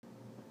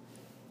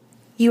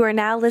You are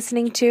now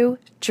listening to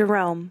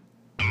Jerome.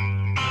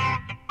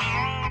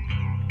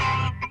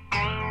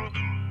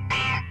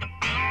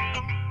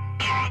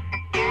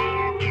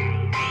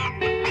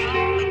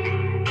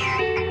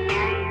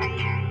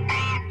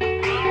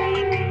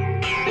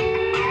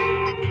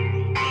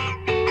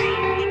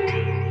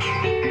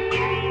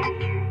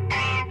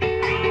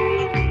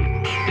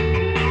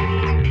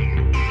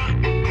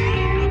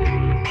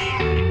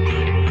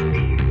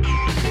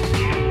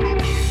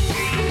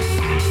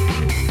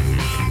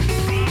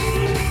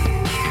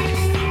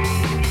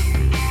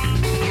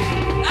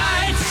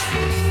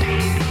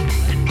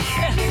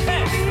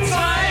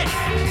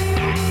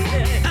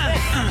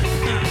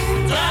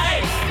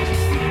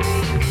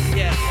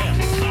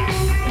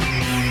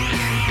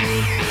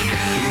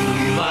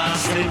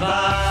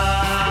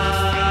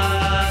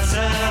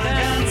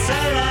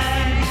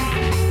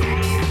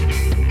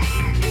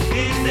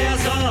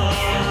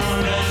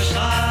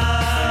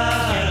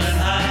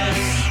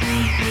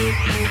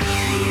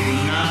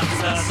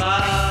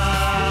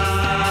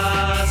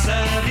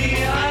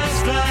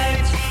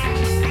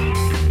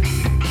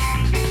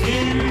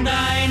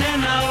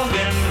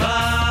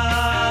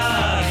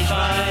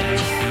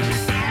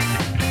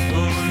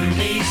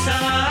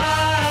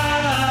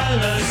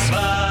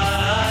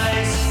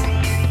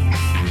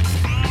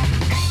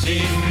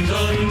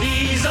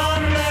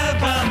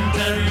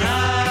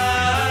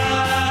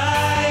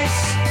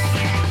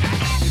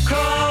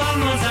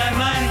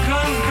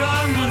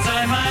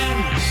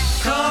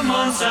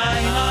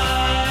 Sei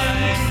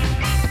mein,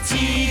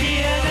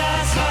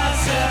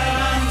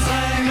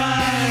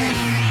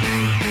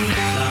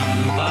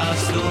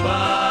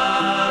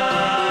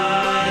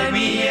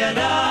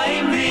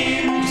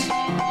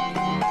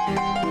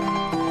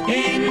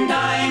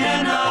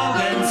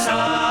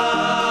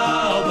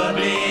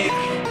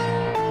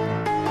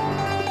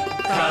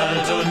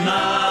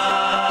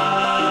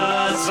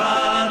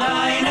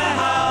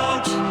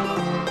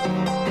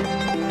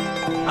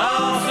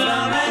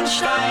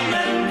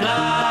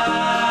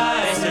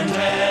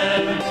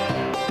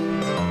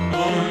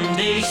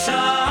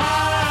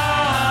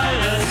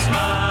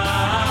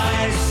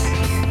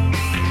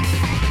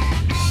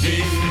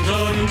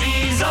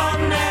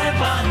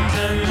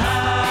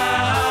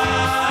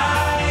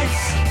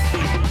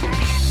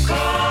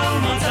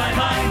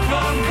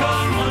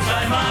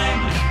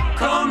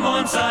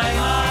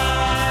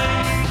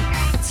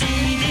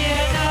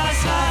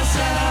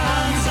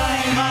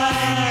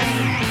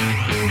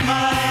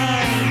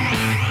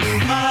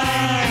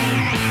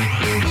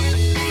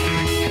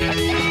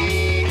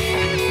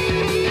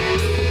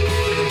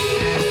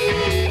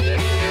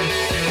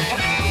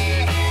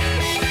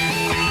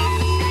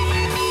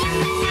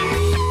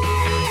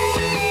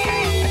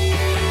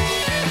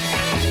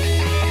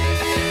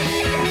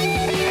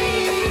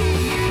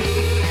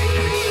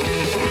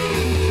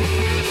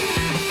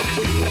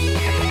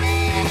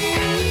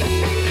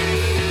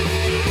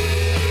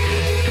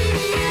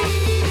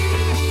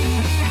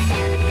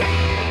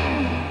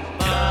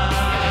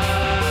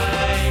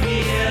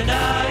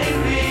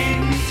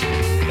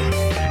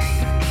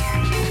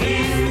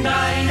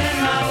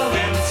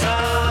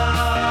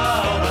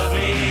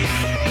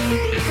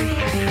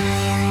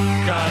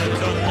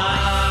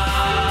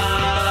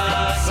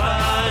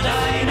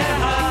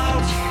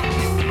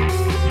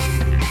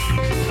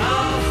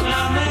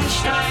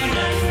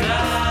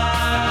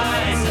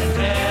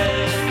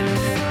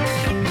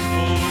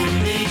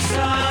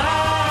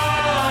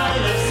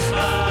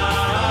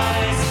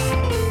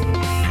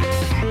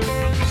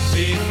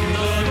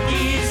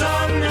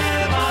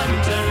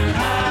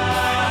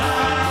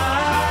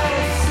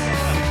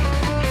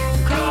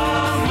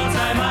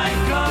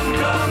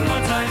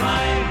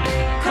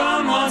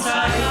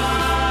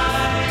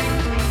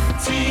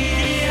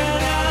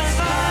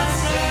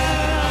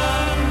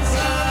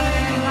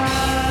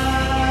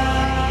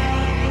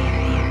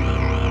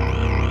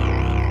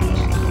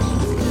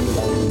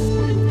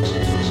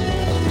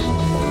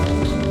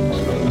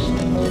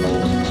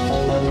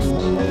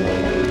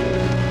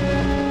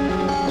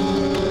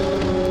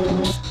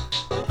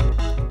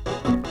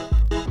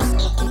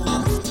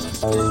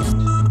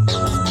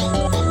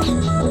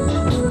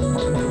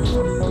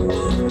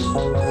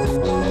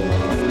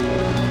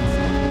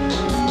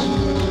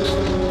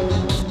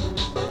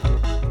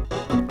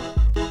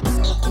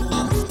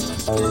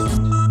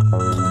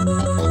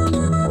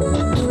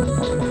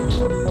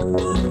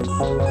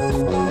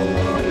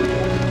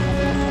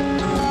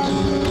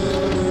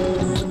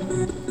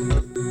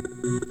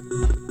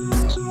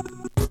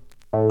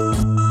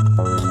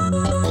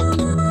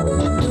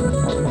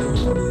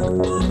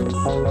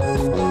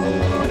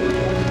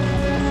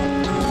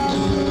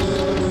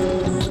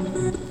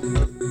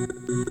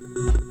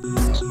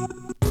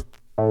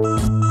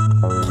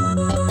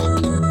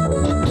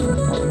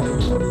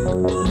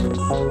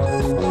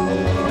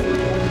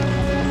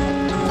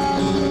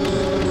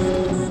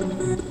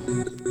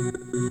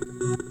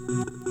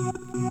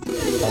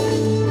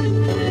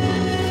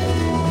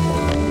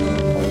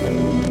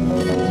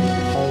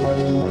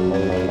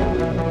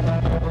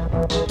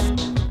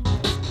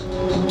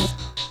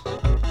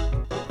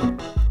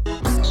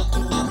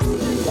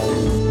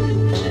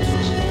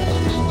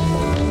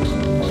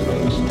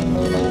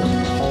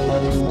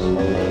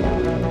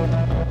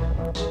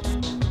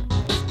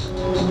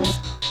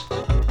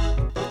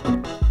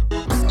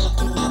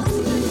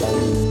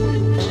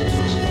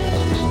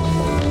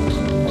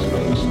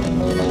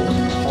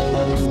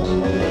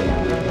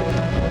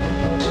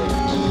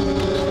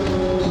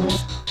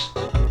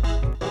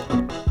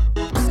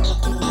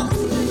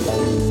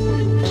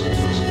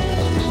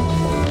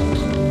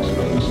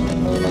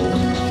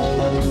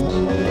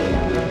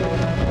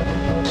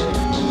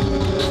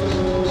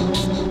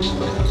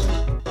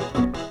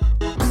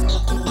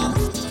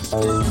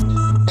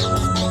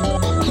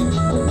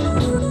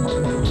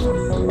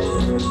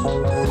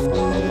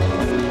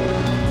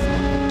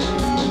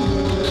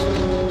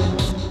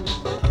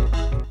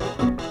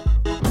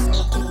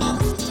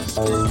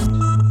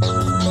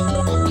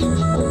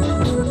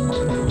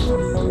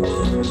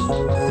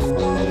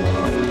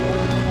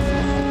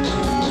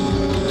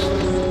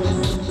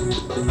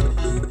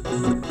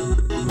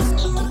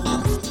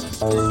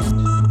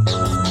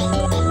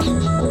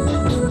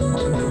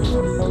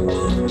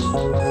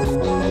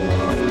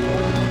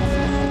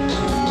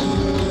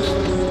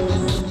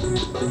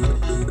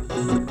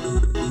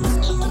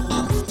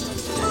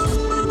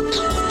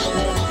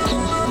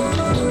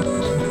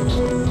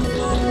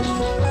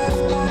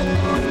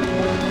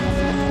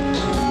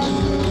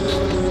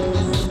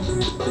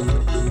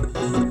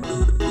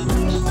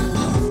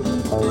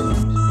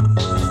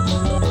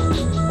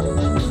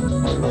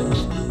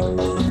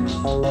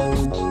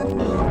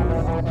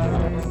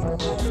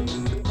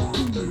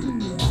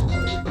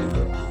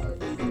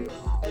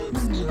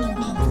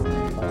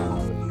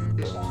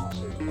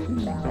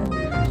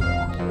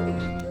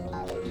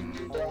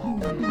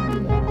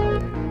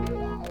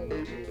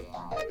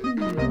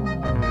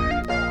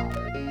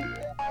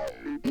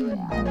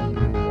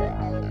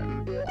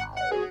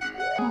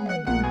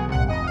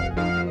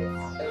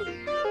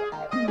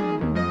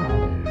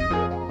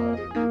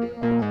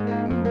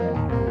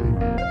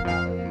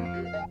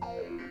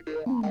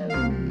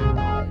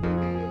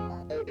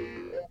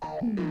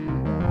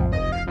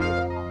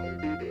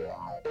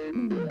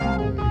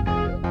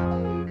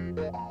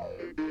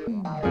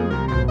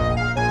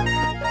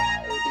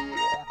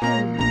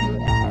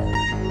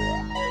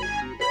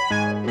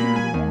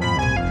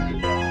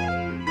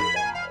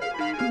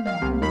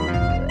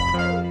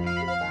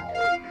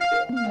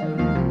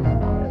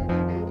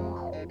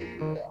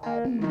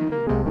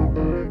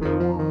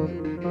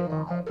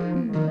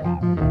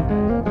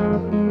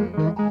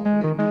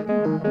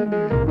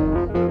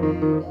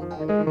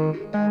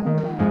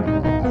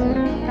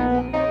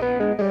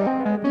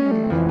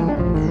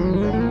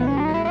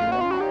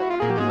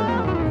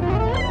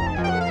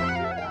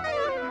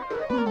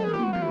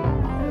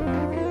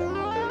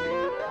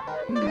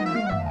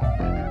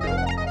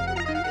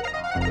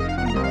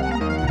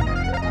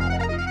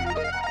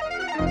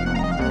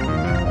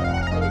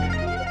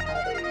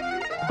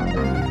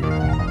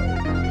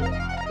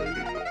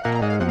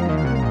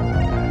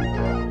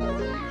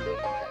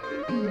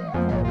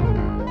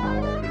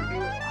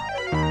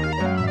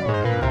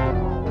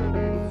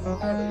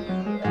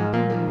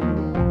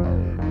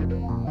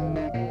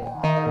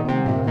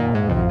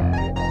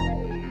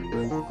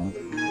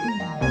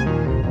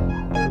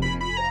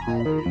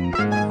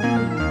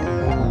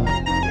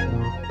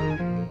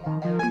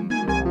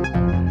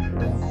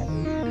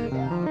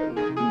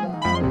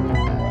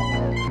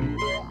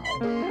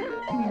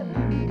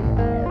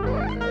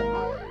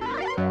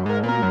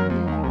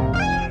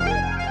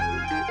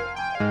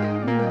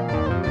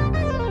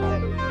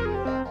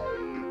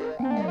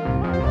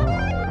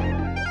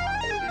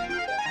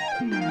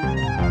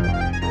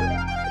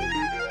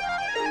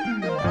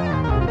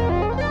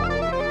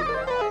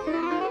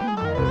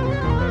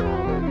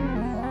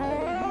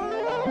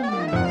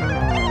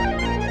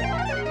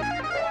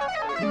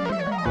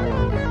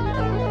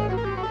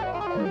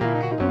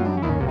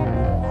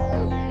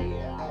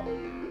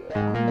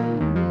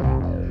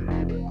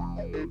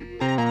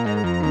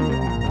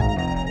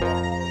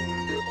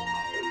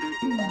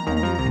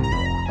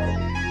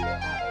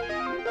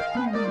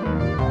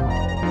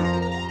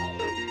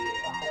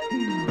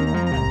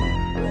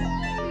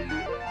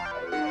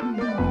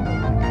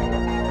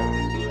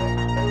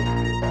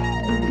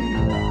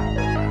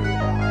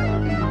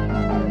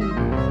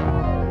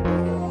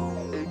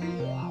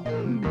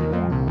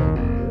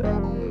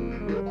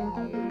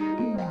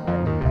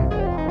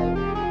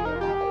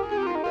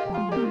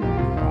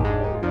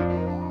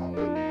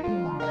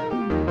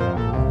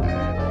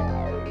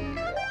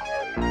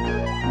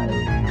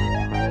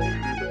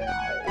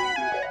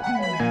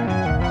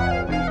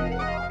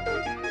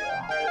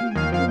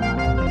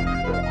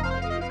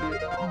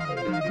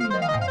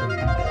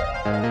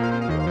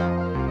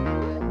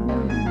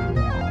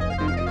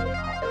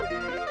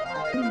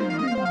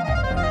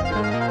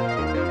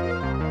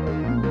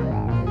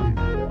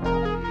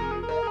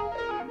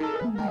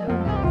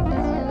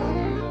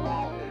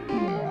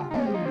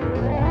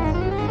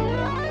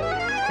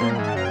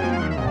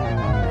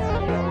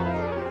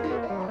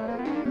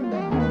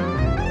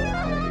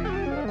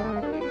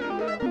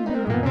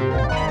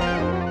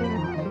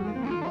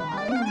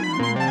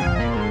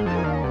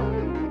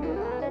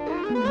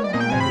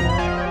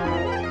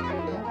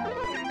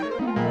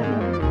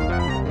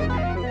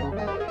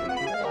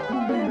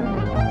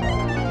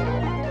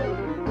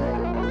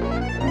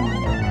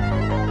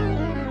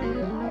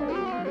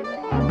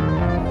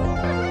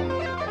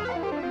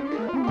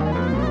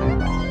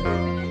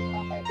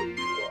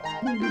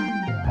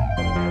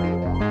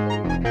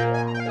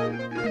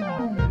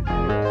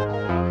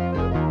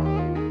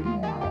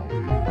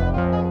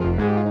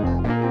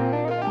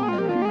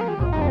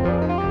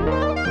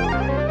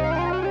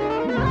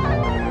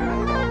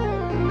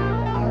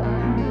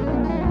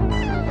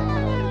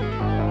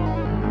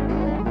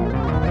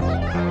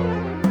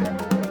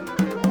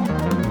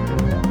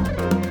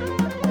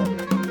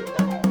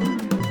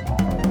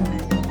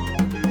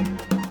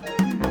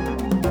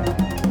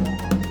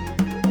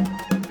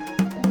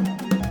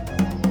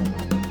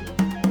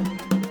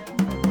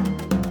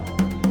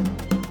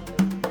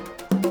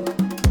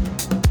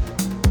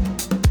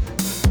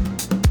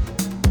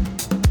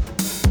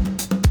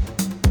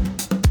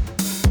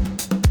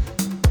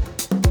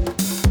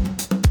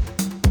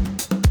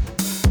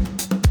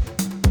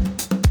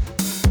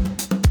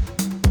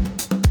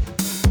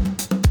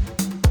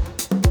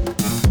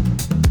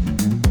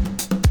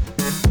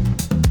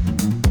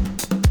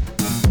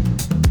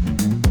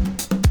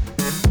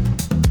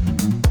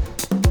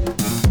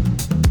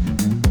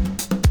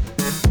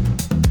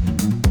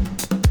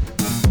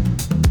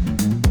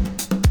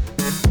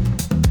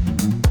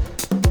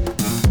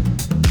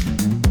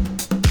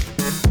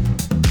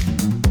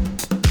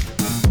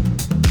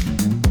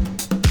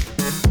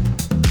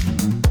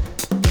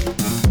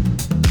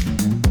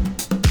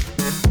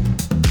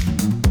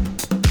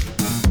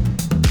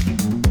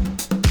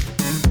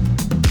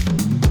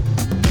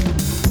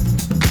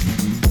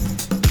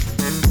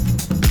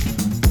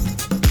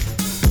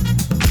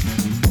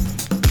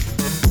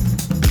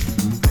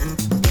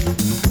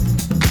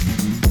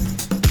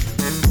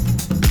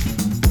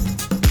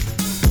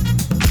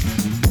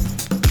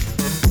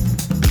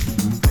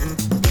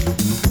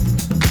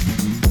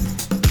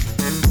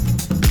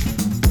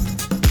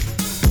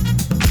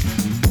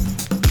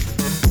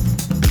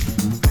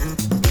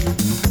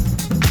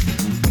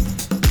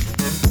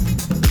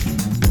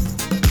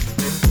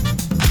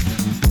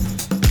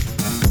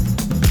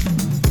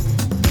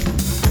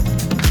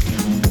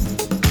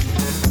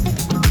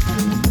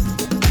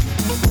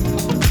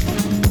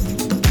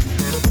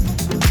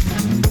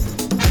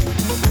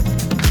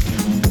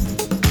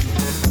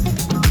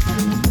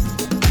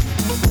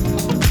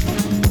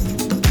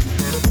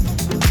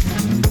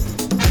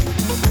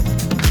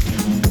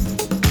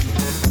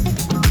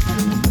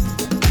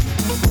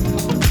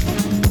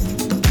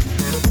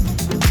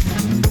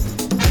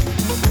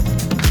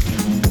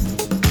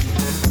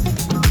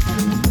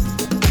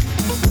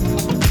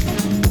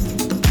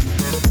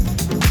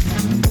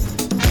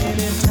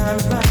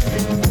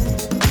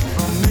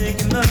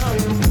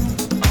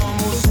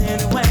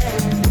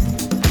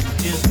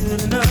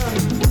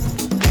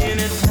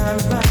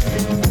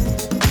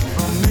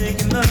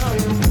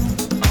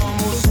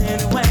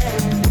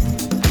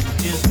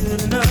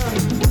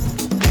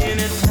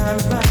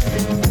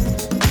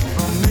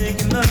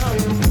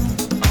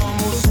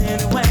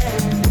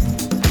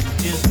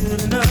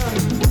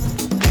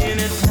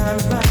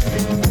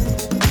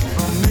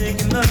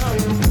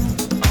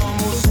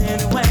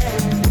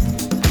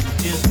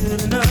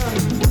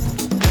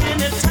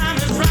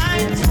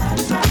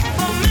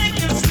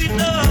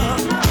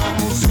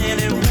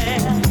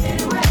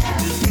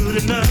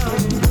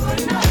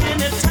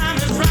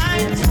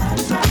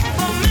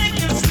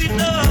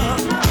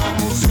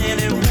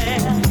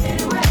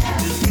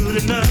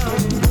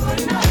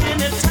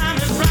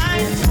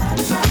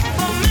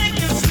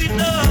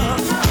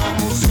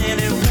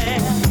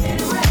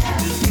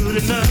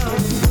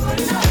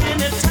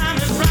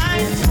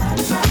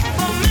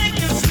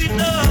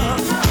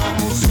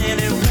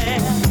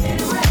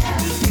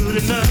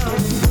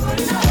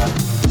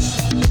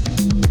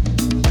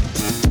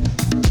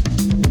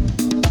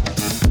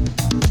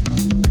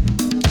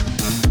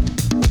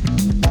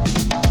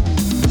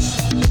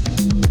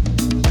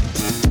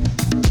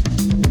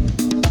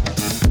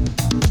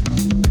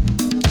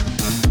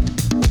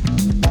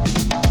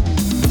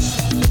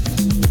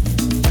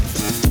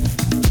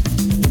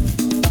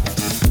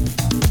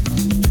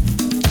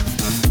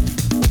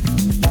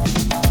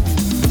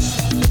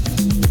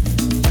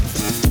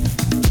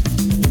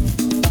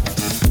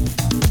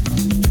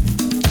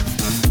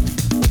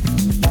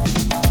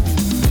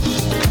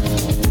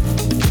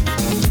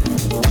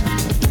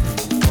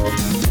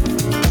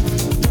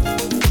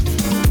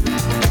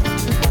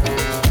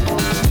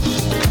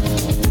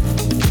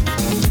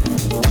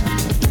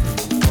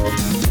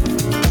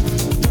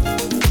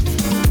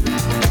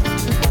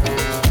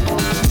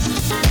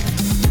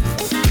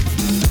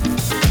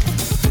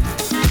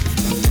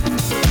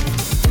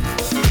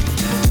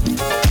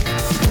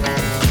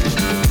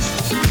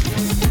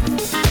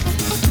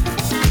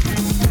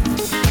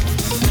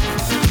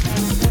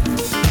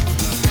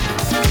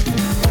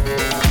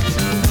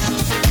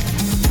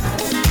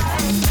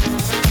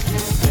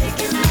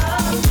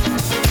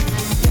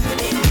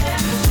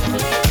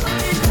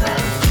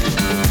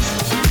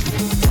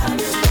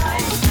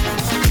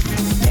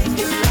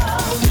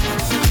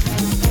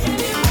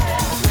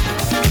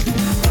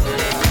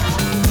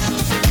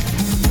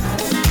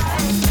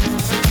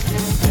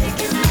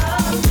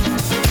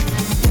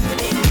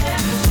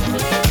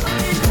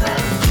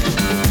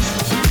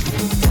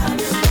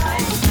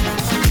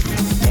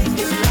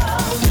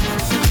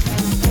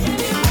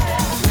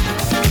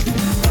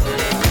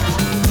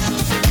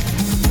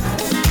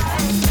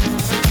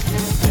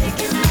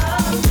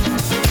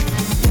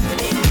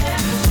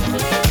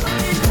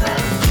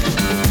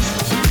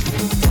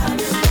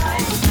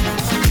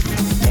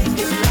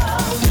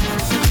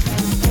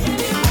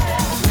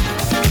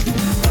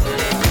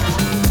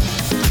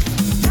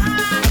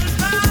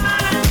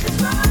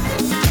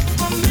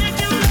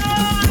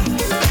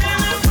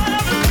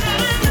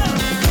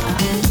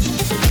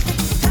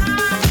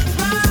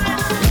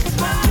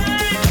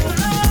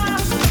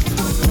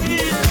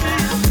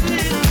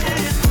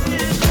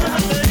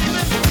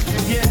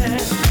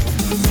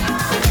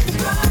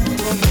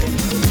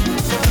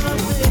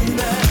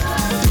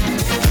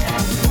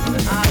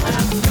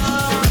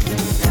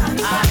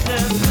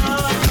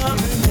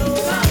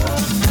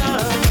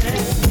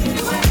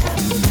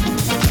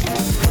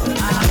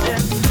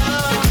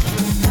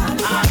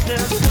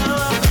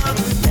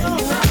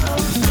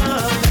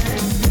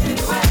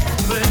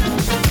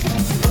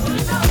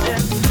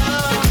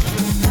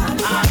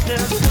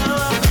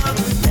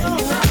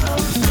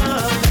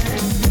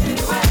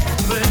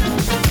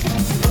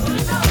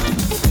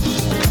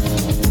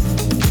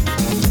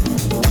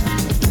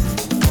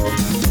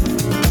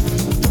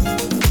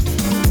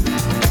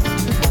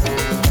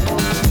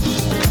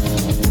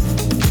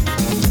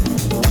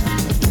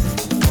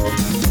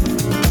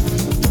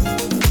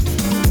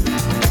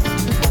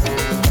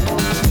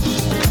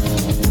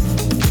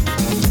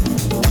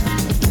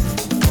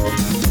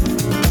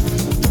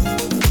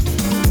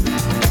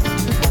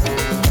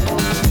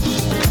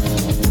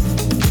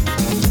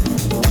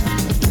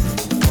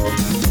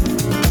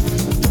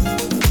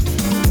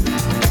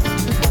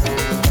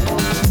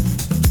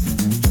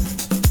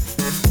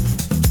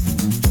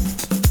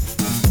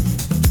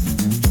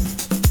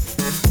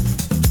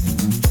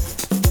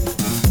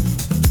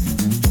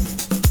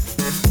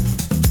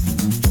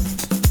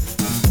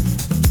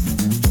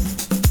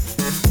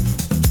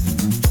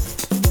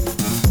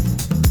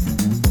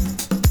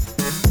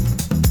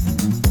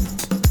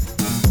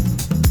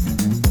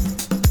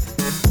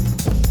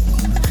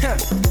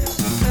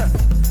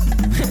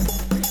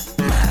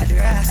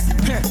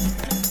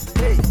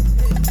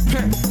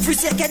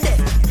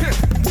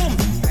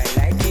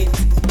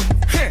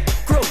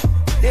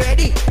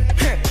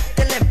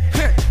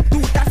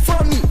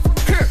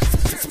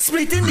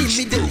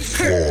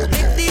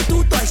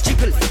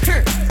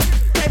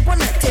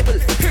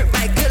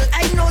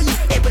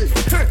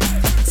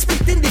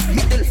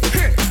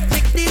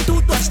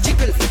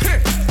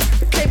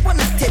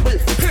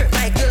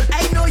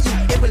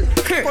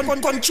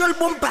 Control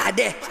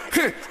bombardé,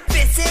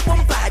 PC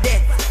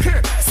bombardé,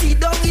 sit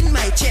down in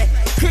my chair,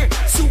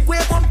 sukwe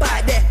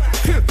bombardé,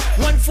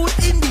 one foot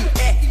in the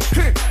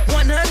air,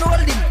 one hand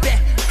holding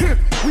back,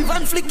 with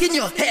one flick in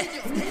your hair,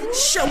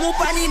 show up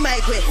on my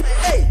way,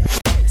 hey,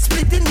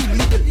 split in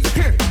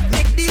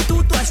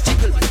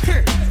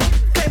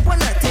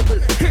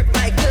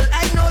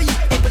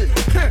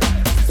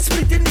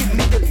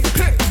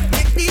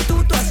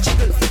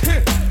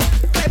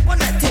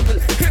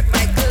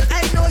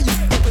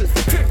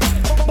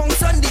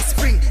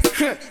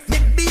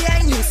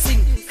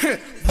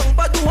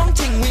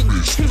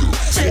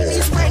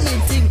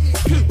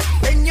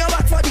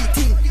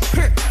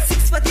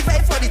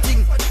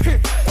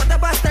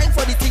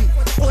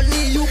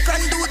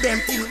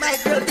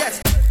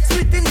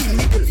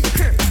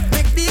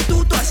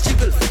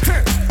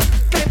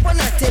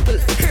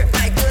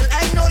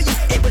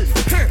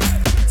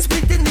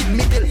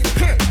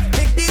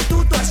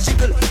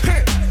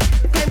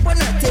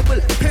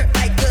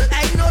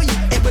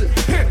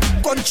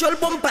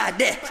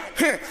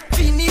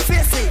Fini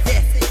face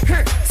there.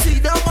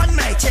 Sit down on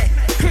my chair.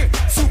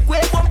 Sukwe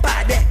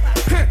bumper there.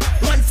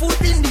 One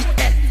foot in the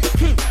air.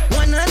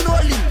 One hand all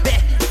in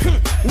bed.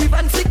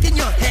 Weapon flick in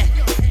your hair.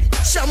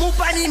 Shamu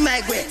pan in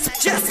my way.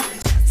 Just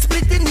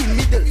split in the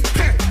middle.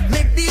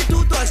 Make the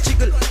two toes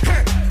jiggle.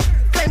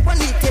 Climb on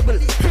the table.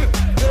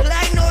 Girl,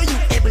 I know you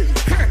able.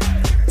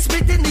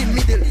 Split in the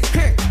middle.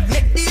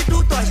 Make the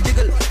two toes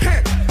jiggle.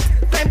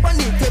 Climb on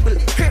the table.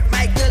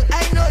 My girl,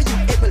 I know you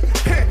able.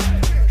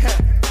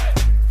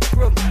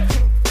 Boom.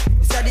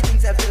 These are the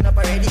things I've done up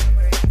already.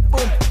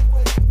 Boom.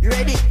 You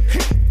ready?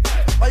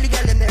 All the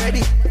girls them they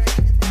ready.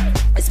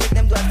 I make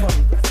them do it for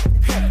me.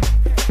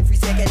 3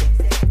 seconds.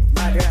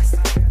 Madras.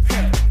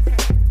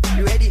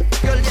 You ready?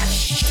 Girl, yeah.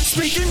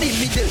 Split in the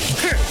middle.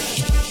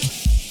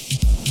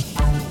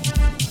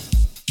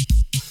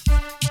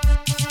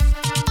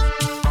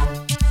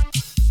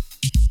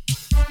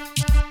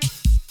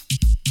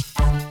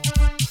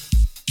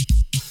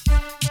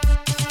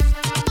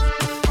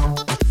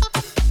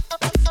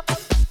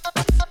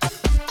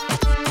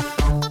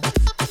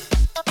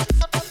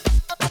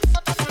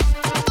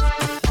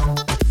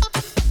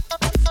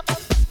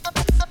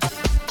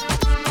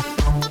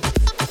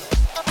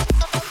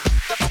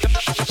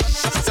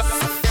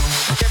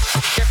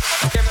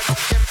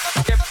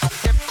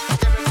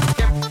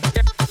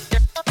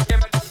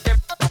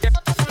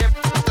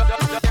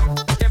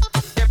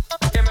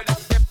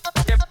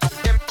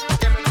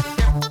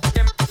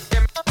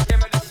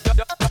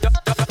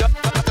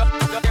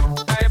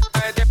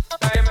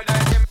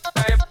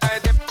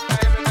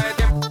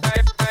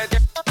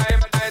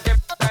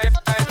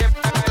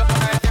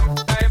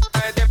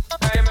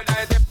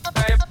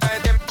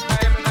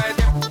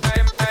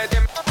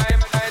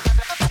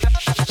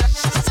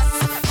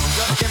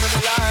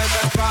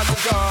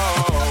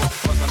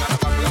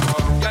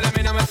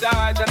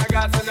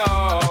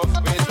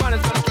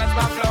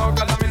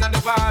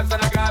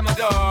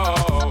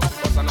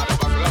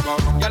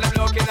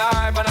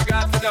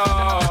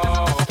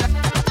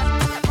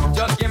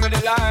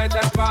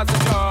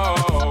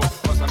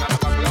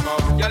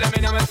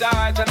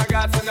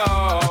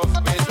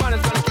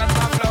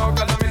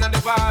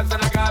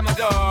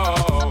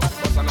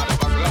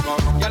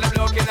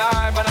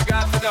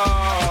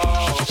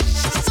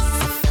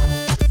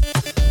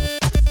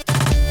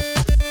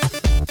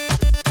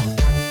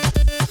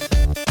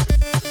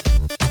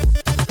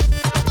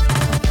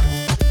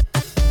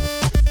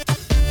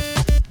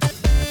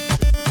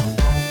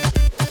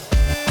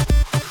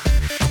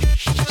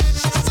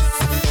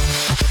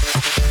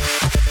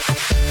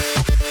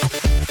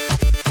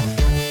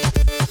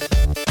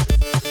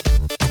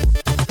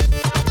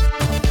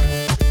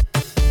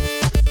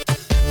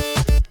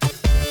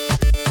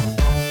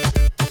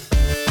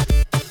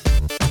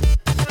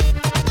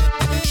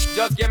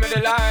 Just give me the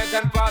light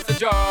and pass the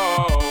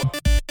joe.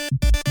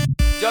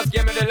 Just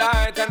give me the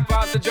light. And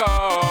pass the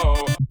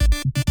joe.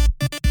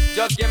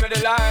 Just give me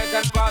the light.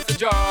 And pass the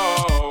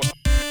joe.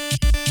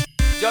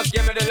 Just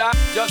give me the light,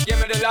 just give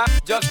me the light,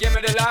 just give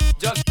me the light,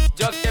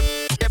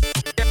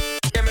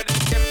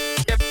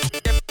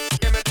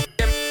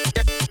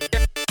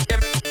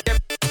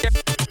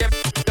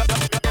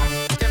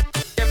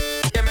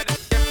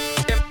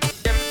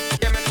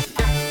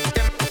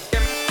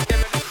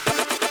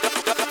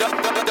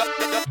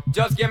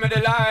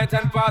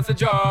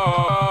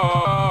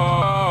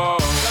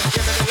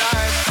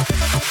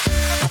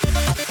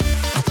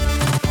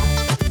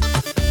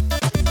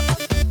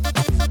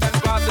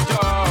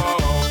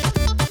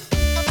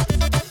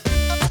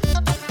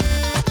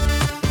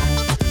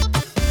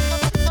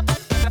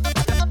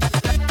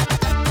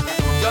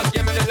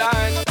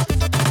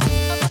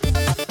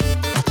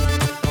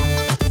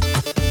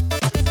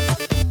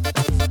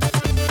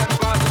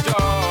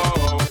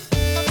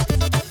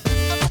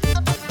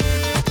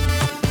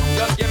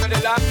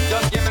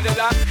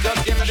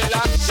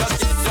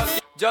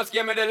 just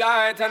give me the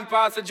light and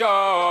pass the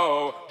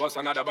joe. What's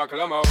another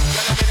buckle of more?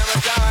 Gotta be my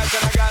size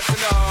and I got to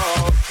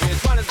know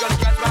which one is gonna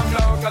catch my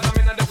flow, cause I'm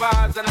in the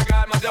vibes and I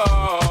got my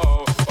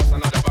dough. What's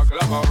another buckle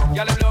of more?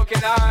 Girl, I'm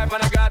looking hype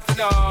and I got to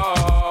know.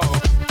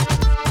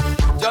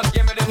 Just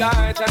give me the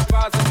light and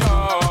pass the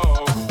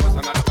joe. What's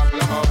another buckle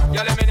of more?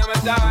 Girl, I'm in my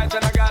size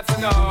and I got to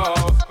know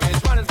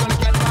which one is gonna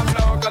catch my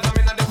flow, cause I'm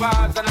in the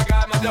vibes and I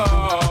got my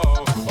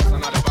dough. What's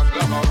another buckle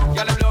of more?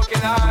 Girl, I'm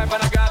looking high,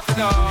 but I got to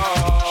know.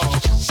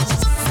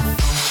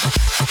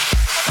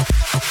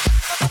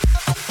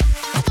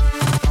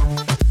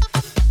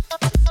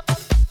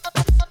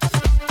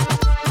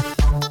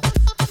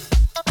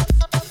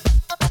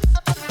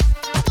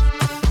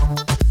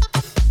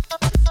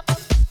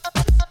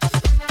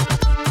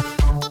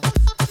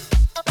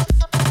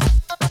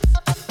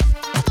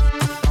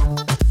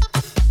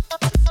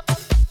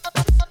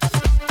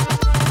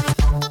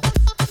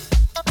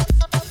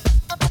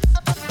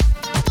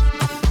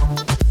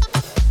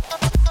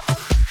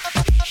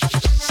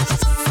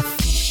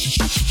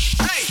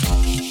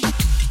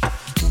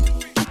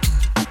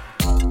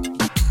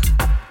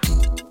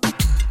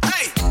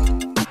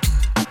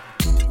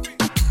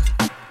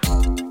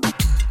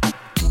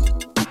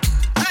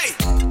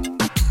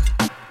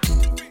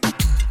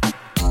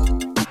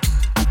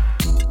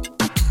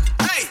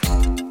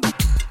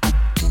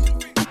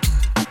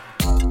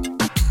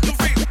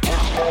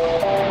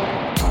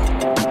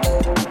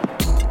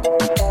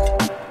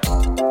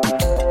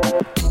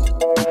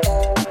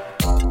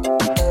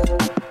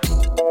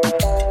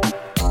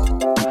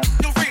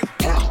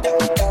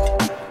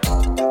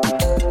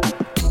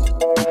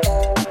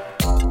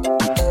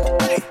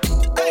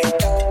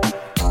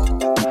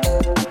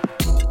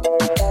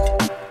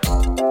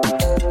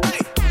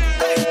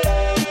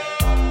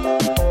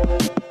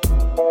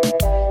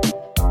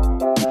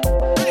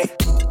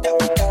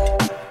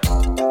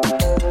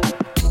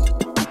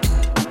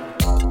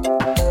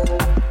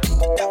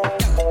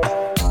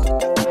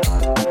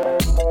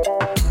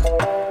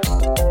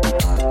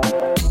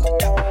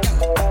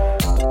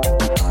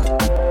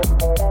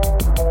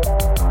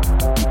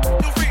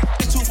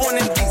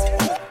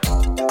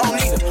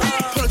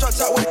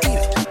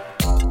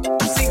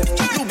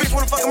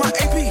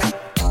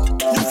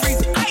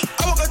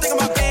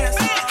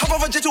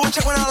 jet to a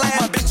check when I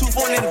land. My bitch too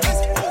foreign in the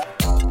visa.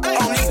 I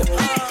don't need it.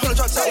 Pull a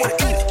drop top with a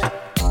eater.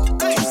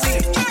 You see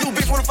it. New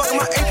bitch wanna fuck in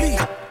my AP.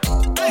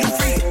 You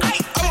free it. I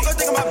woke up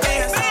thinking about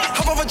bands.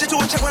 Hop off a jet to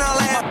a check when I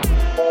land.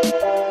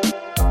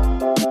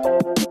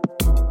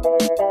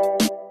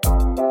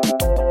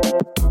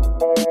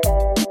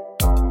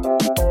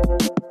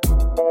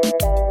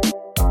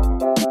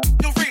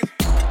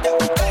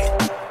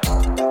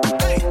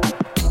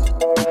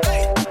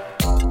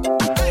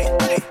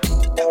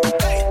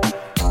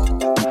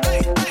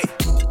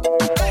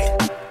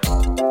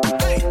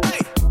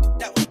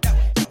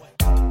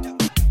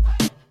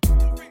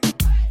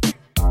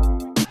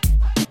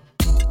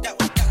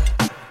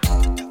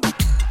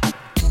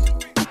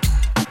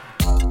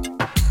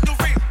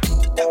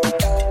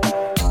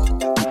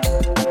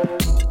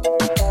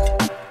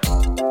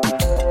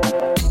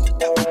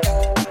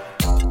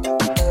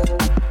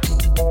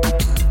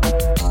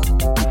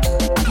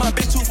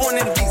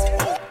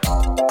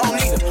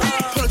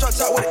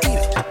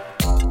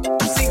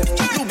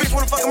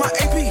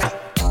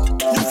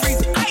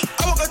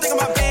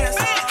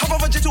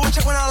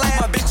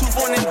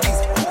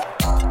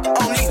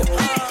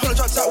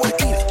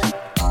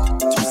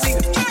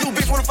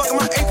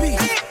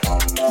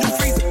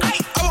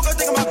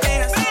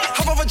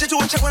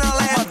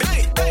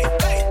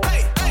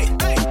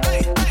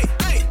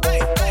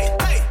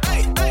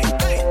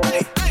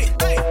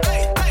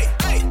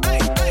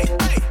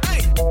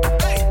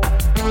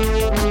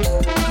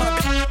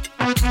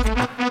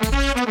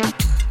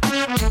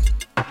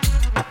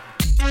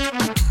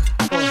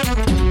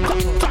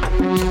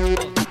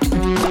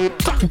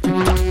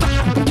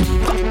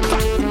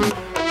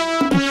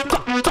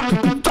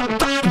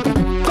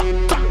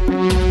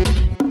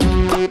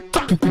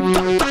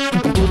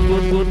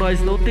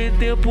 Nós não tem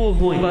tempo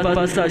ruim,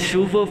 faça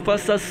chuva,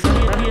 faça sol.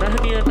 As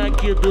mina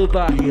aqui do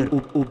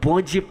barreiro, o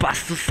bonde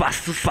passo serão.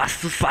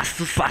 De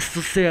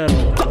passo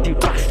serão, de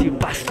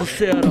passo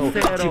serão, de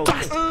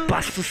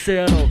passo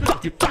serão,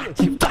 de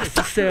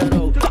passo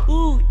serão,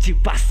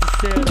 de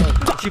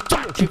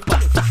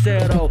passo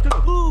serão,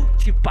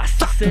 de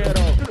passo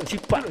serão,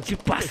 de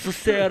passo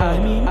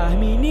serão. As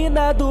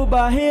menina do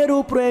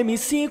barreiro pro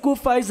M5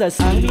 faz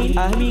assim.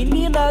 As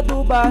menina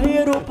do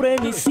barreiro pro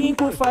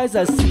M5 faz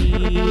assim.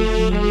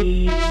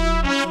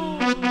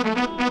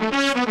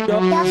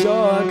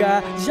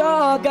 Joga,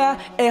 joga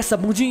essa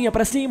bundinha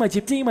pra cima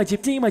de cima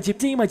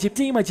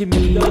de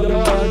mim.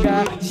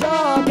 Joga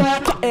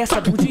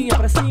essa bundinha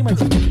pra cima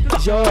de mim.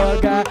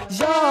 Joga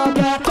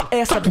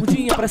essa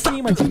bundinha pra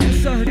cima de mim.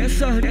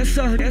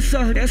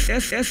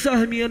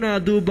 Essas mina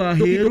do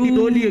barreiro,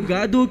 tô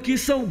ligado que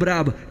são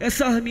braba.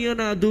 Essas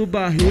mina do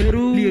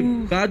barreiro,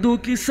 ligado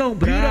que são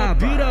braba.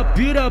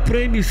 Vira pro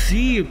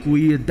M5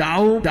 e dá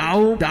uma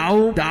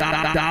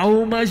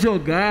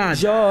jogada.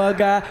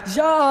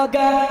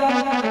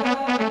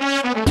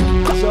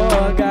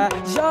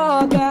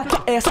 Joga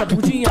essa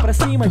bundinha pra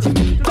cima de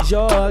mim.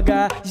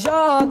 Joga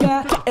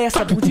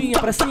essa bundinha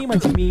pra cima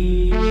de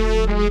mim.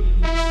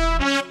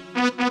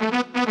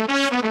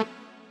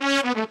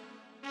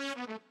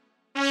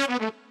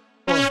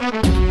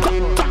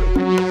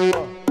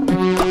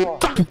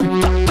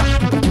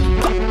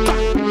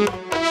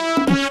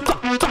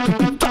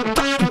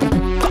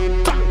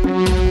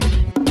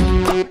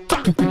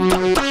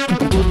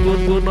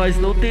 Nós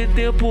não tem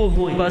tempo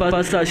ruim,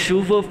 faça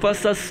chuva,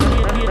 faça sol.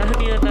 As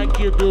mina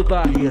aqui do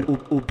barreiro,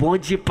 o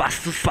bonde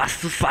passo serão.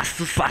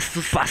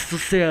 De passo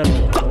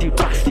serão,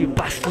 de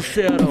passo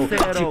serão, de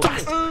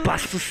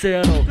passo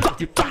serão,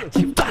 de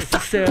passo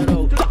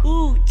serão,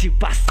 de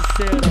passo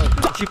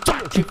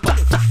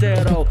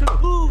serão,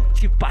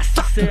 de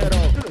passo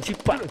serão,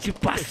 de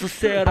passo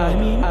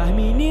serão. As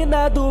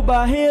menina do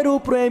barreiro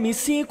pro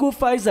M5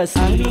 faz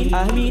assim.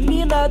 As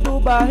menina do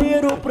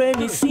barreiro pro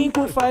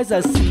M5 faz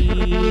assim.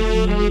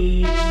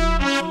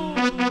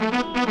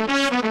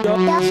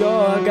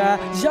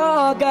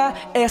 Joga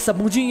essa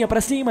bundinha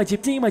pra cima de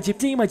mim.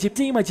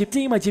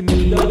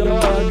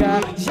 Joga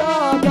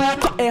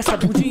essa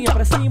bundinha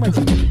pra cima de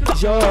mim.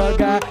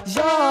 Joga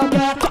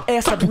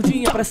essa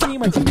bundinha pra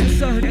cima de mim.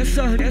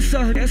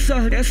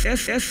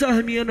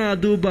 Essas mina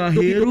do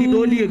barreiro,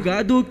 tô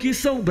ligado que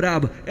são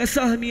braba.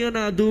 Essas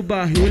mina do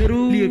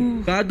barreiro,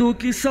 ligado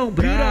que são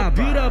braba.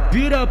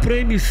 Vira pro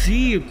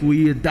M5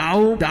 e dá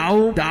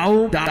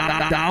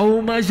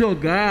uma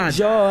jogada.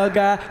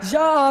 Joga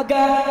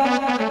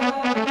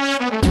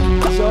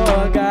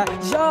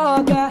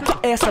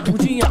essa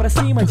bundinha pra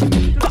cima de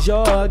mim.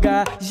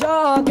 Joga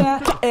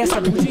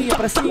essa bundinha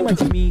pra cima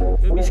de mim.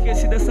 Eu me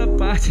esqueci dessa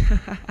parte.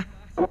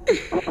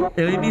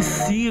 É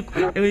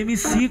o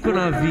M5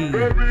 novinho.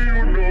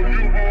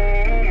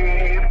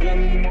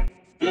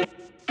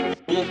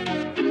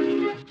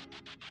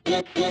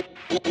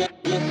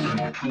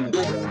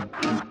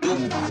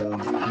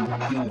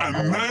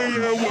 And I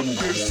hear what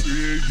they're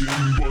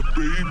saying, but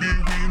baby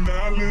we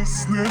not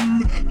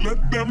listening. Let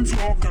them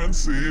talk and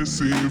say,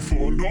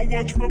 for now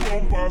watch my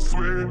bumper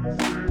sway.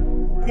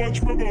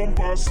 Watch my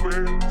bumper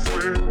sway,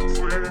 sway,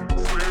 sway,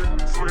 sway,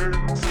 sway,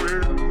 sway.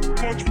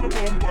 Watch my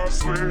bumper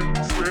sway,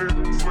 sway,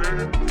 sway.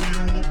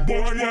 You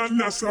boy and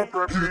that's a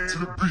pretty.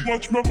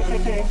 Watch me bum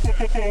bum bum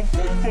baby,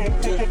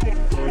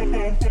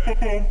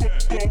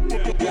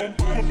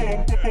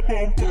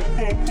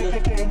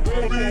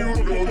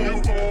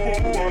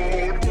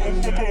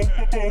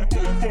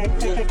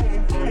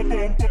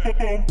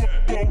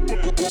 you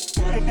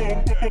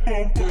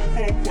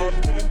know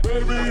you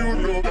baby, you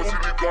know that's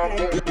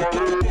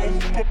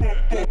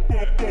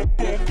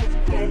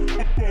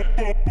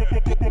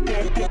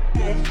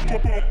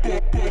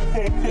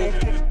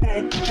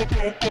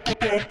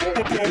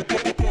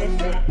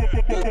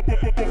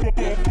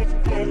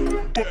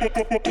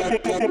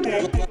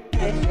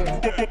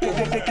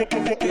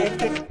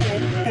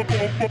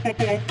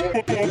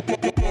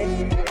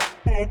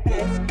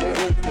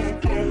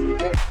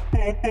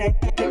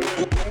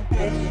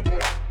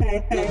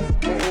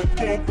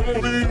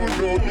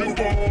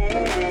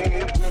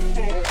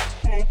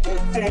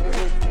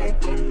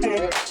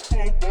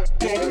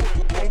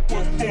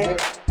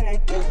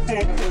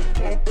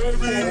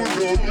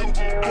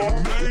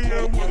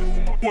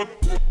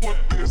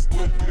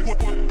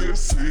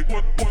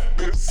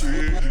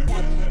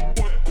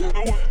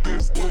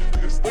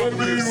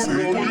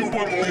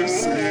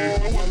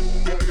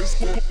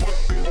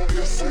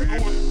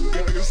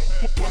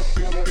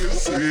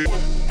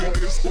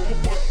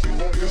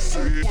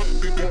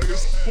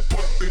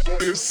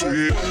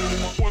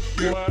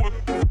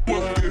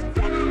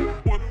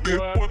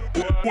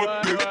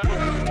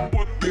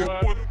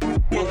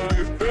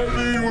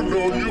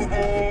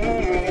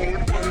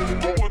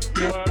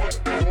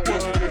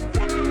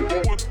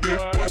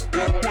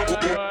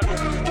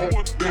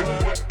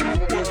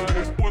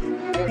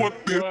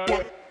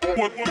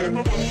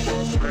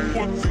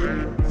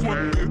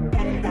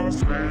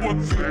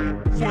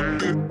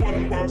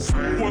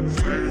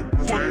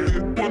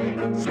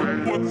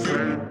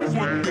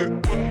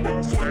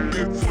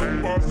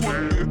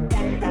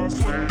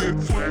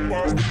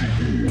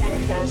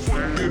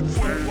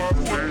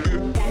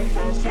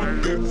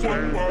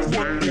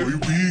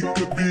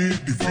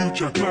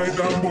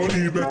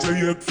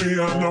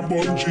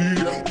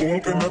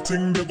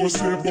thing they go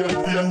say about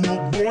the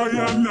new boy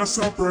and that's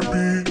a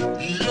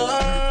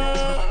preppy.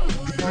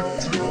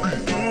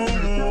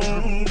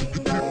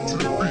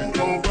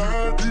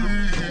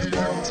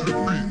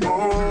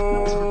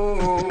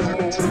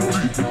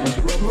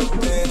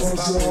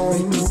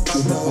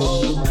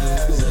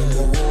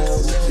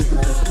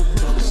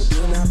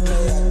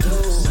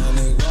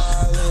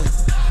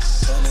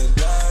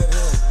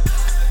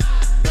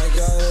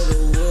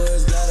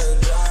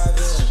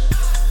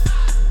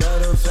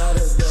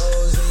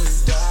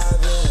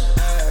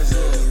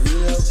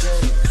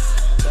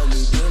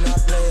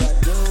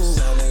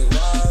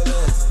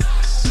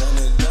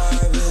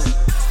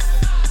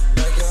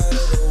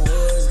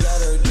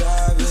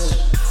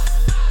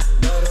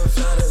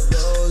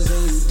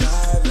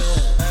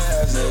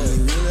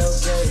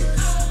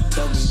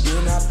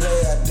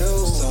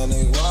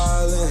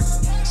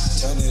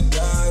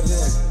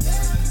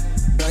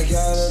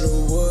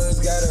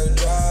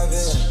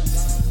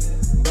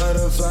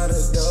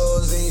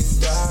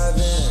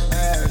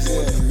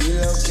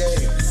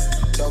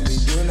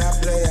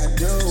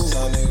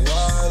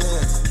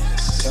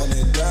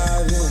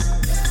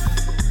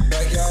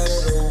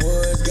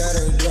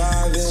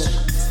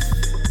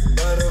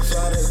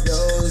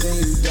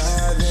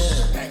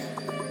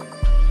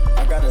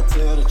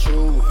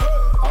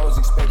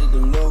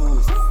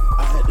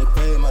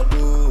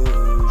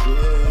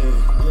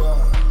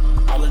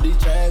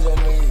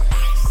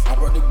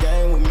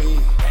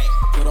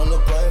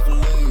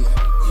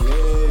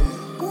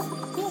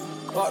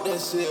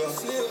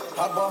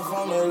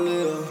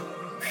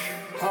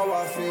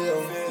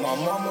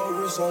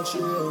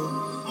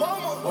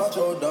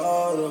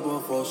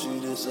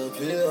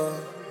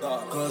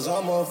 Cause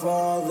I'm a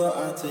father,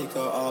 I take her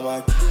all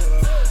my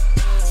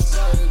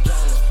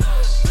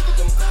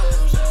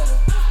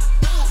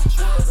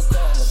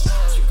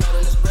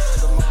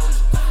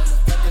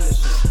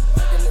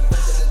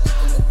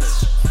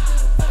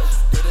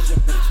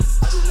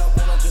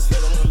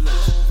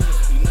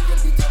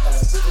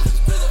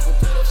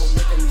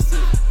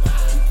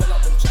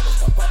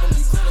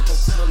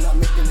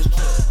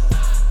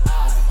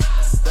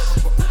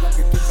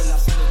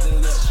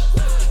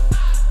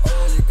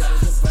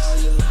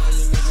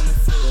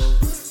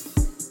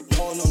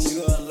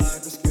nigga alive.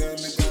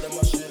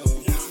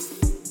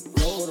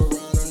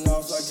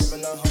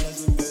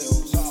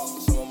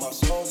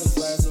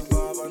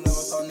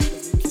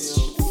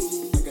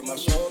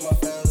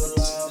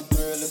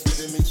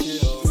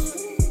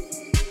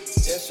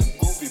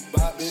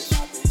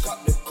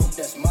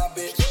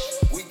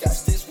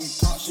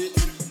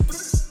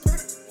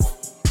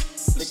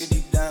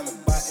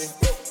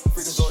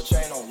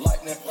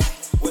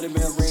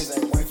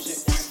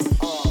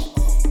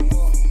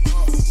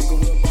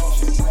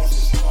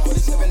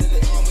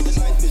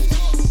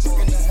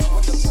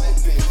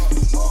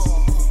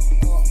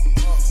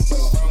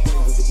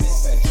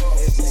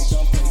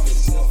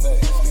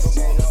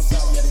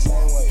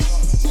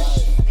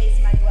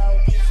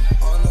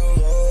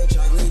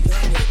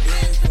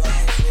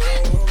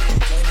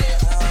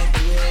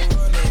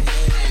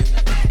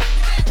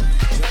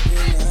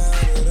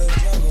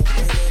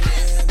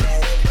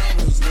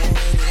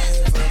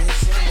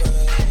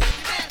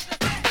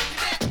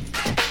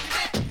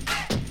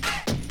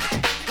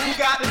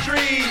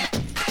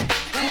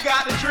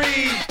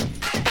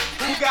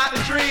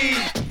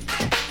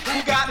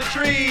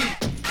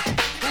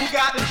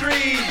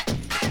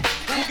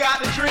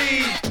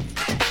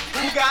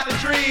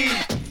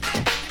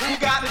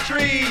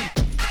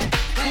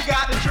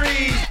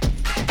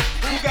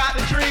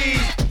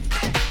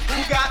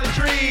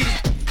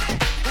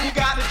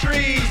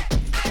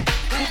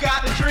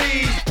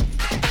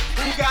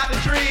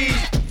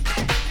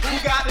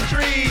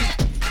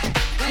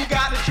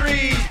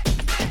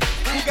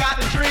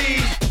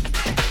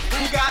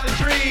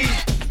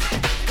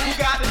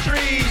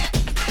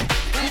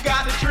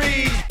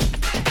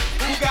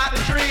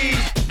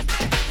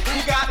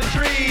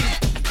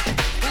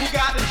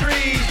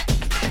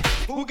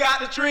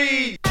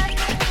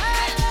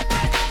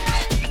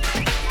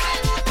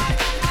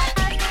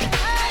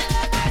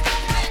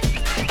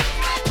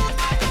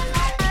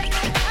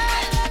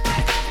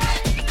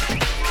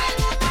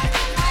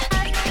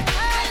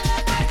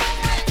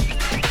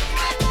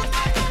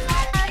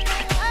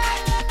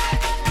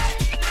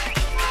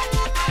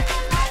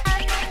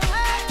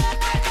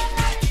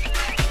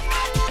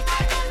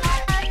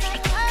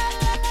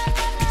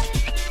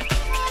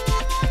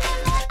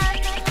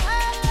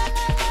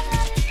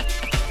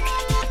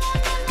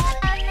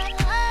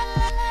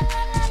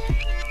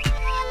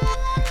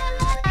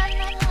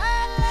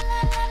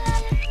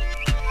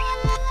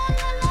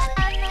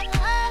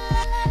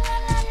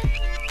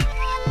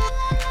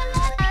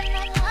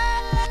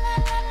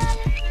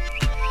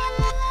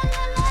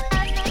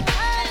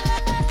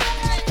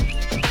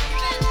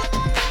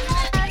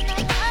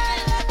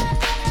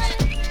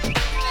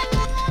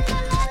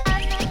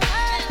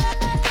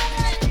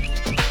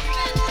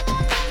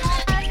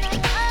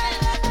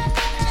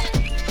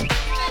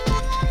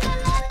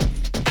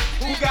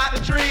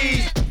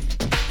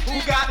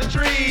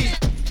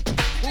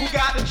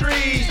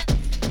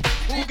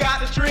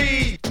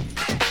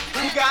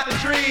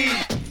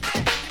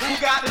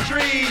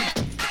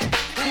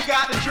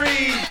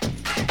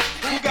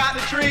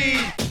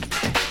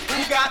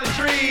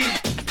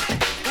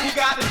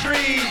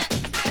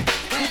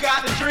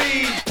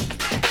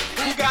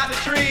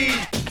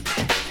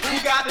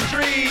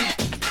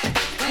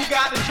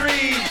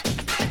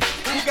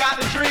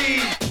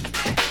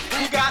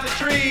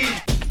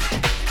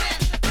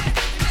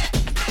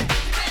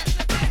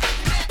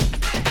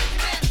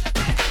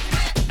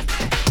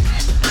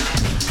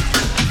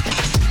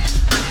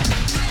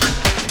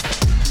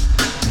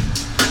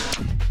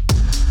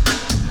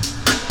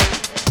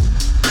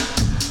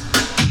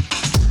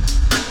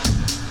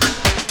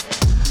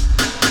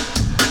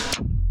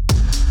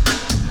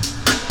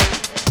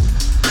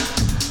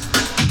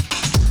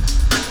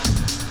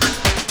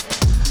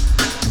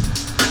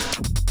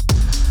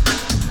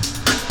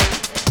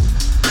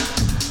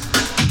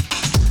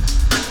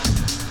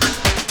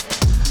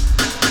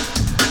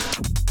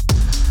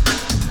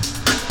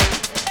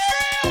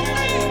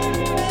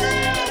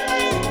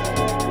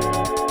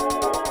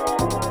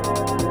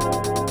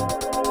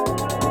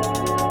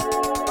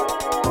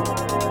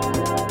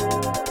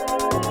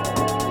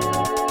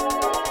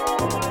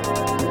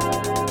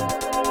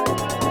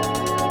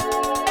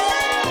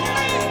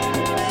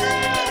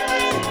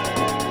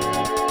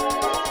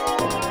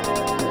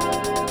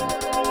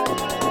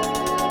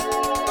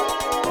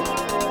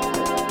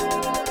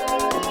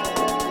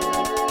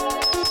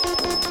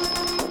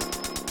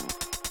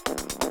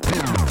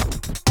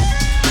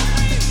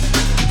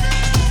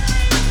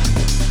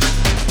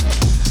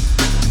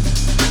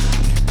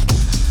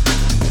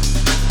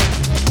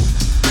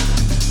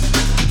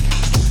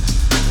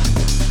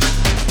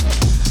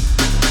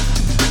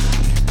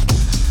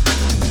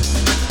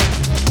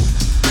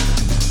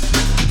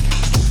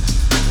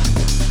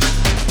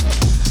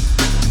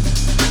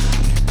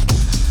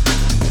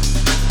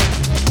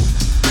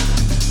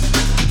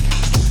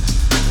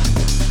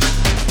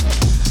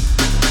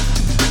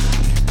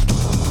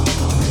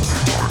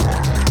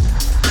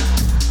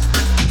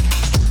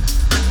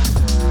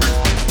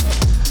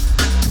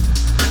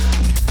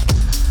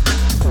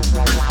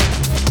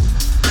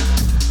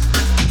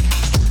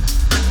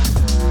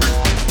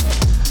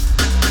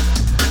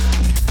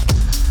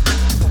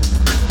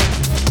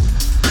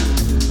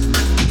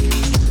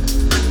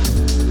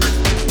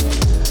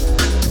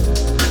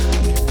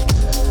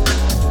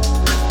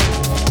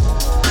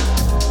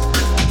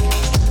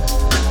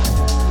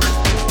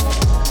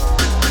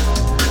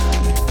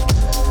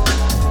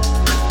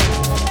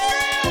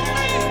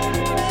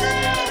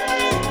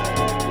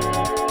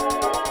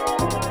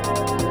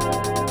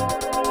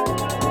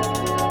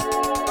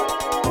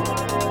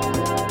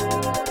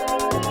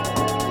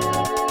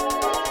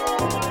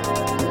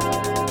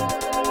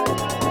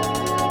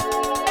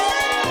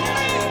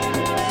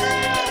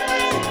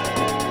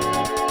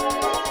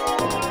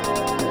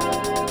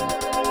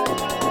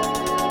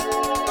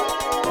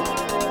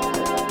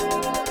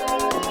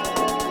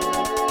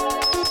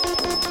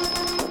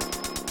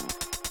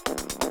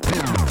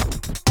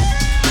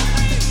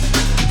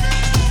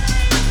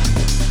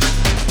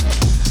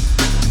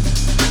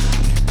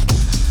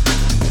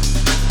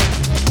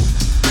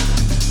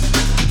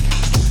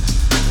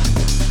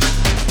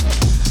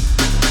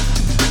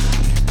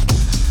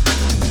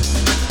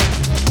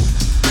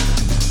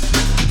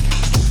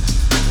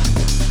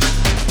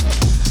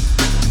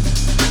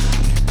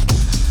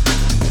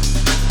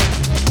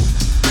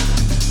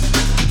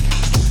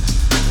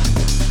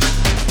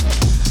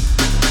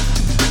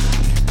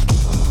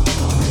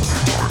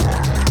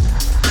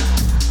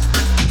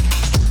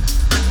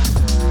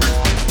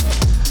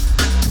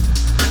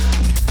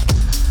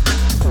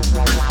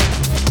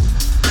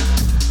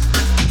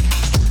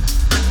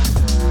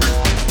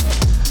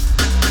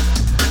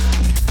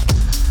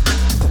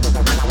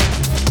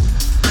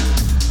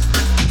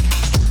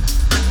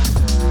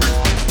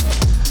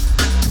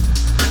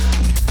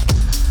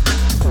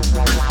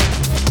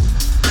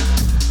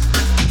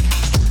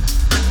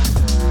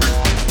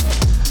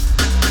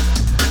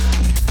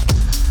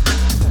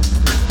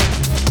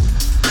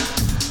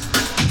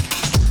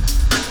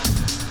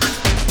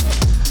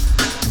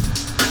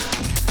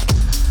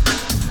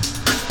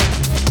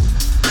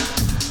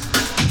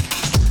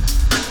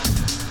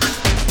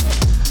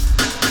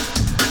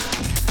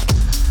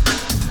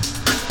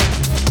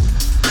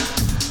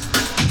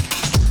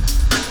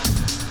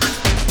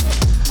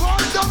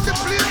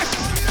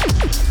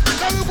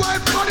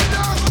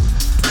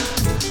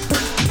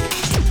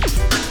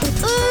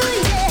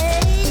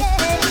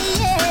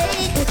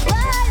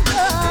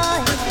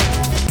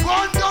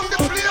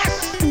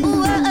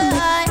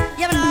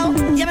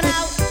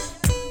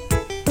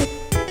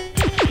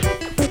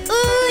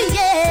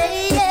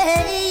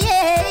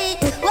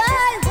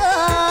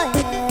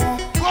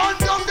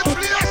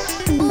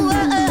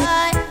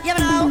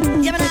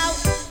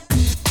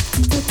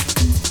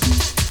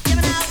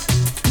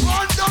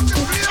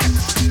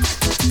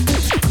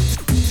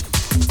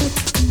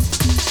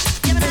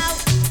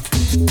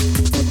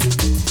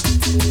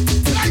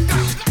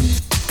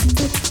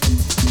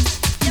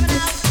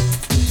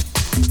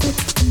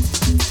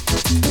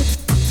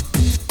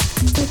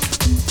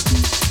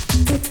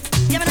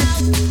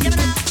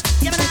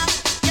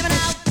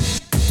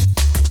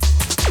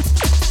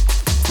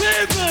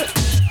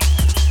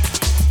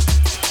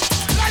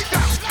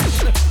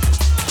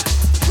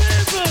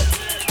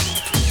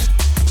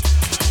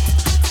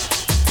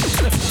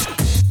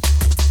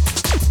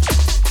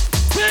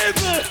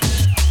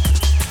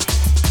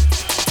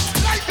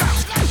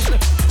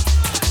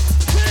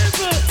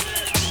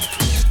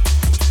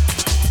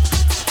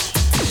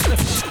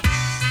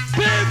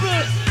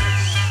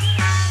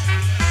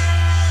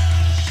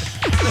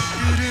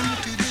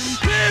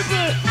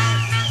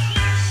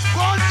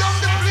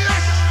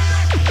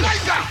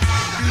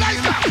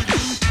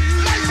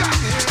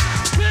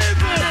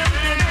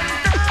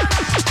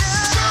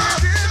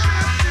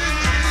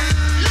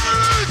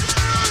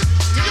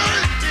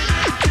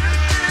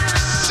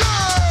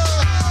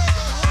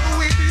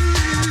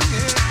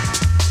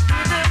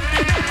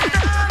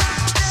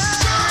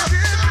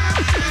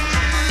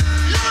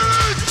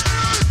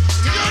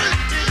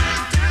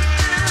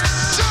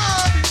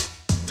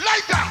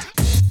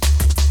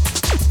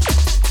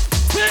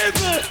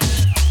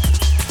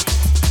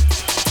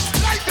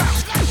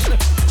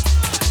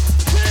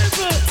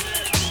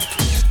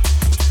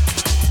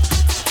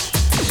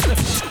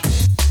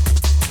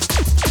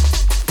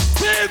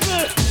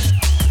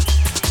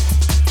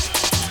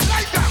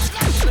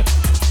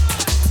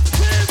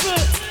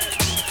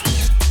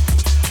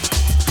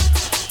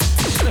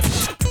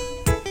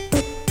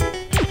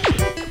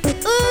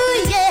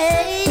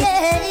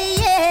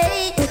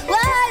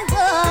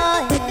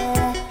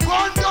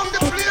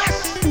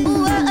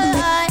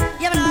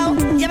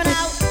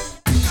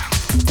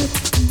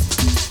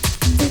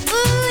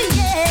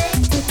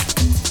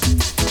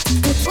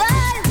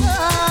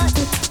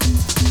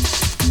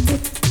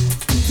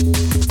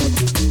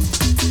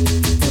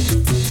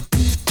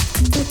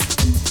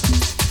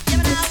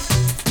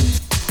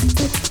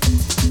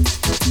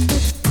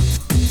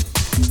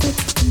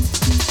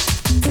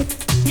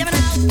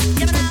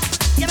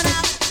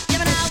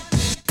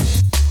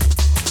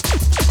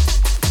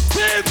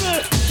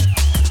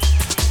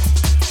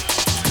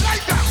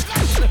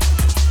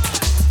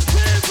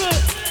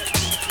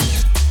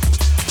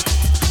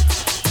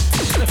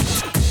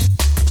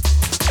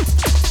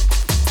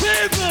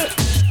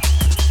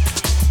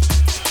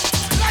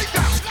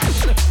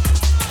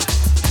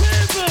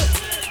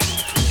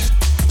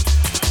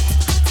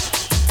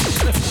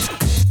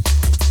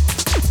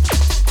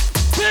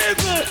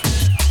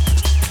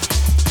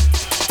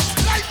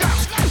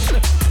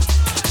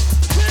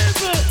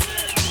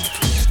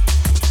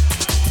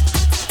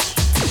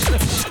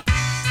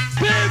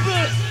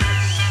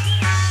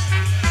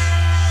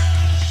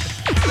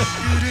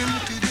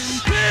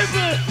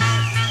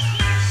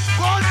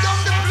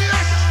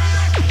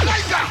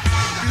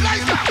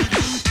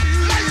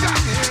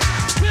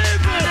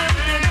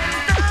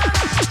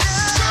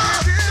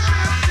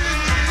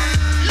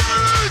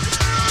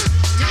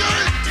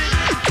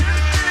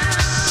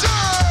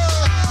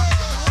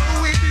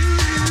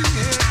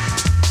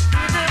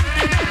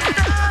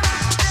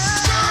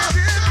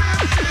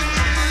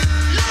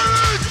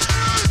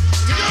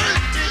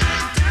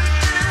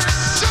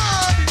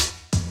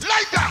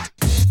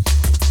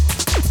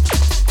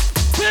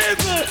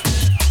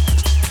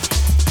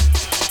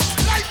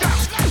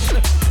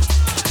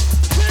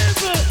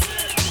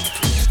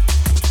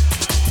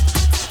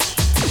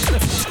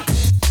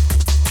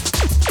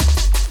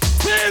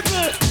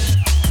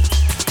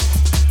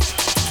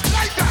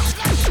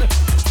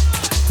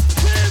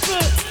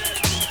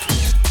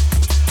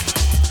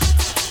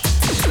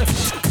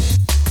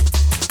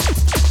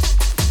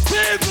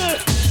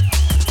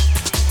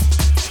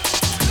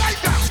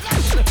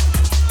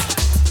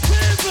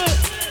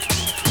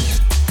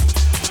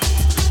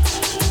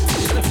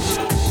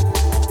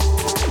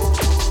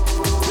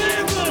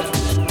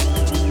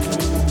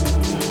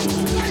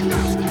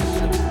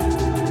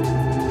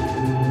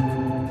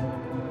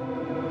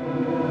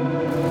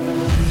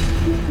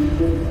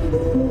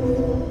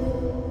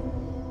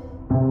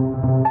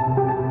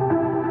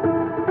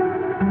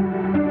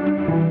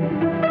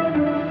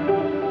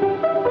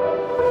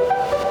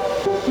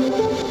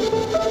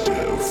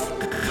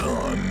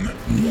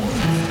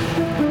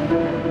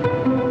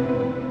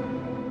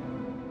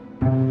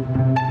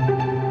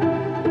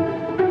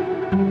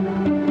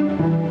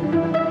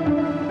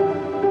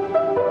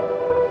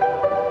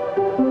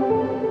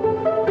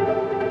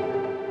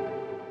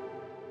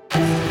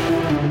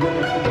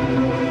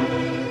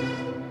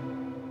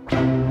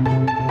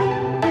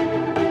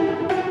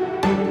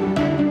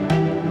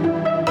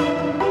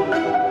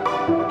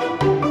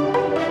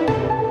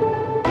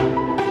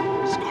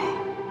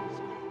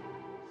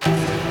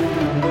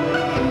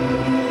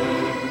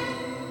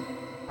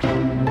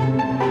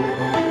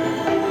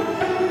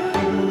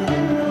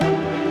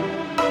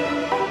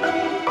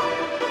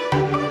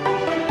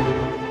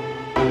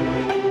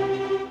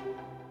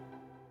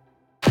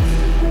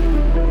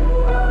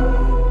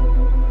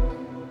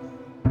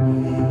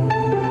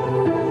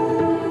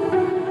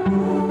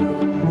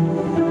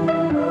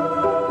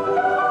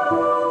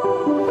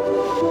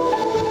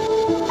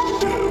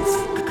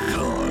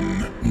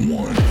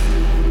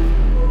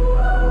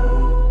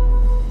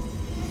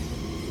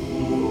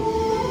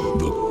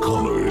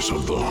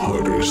 Of the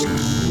hardest.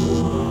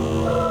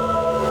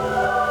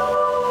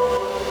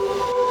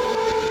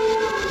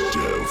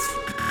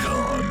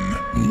 DEFCON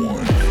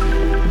 1.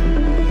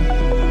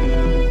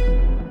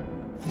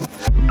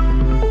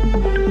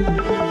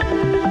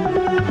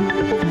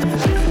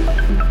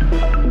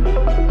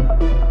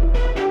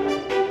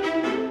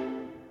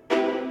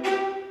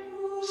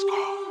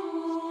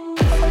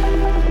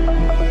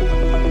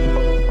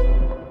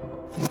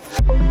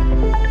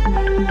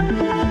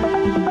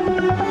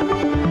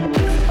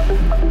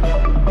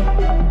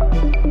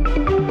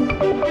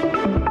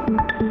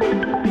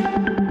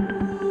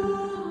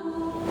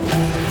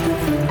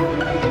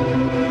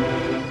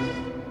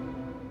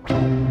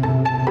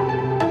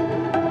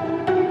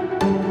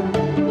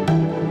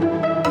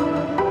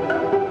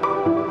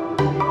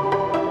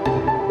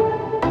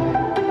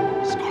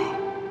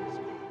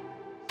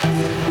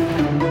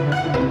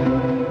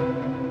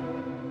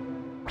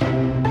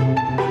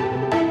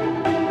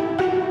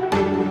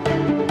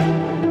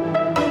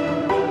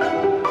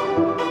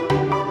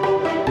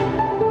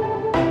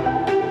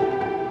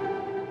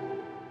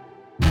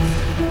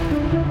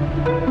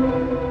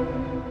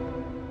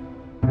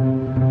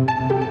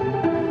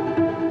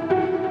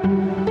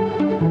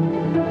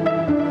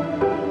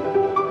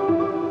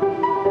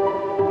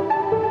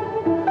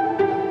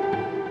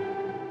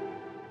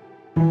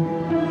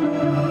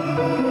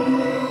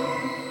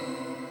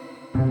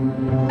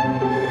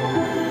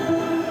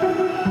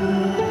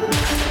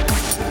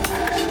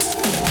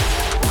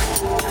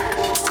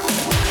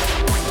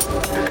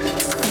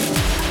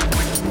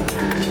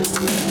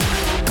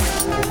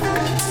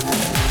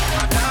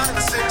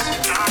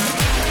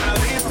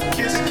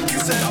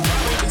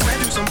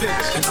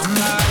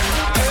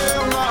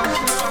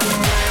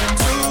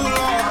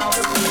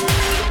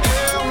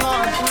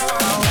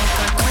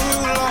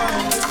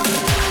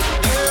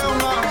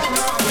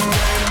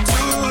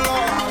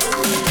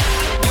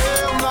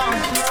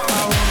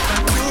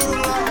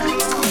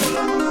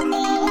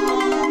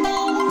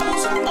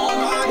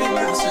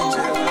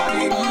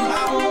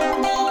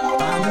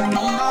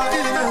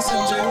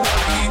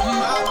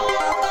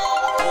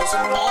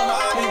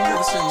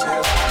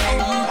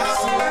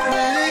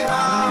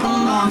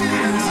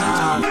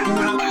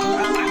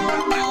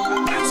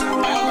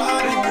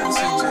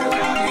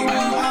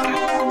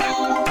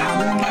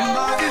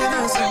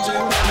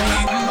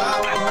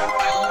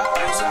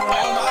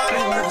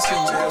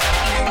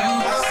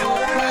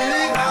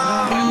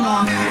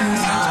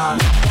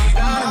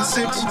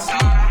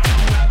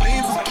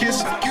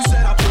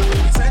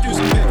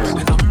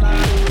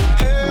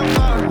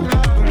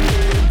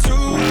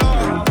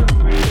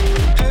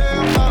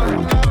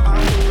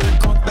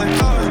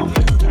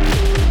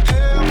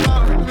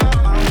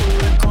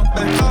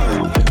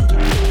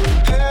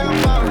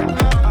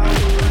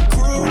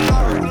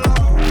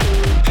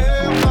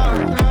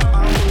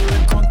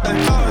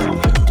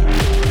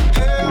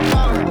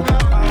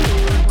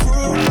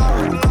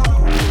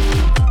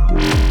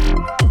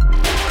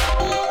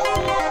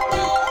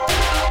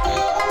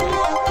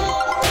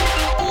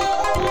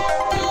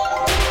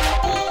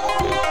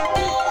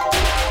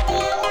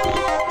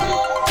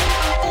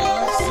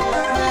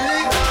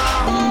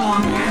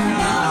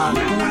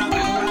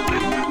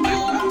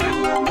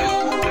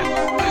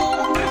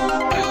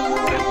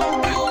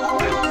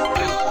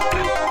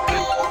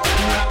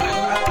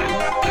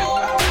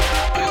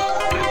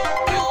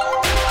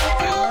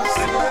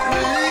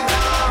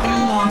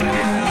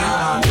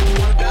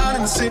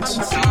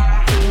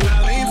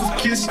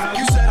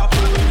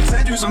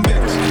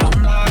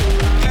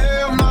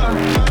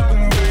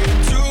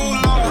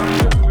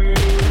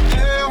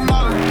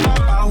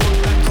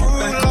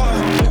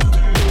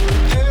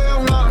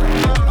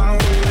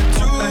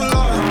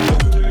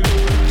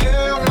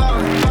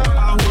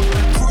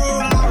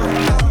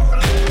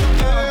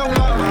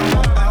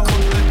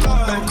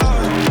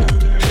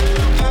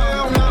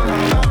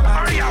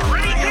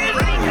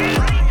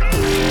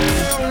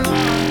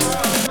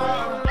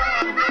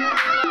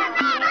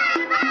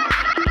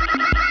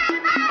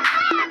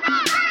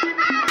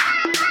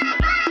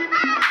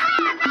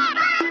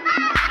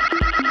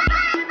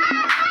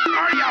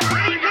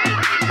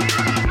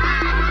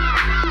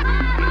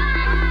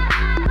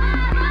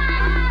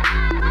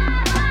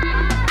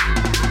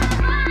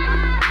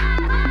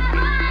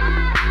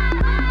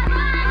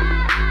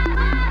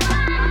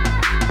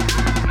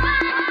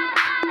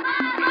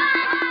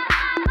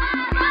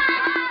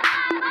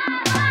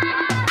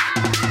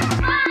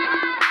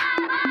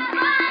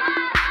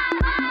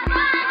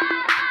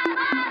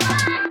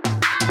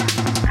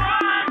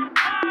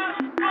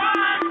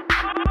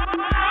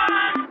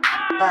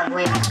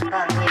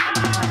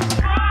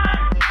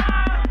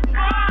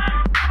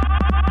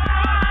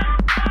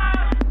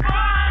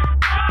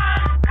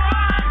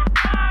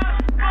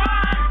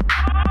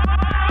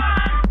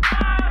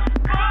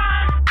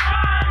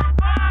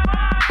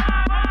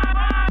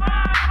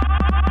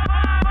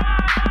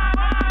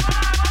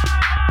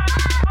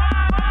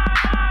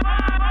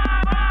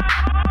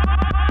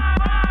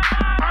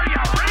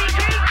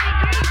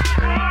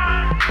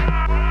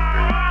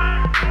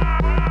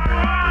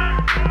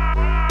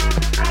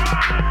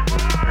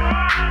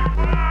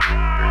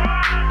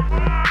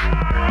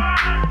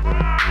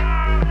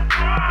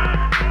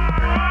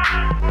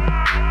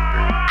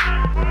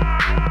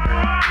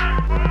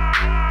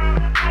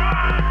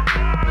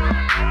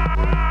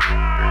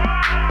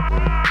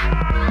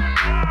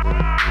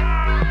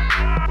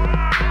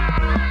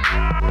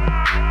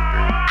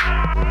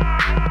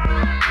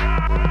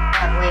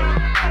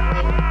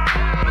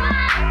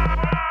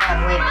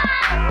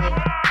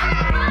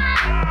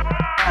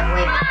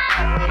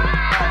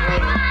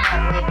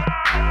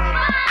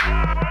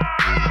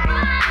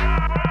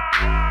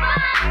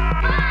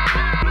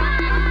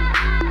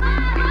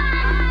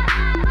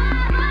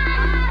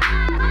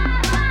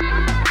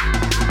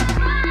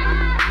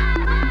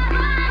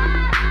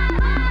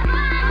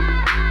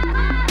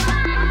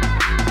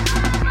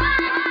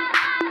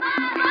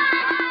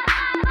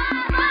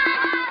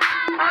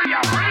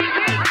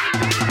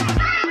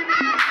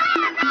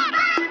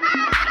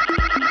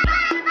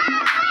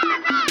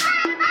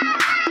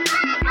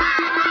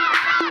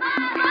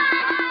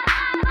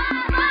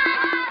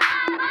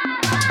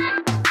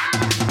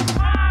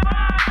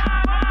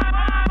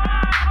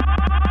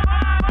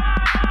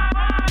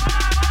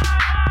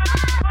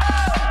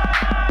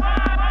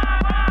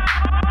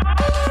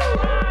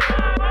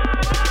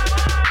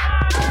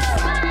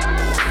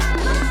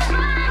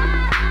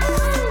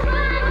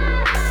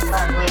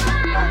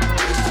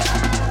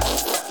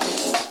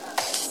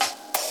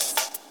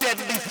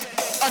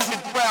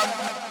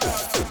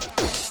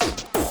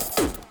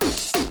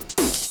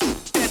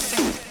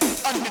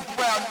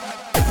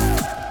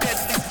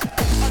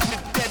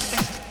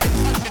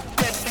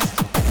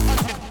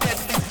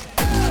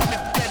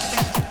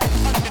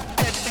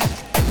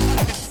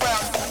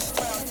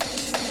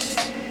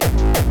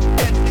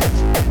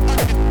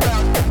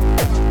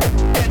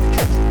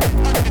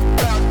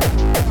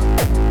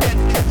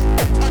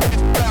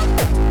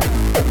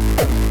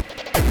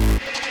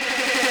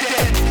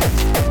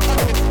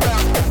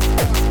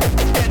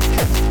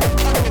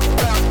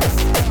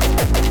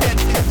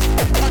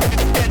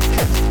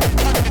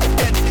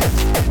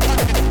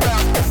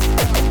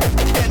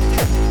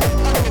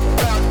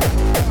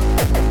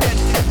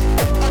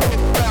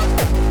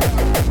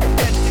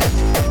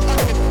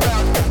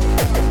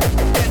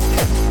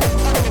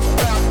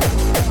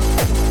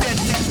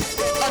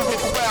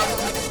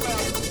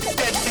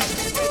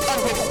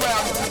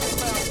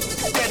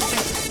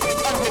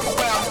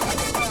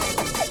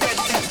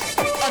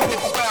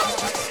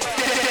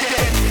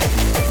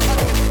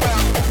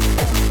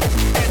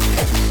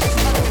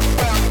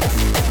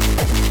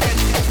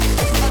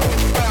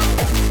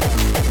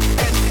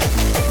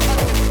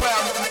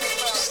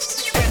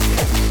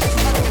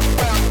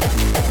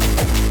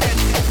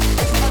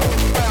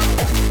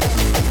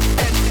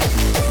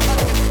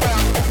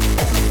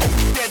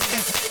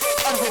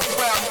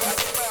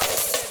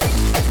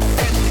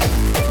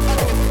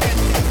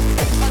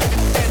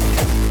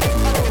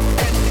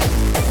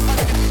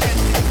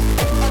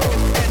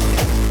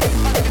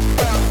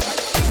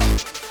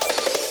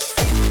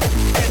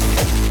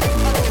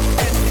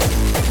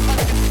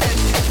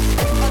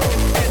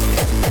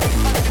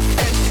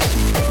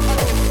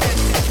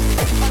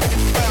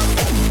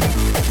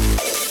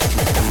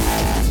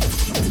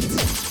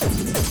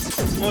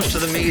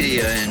 the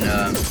media in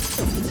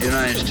the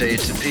United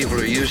States that people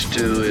are used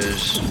to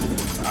is,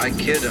 I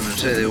kid them and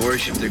say they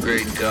worship the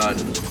great God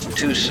on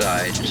two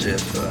sides.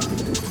 If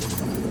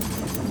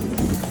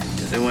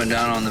they went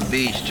down on the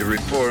beach to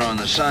report on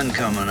the sun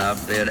coming up,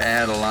 they'd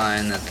add a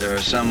line that there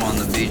are some on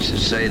the beach that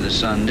say the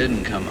sun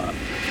didn't come up.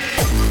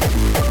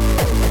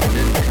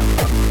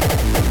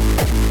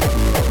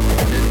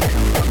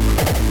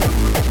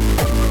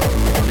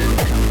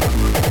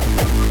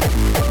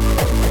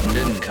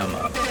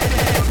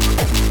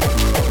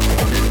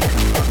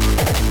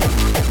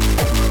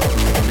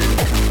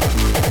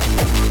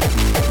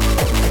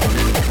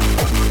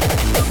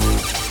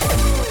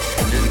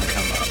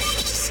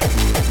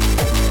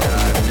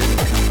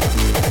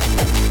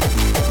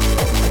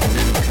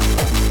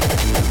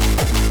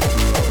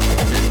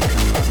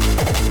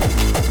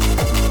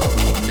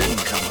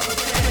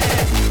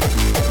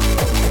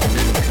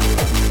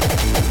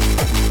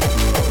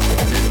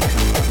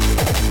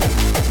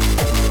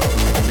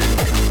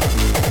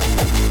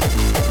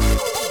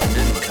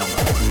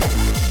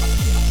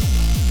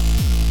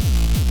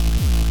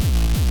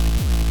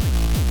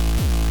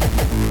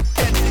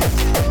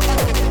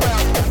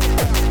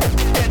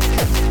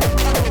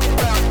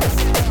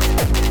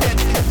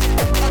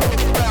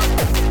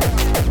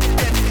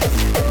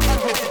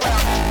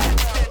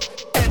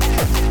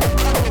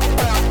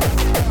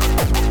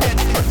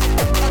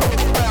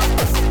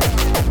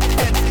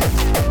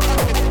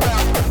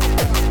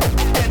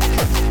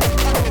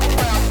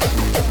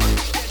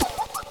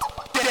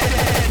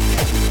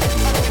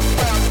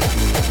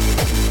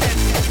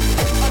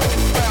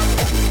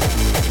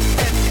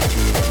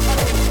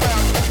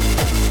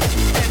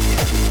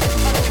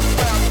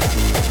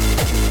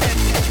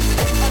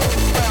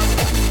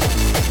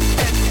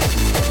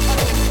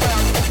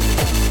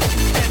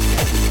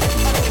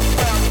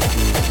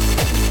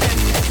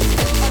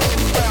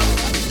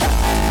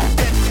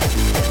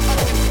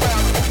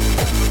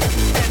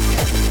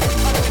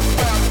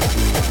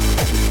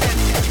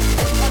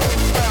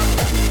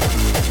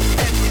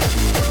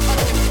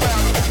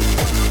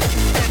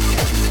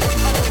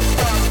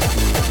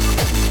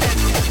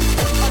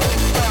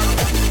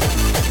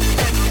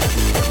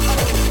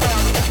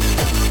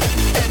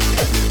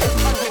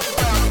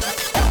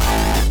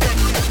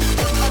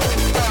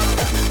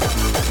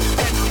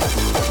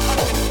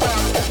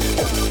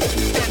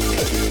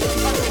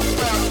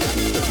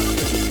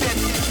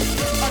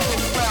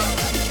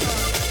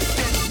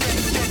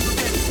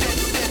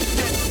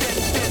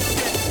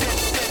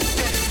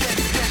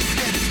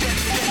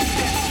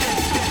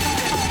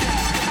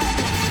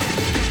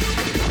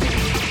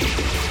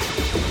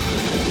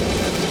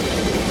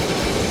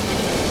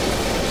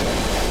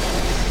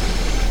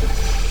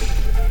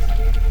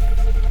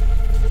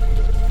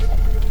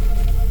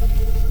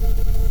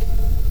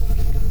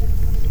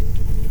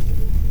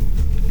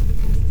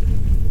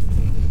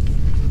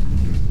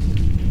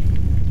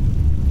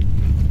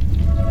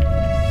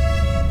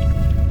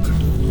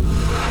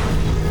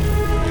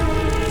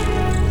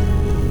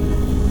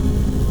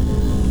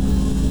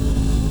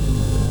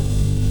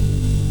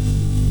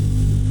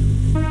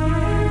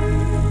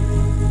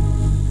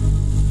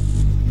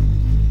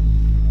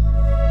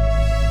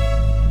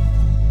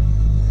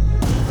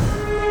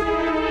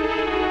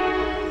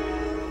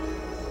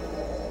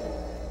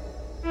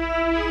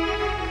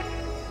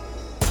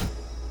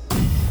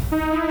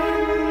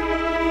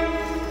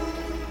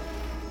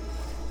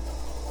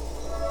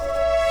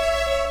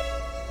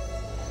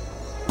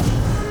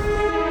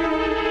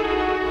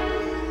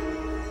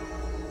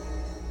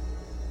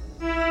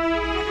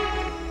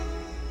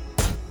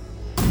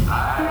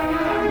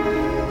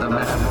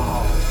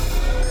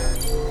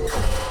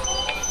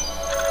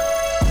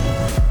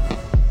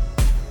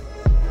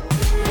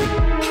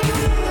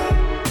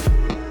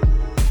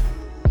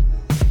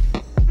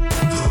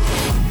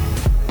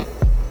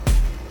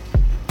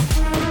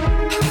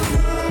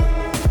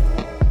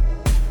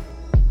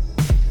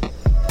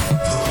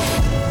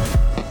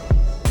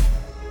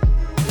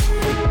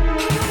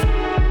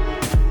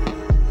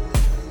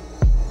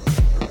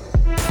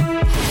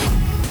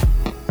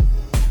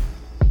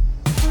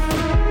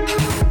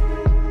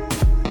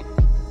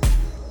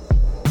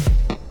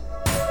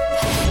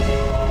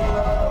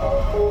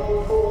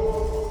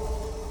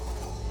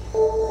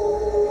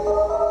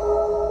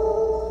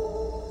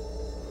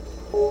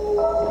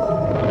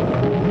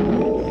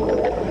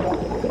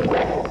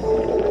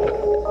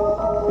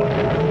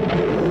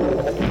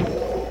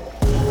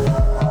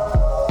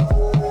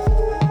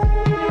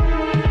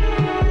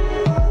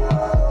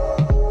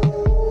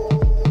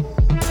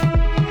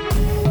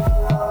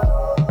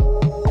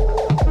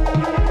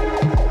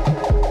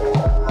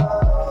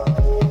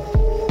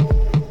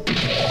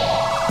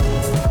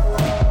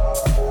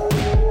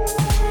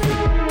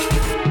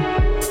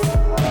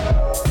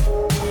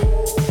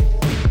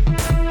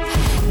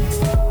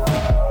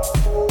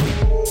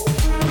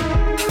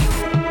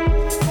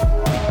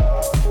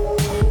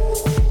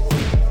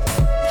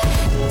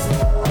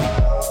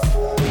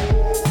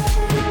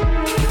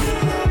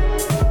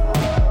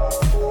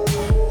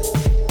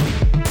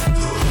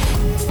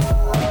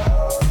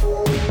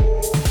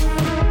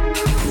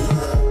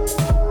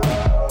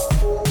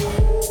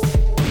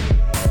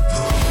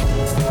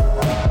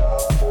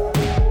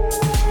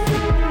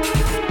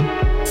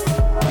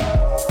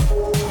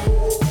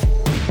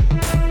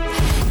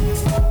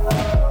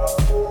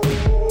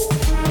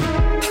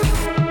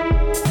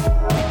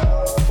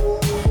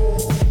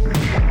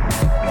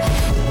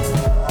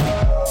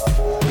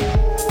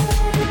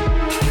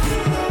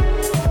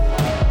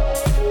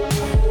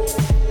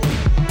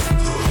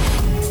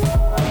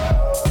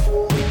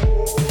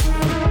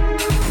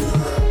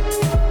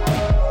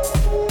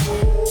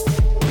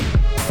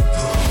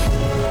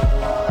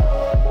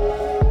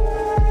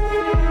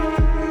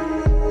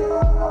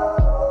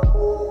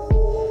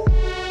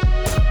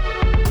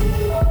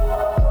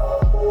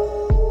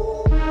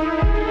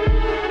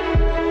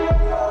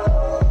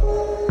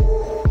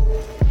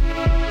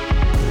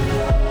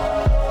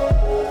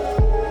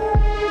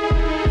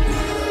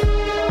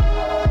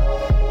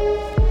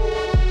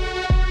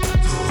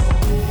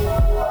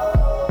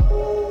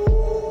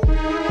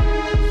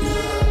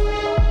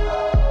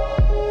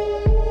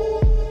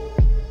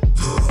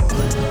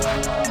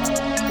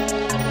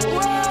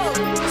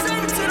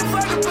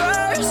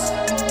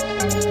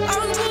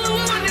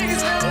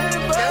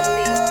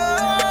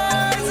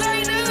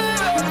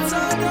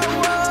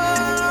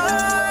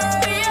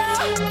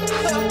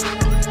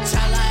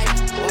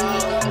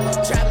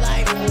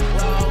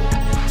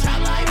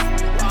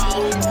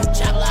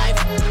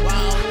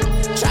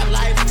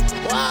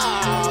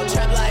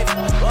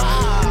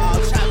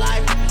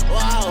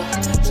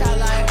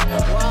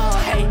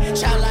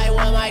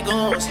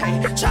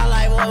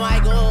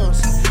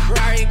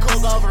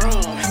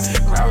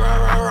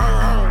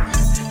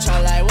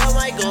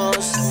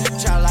 goons.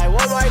 Child like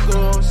with my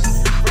goons.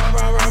 Vroom,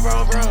 vroom, vroom,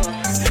 vroom, vroom.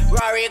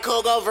 Rari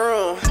cool go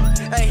vroom.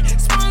 Hey,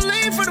 small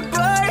lean for the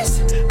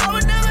birds. I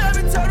would never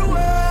ever tell the word.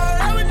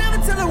 I would never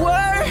tell the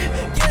word.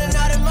 Getting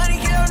all the money,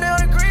 get on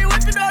the green,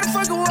 whipping all the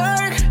fucking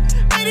word.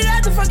 Made it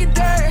out the fucking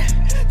dirt.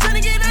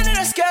 Tryna get under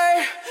that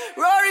skirt.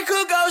 Rory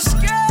could go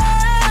skirt.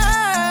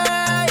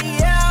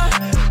 Yeah,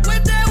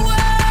 with that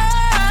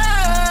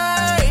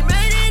way.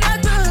 Made it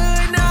out the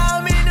hood, now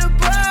I'm in the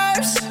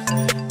burbs.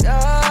 Yeah,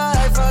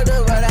 I fucked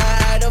her, but I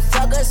had to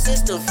fuck her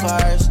sister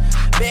first.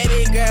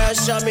 Baby girl,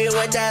 show me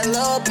what that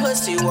little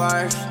pussy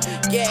worth.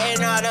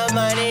 Getting all the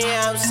money,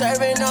 I'm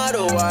serving all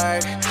the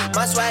work.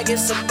 My swag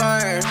is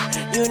suburban,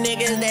 you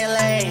niggas they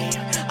lame.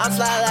 I'm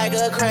fly like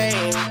a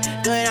crane,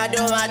 doing I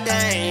do my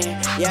thing.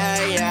 Yeah,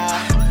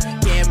 yeah,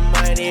 get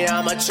money,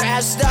 I'm a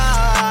trap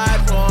star.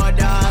 Pour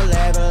down,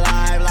 living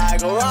life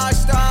like a rock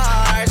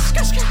star.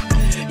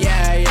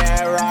 Yeah,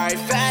 yeah, right,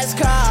 fast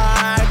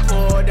car.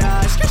 Pour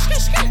down,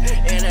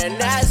 in a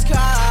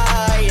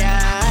NASCAR.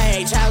 Yeah,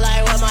 hey, child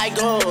like with my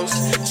goons.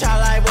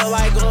 Child like with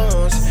my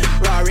goons.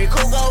 Rory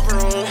cool go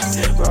vroom.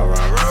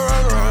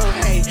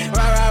 Hey,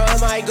 rah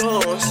with my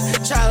goons.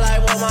 Child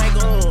like with my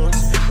goons.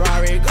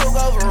 Rory cool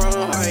go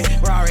vroom. Hey,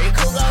 Rory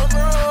cool go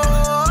vroom.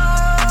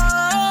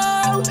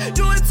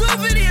 Doing 2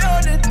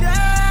 videos a day.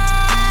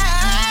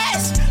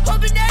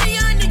 Hoping that a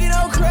young nigga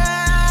don't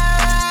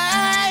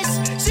crash.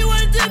 She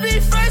wanted to be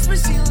first, but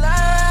she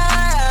last.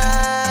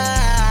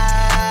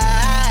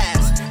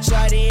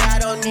 Shawty, I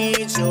don't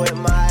need you in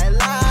my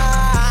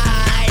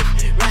life.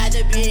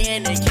 Rather be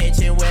in the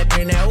kitchen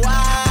whipping that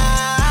wine.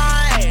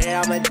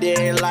 I'ma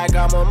dig like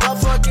I'm a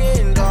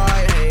motherfucking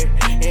guy.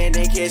 Hey, in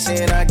the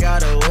kitchen, I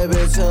gotta whip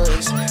it till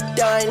it's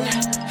done.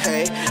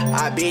 Hey,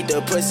 I beat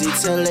the pussy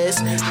till it's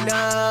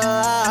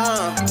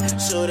numb.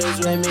 Shooters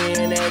with me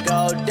and they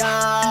go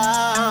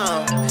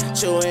down.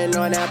 Chewing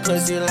on that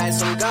pussy like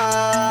some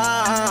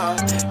gum.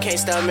 Can't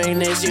stomach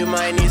this, you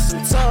might need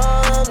some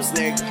Tums,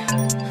 nigga.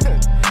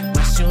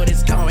 My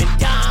shooters going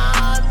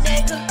down,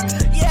 nigga.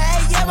 Yeah,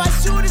 yeah, my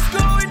shooters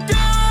going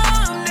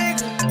down,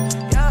 nigga.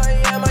 Yeah,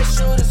 yeah, my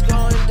shooters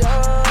going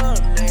down,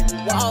 nigga.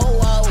 Whoa,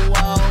 whoa,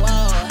 whoa,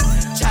 whoa.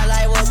 Child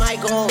like with my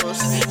goons.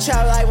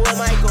 Child like with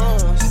my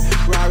goons.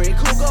 Rory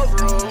cool go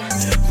vroom.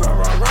 Vroom,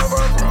 vroom, vroom,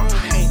 vroom, vroom.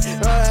 Hey,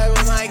 Rory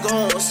with my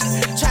goons.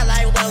 Child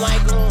like with my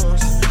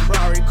goons.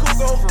 Rory cool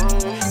go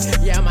vroom.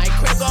 Yeah, my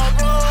quick go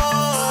vroom.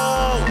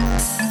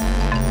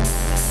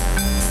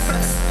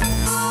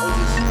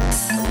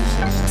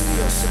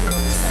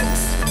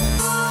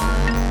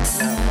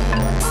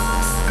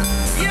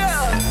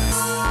 Yeah.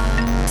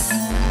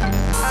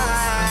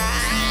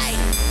 Aye.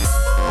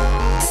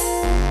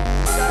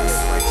 That is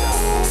my job.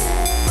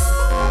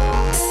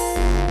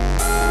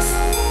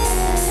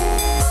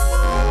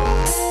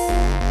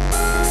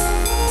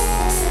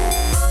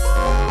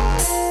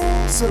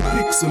 Sir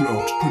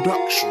Pixelot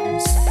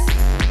Productions.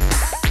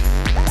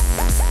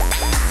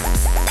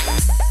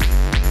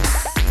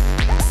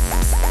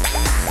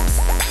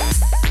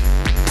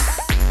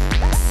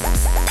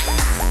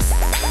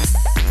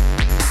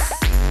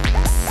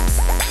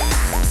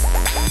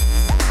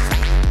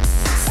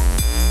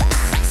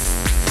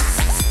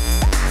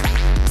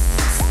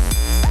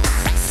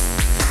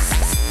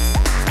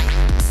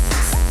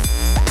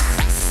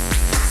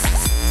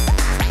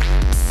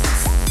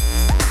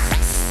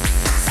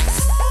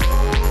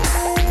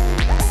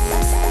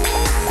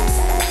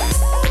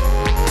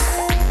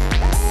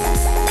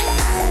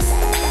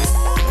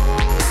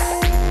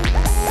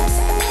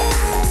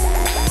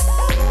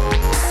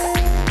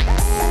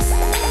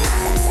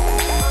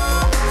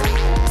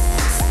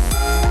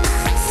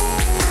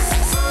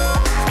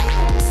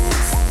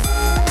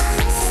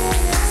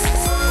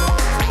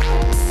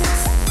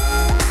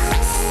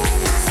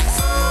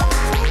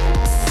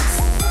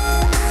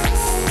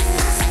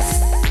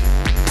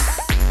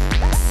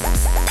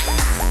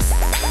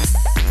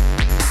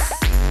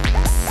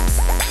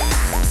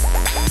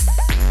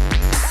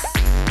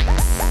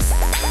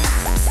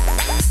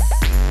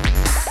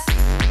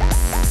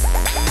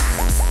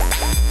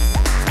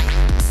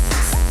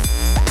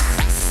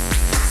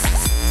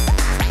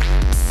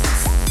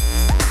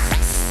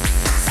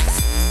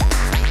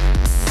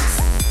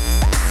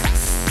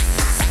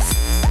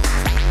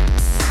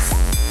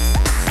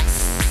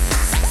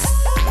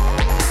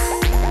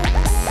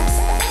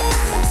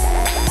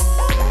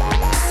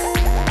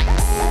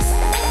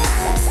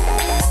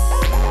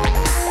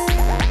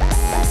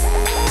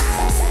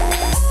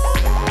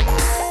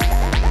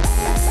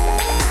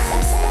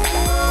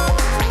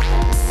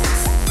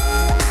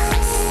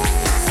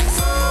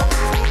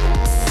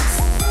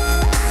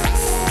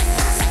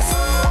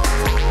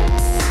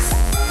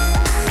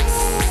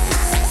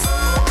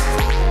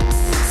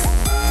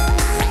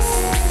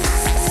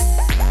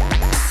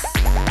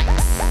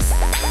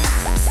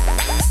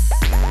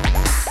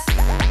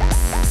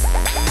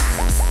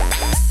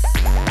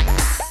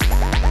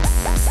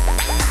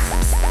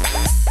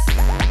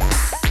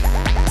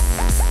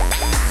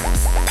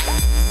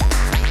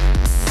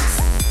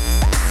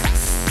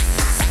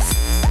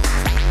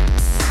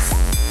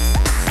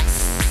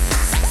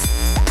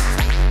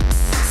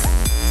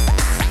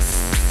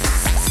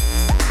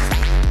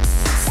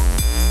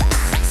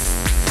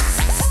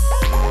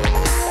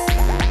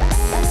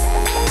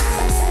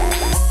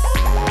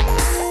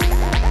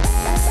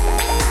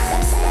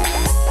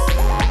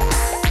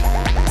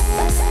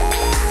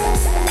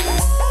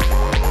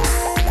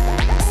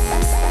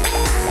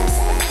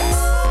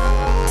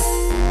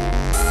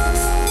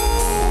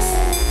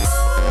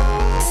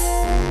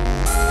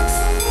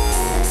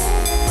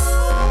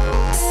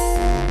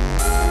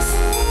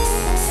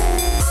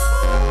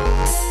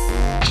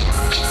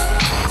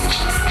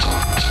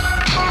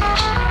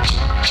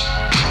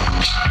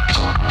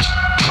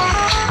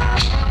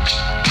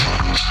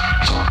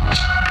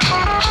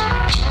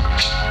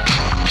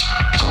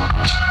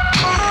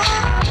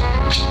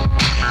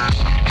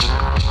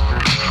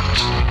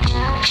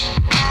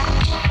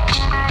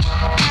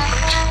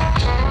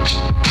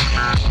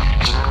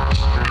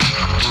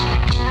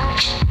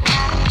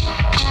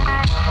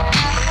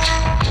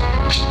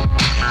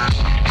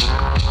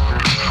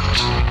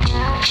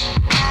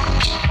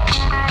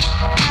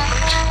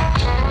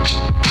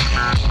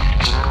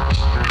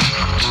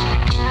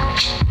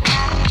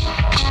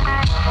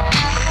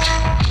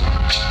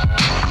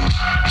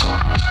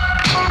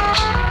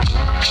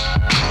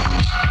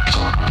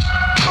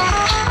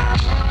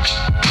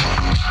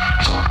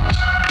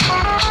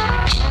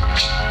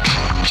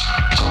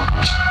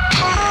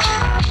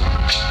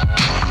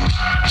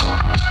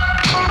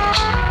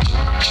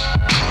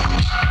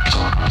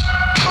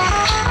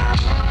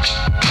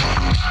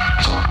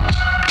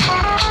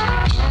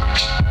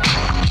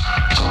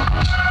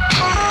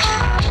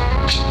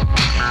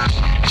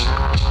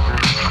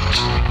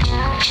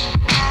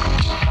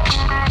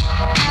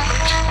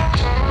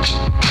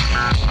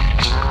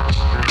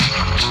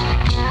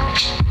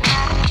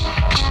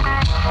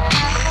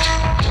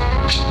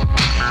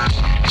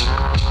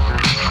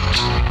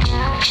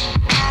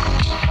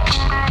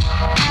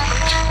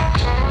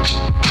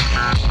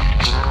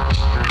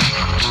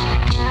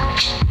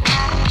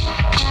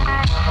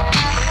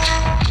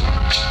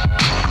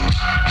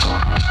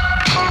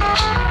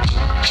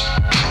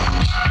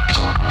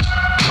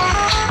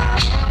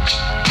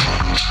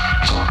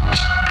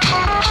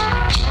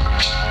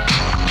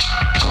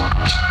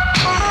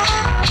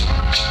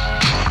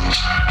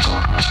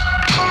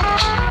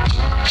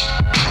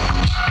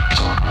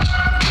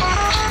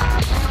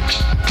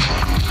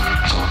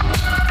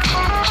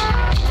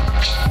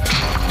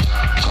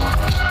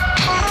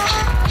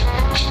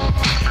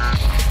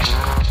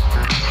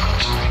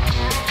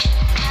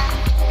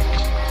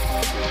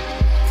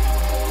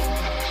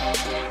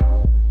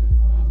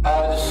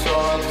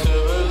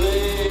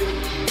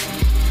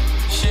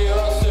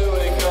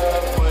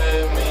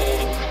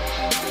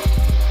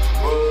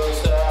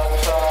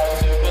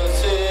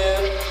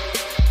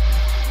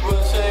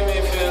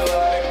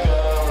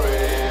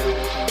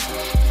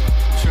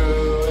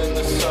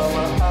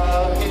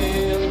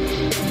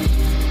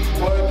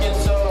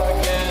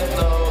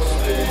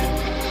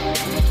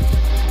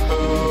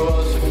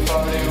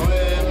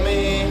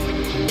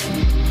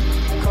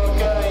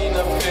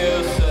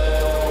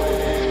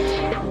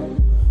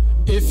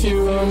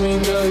 told me,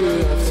 girl,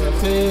 you have to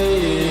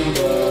pay,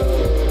 but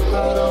I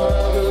don't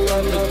have a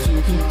life, but you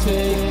can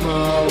take my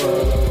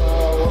word.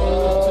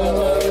 Hold to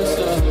my wrist,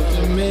 I hope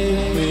to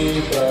make me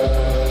burn,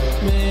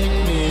 make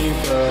me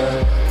burn,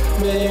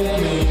 make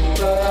me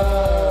burn.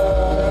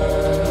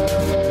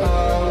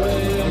 I'll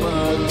wait my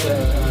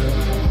time,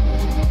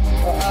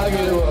 I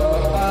get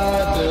what I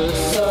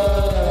deserve.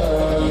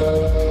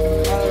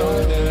 I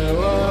don't care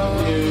what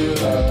you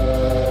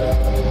heard,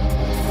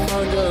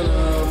 I'm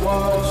gonna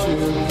watch you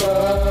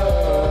burn.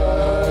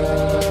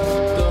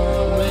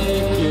 Don't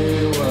make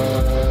it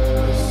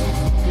worse,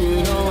 you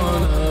don't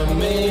wanna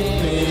make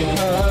me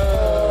hurt.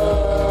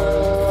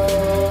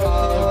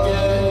 I'll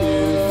get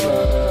you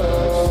first,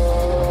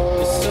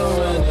 there's so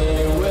many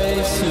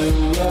ways to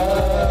learn.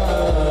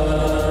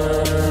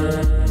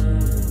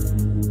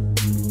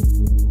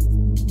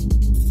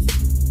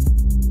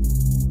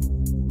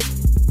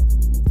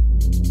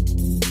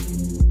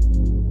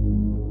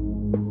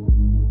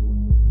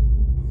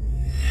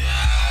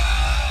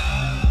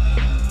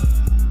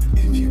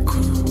 If you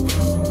come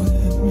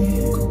with me,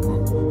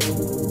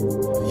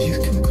 you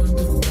can come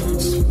to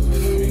dance for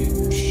free.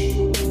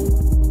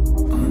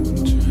 I'm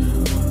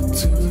trying hard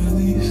to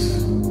release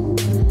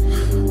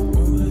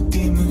all the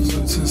demons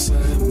that's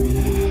inside me.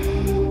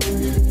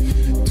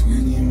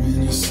 20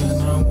 minutes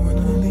and I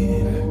wanna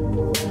leave.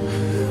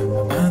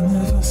 I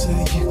never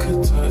said you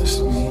could touch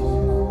me.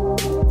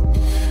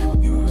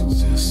 You're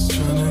just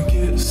trying to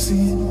get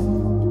seen,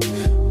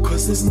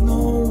 'cause there's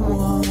no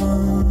one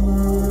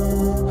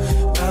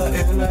out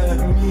here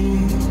like me.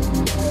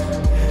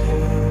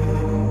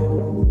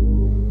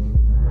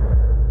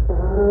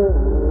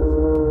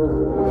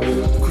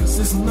 'Cause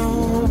there's no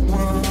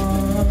one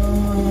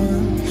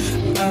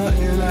out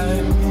here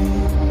like me.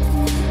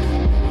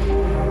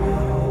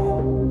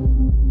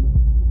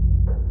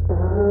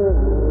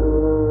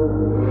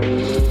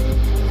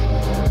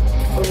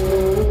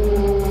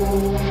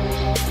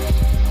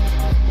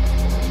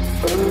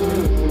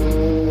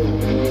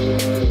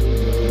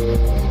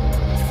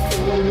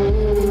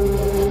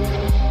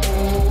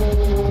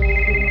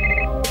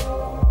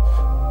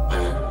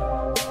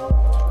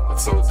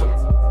 I told them,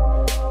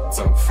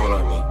 don't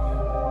follow me,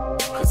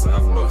 'cause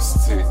I'm lost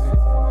too.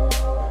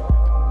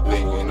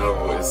 Then you know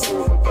what it's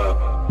all about.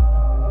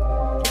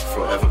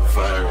 Forever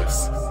virus,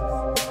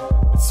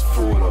 it's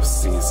fall off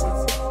season.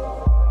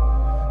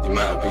 You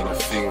might have been a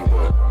thing,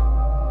 but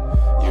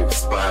you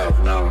expired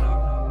now.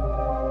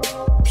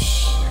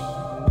 Psh,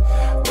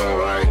 don't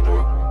worry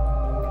though,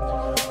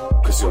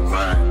 'cause you're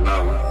mine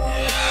now.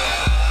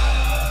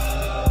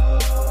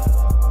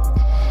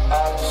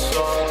 I'm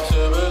starting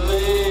to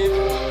believe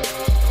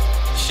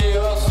she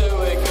wants to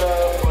wake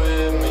up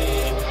with me.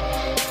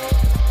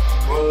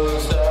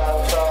 Words that I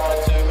tried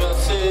to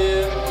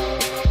conceal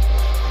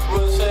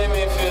will make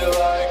me feel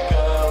like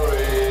I'm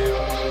real.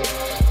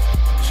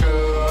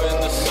 True in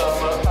the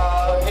summer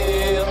out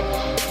here,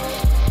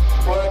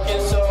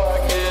 working so I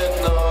get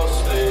no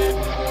sleep.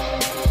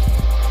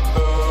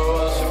 Who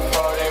wants to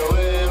party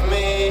with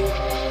me?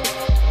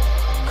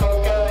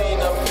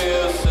 Cocaine,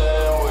 pills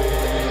and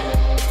weed.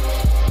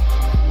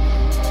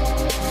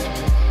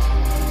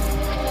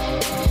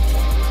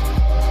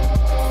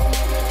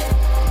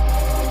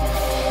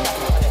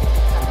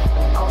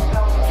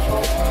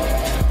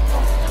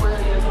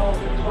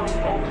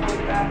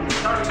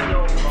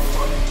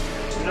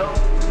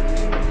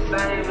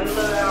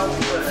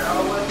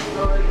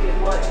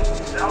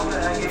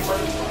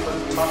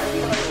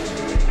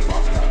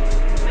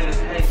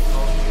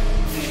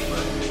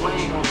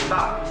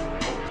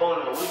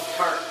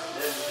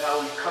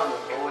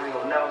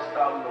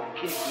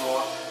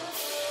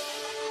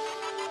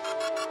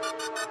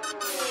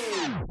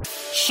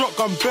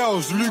 Shotgun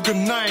bells, Luger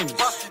 9.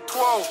 Rusty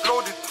 12,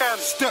 loaded 10.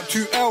 Step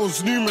 2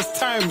 L's numerous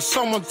times.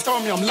 Someone tell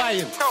me I'm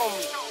lying. Tell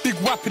me. Big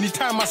whap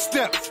anytime I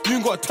step. You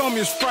ain't gotta tell me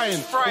it's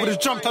frying. I would've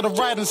jumped out of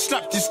ride and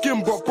slapped his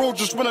skin, but bro,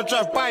 just when I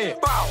drive by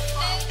it. Bow.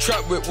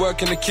 Trap whip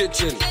work in the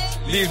kitchen.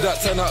 Leave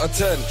that 10 out of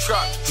 10.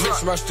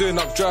 Mismatch doing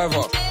up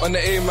driver. On the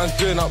A-man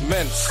doing up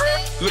ments.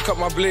 Look up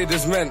my blade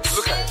is meant.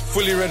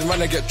 Fully red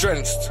man I get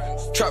drenched.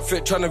 Trap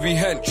fit tryna be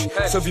hench.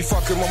 So if you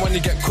fucking my money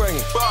get quang.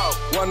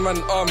 One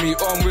man army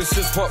armed with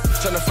sis pop.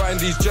 Tryna find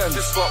these gems.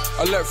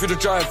 I learnt through the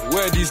drive.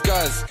 Where are these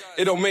guys?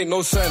 It don't make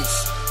no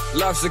sense.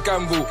 Life's a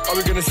gamble. Are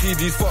we gonna see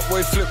these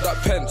fuckboys flip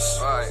that pence?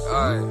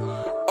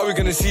 Are we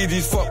gonna see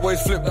these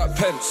fuckboys flip that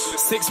pence?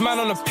 6 man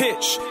on the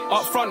pitch,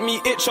 up front me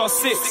itch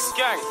R6.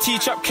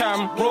 T-Chap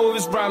Cam, roll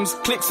his Rams,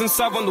 clicks and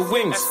Sav on the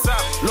wings.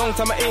 Long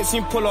time I ain't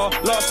seen Puller,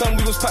 last time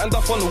we was patterned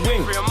up on the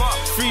wing.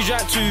 3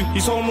 Jack 2,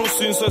 he's home real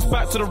soon, so it's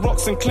back to the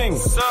rocks and cling.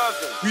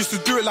 We used to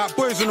do it like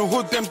boys in the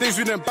hood, them days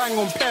we didn't bang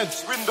on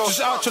peds.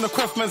 Just out trying to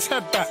craft man's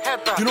head back.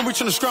 You know we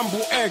trying to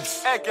scramble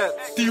eggs.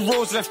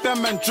 D-Rose left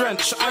them man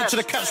drenched. I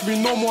trying to catch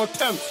me, no more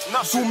attempts.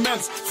 It's all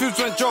men's, Fibs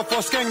went jail for a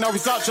skeng, now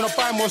he's out trying to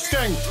buy more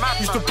skeng.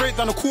 Used to break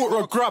down a quarter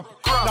a grab.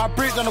 Now I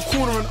break down the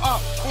corner and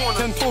up.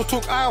 10 toes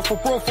took eye off for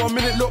bro for a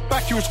minute. Look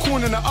back, he was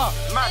cornering it up.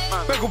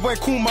 Beggar boy,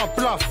 call my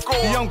bluff.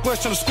 The young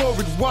boys trying to score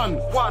with one.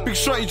 Big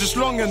shotty just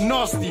long and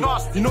nasty.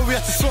 You know we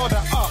had to sort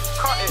that up.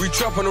 We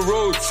trap on the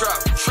road,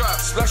 trap,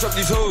 slash up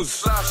these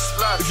hoes.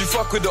 If you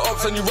fuck with the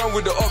ops and you run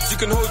with the ops, you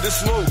can hold the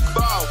smoke.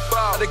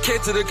 I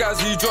dedicate to the guys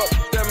who you drop,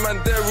 them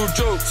man, they're real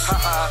jokes.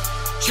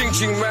 Ching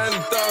ching man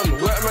down,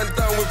 whack man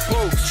down with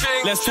pokes.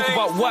 Let's talk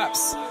about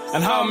waps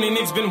and how many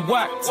niggas been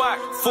whacked.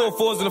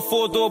 4-4s in a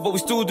 4-door, but we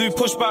still do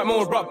pushback more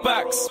with rock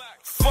backs.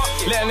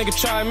 Let a nigga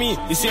try me,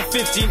 you see a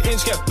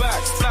 15-inch get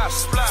back. Splash,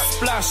 splash,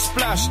 splash,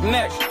 splash,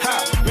 neck,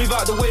 hat. Move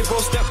out the way, bro,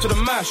 step to the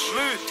mash.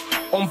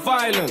 On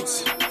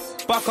violence.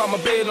 Back out my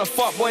bed and a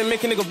fuck boy,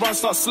 make a nigga run,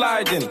 start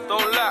sliding.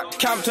 Don't lack.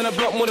 Camped on the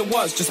block more than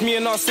once, just me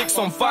and R6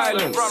 on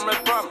violence.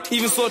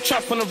 Even saw a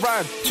trap on the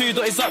ride, 2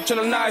 dotties up trying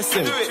to nice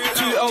him. 2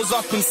 L's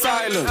up in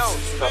silence.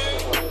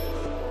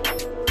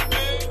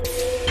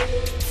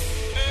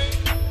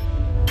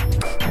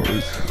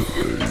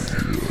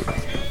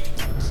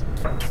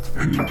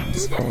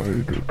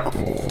 Inside the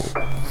corpse,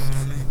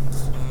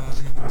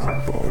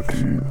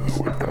 bodies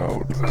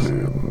without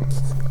limbs,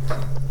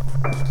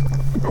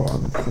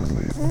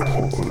 constantly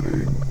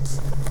falling,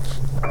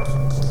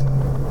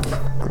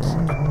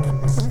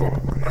 can't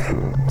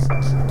function,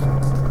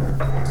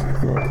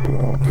 can't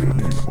love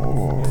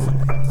anymore,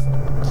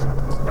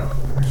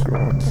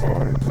 can't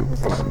find the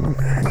function,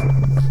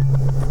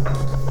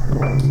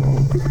 can't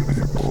love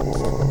anymore.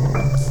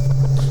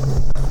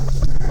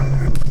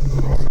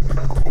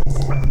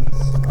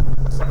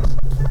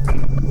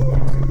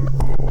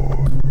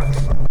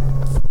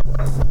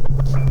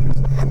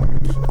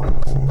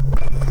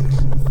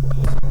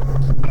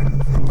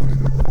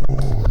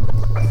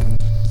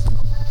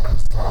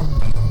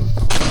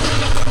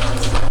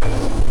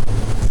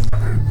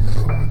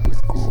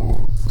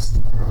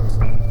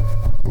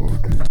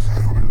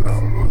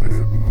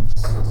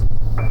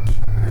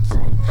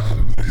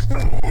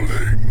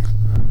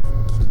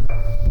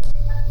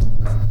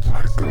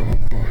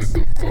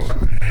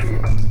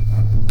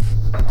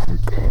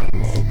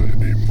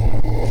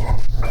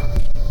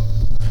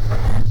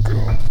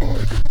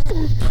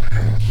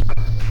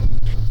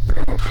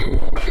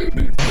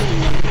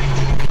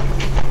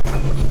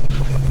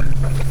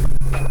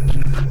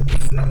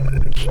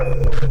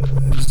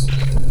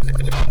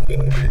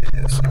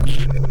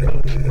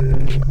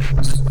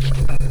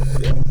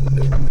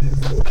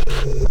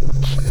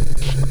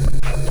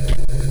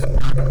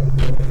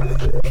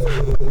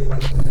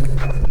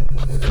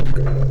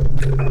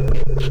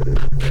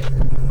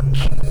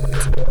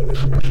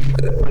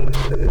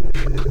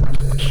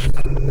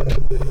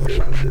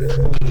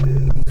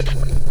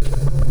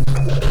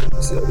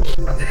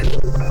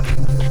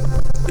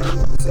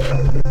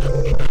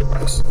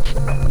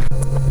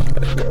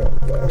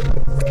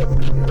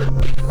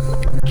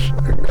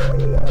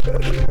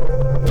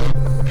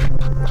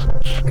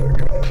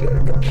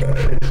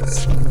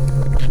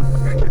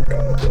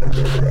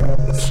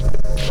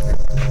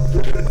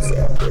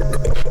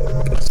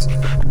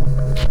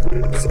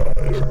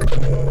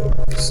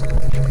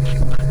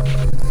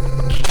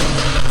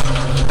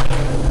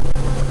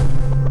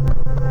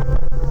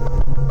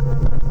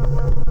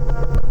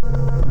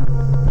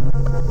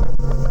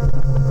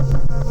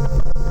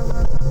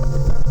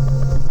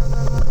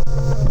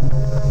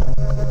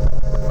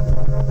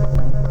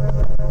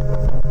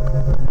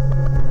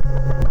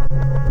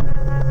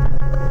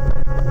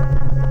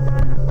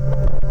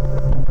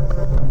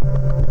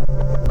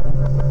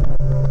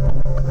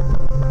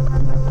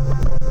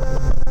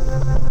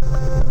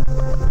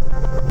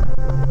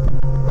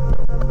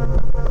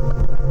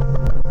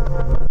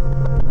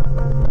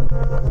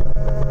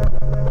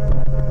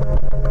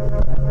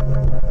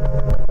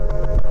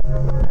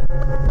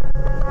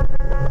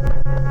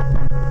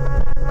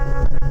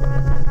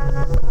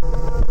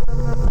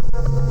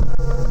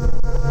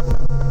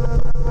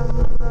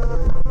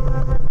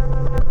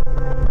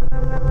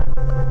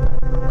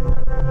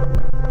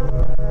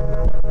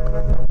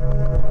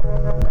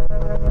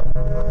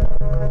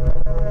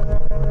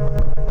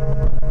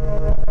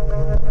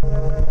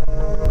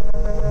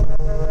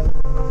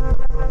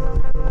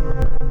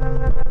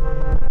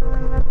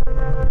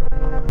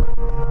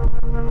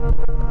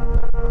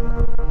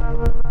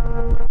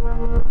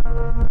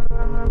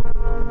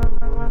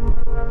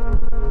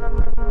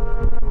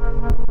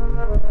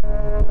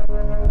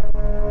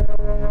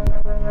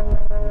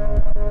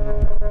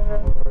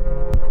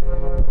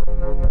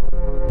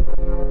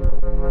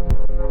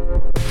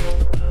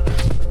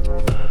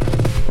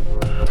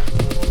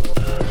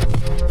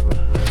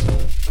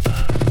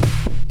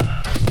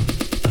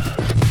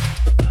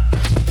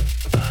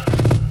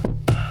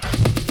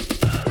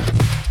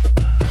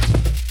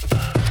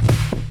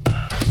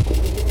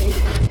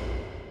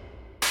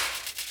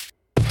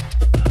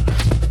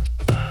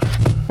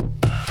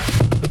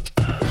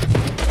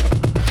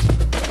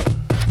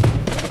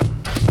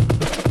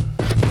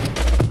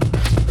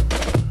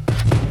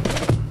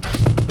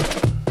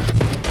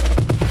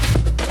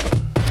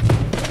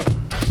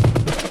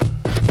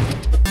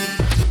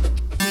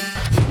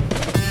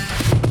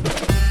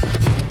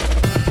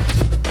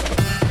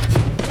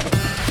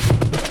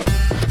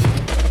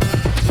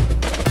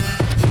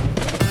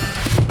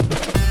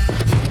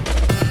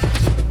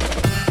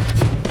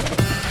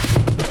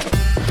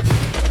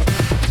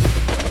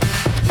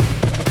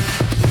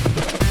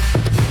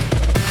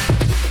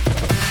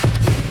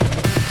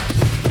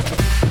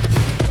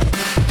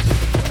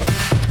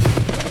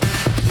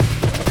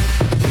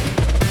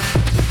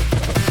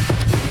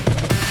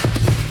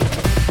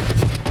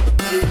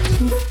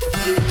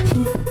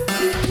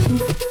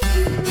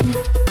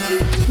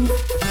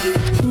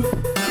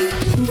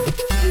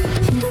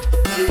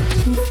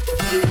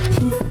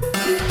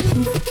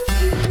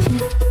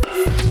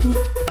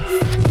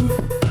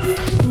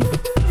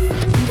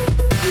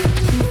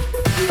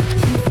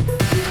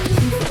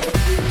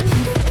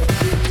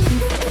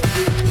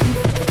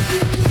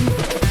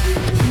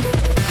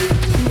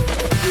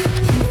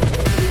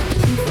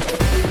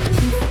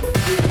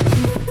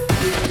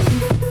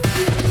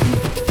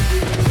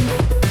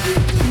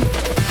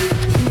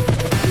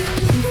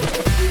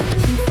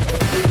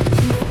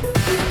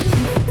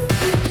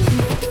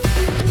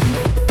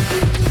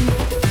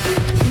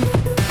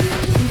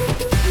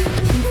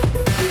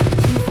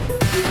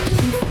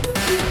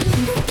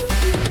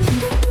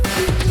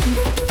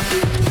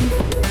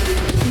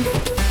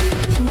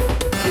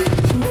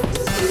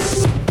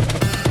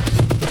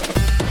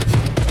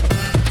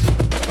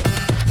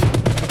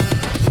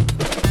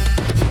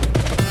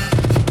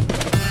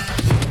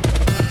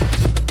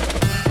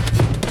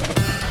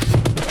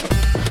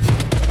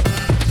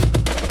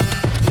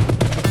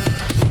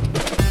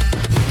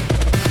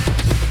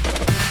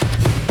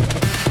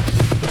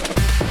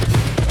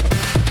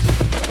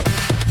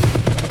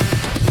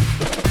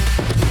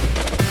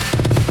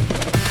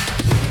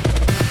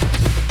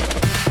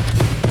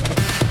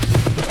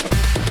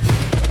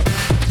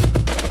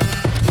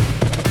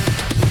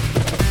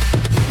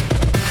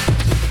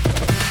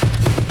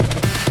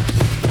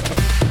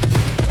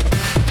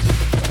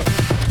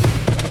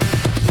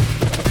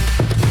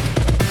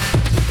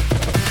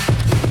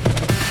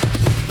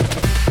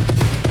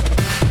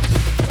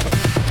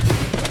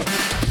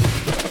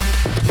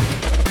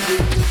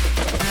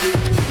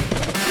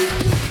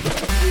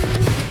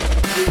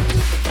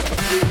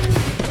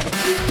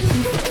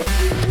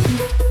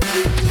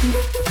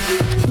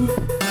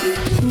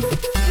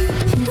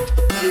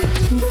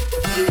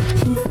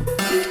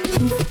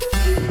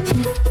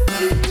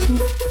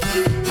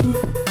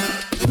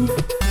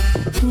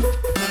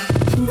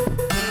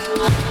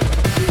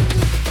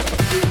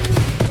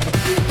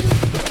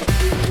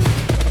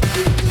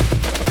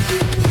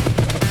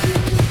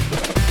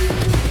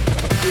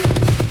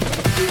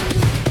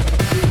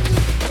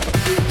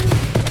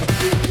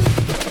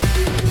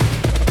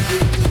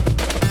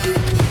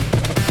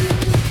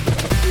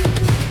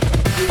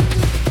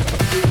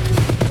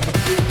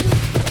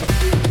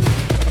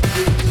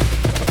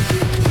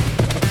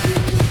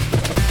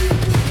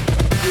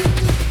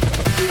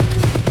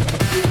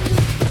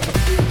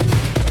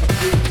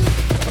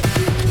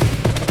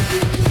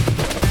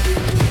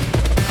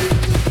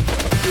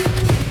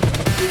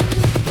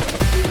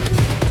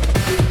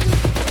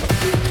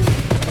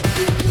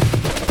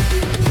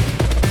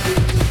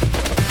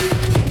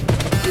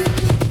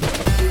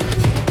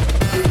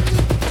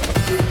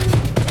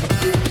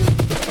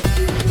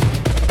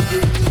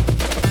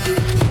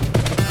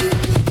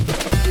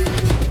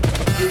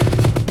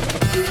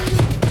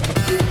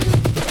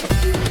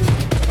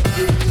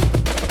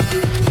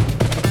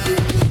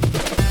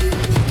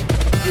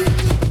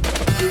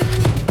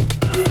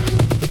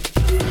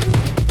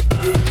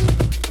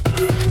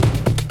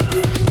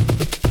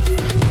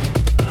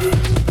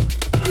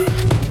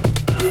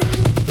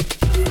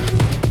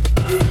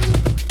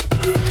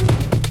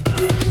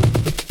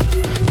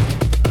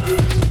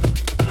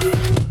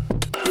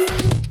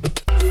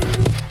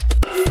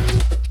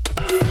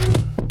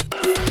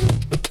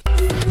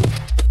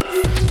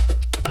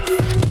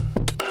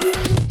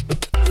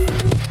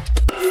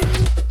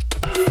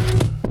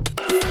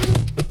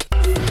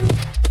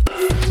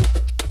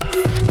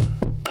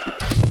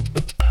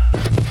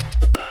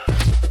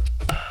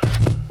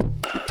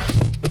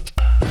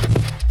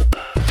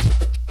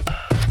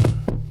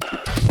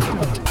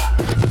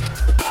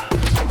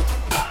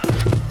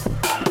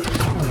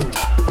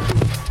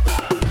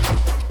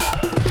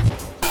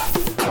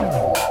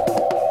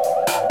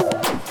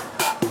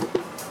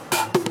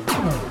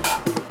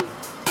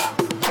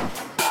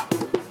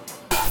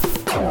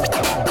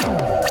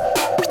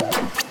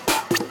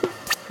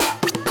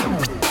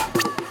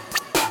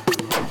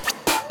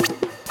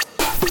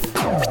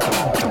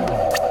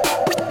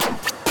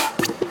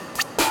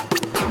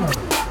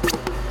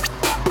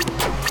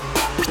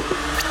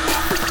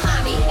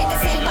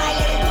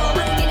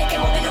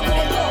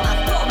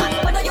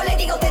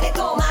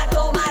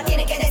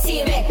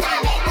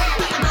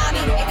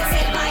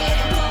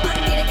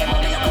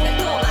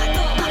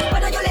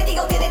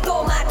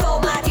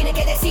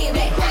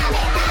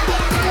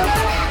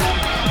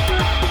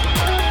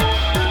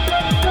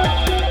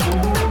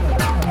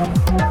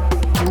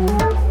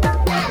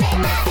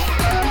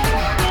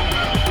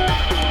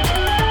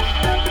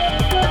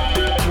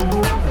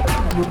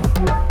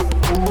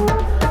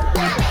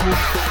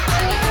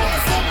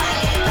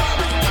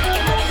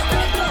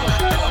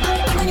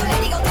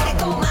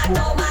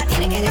 toma,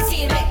 tiene que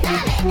decirme,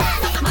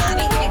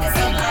 mami, este es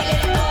el baile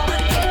del toma,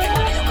 tiene que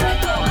moverlo con el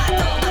toma,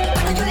 toma.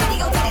 Cuando yo le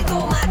digo que le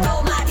toma,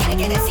 toma, tiene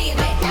que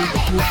decirme,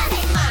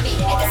 mami,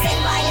 este es el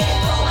baile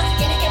del toma,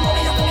 tiene que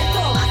moverlo con el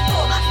toma,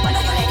 toma. Cuando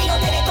yo le digo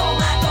que le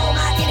toma,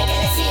 toma, tiene que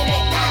decirme,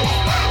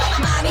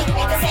 mami,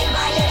 este es el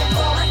baile del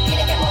toma,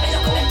 tiene que moverlo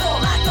con el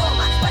toma,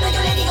 toma. Cuando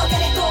yo le digo que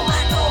le toma,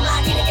 toma,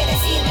 tiene que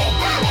decirme,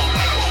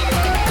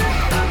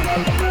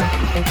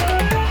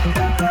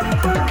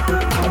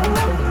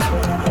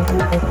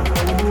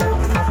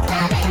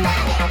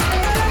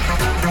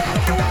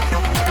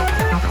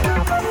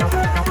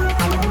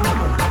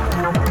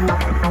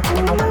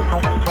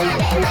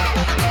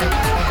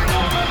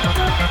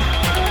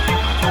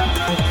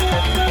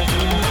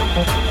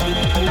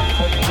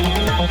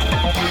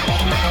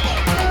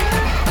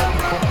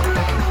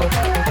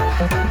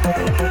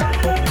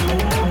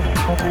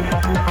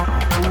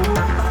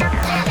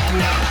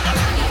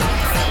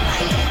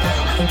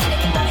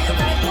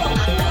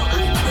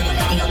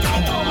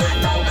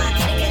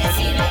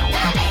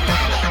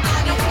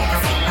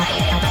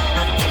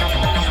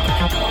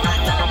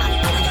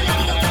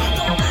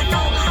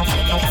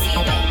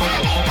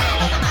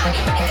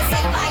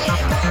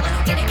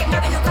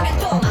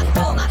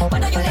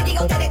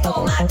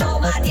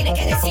 tiene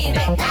que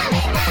decirme,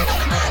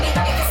 mami,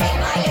 este es el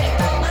baile del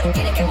toma,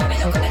 tiene que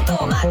moverlo con el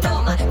toma,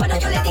 toma. Cuando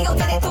yo le digo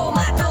que le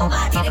toma,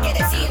 toma, tiene que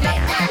decirme,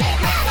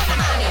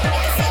 mami,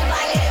 este es el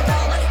baile del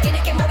toma, tiene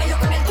que moverlo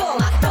con el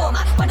toma, toma.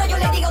 Cuando yo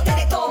le digo que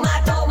le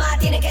toma, toma,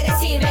 tiene que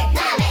decirme.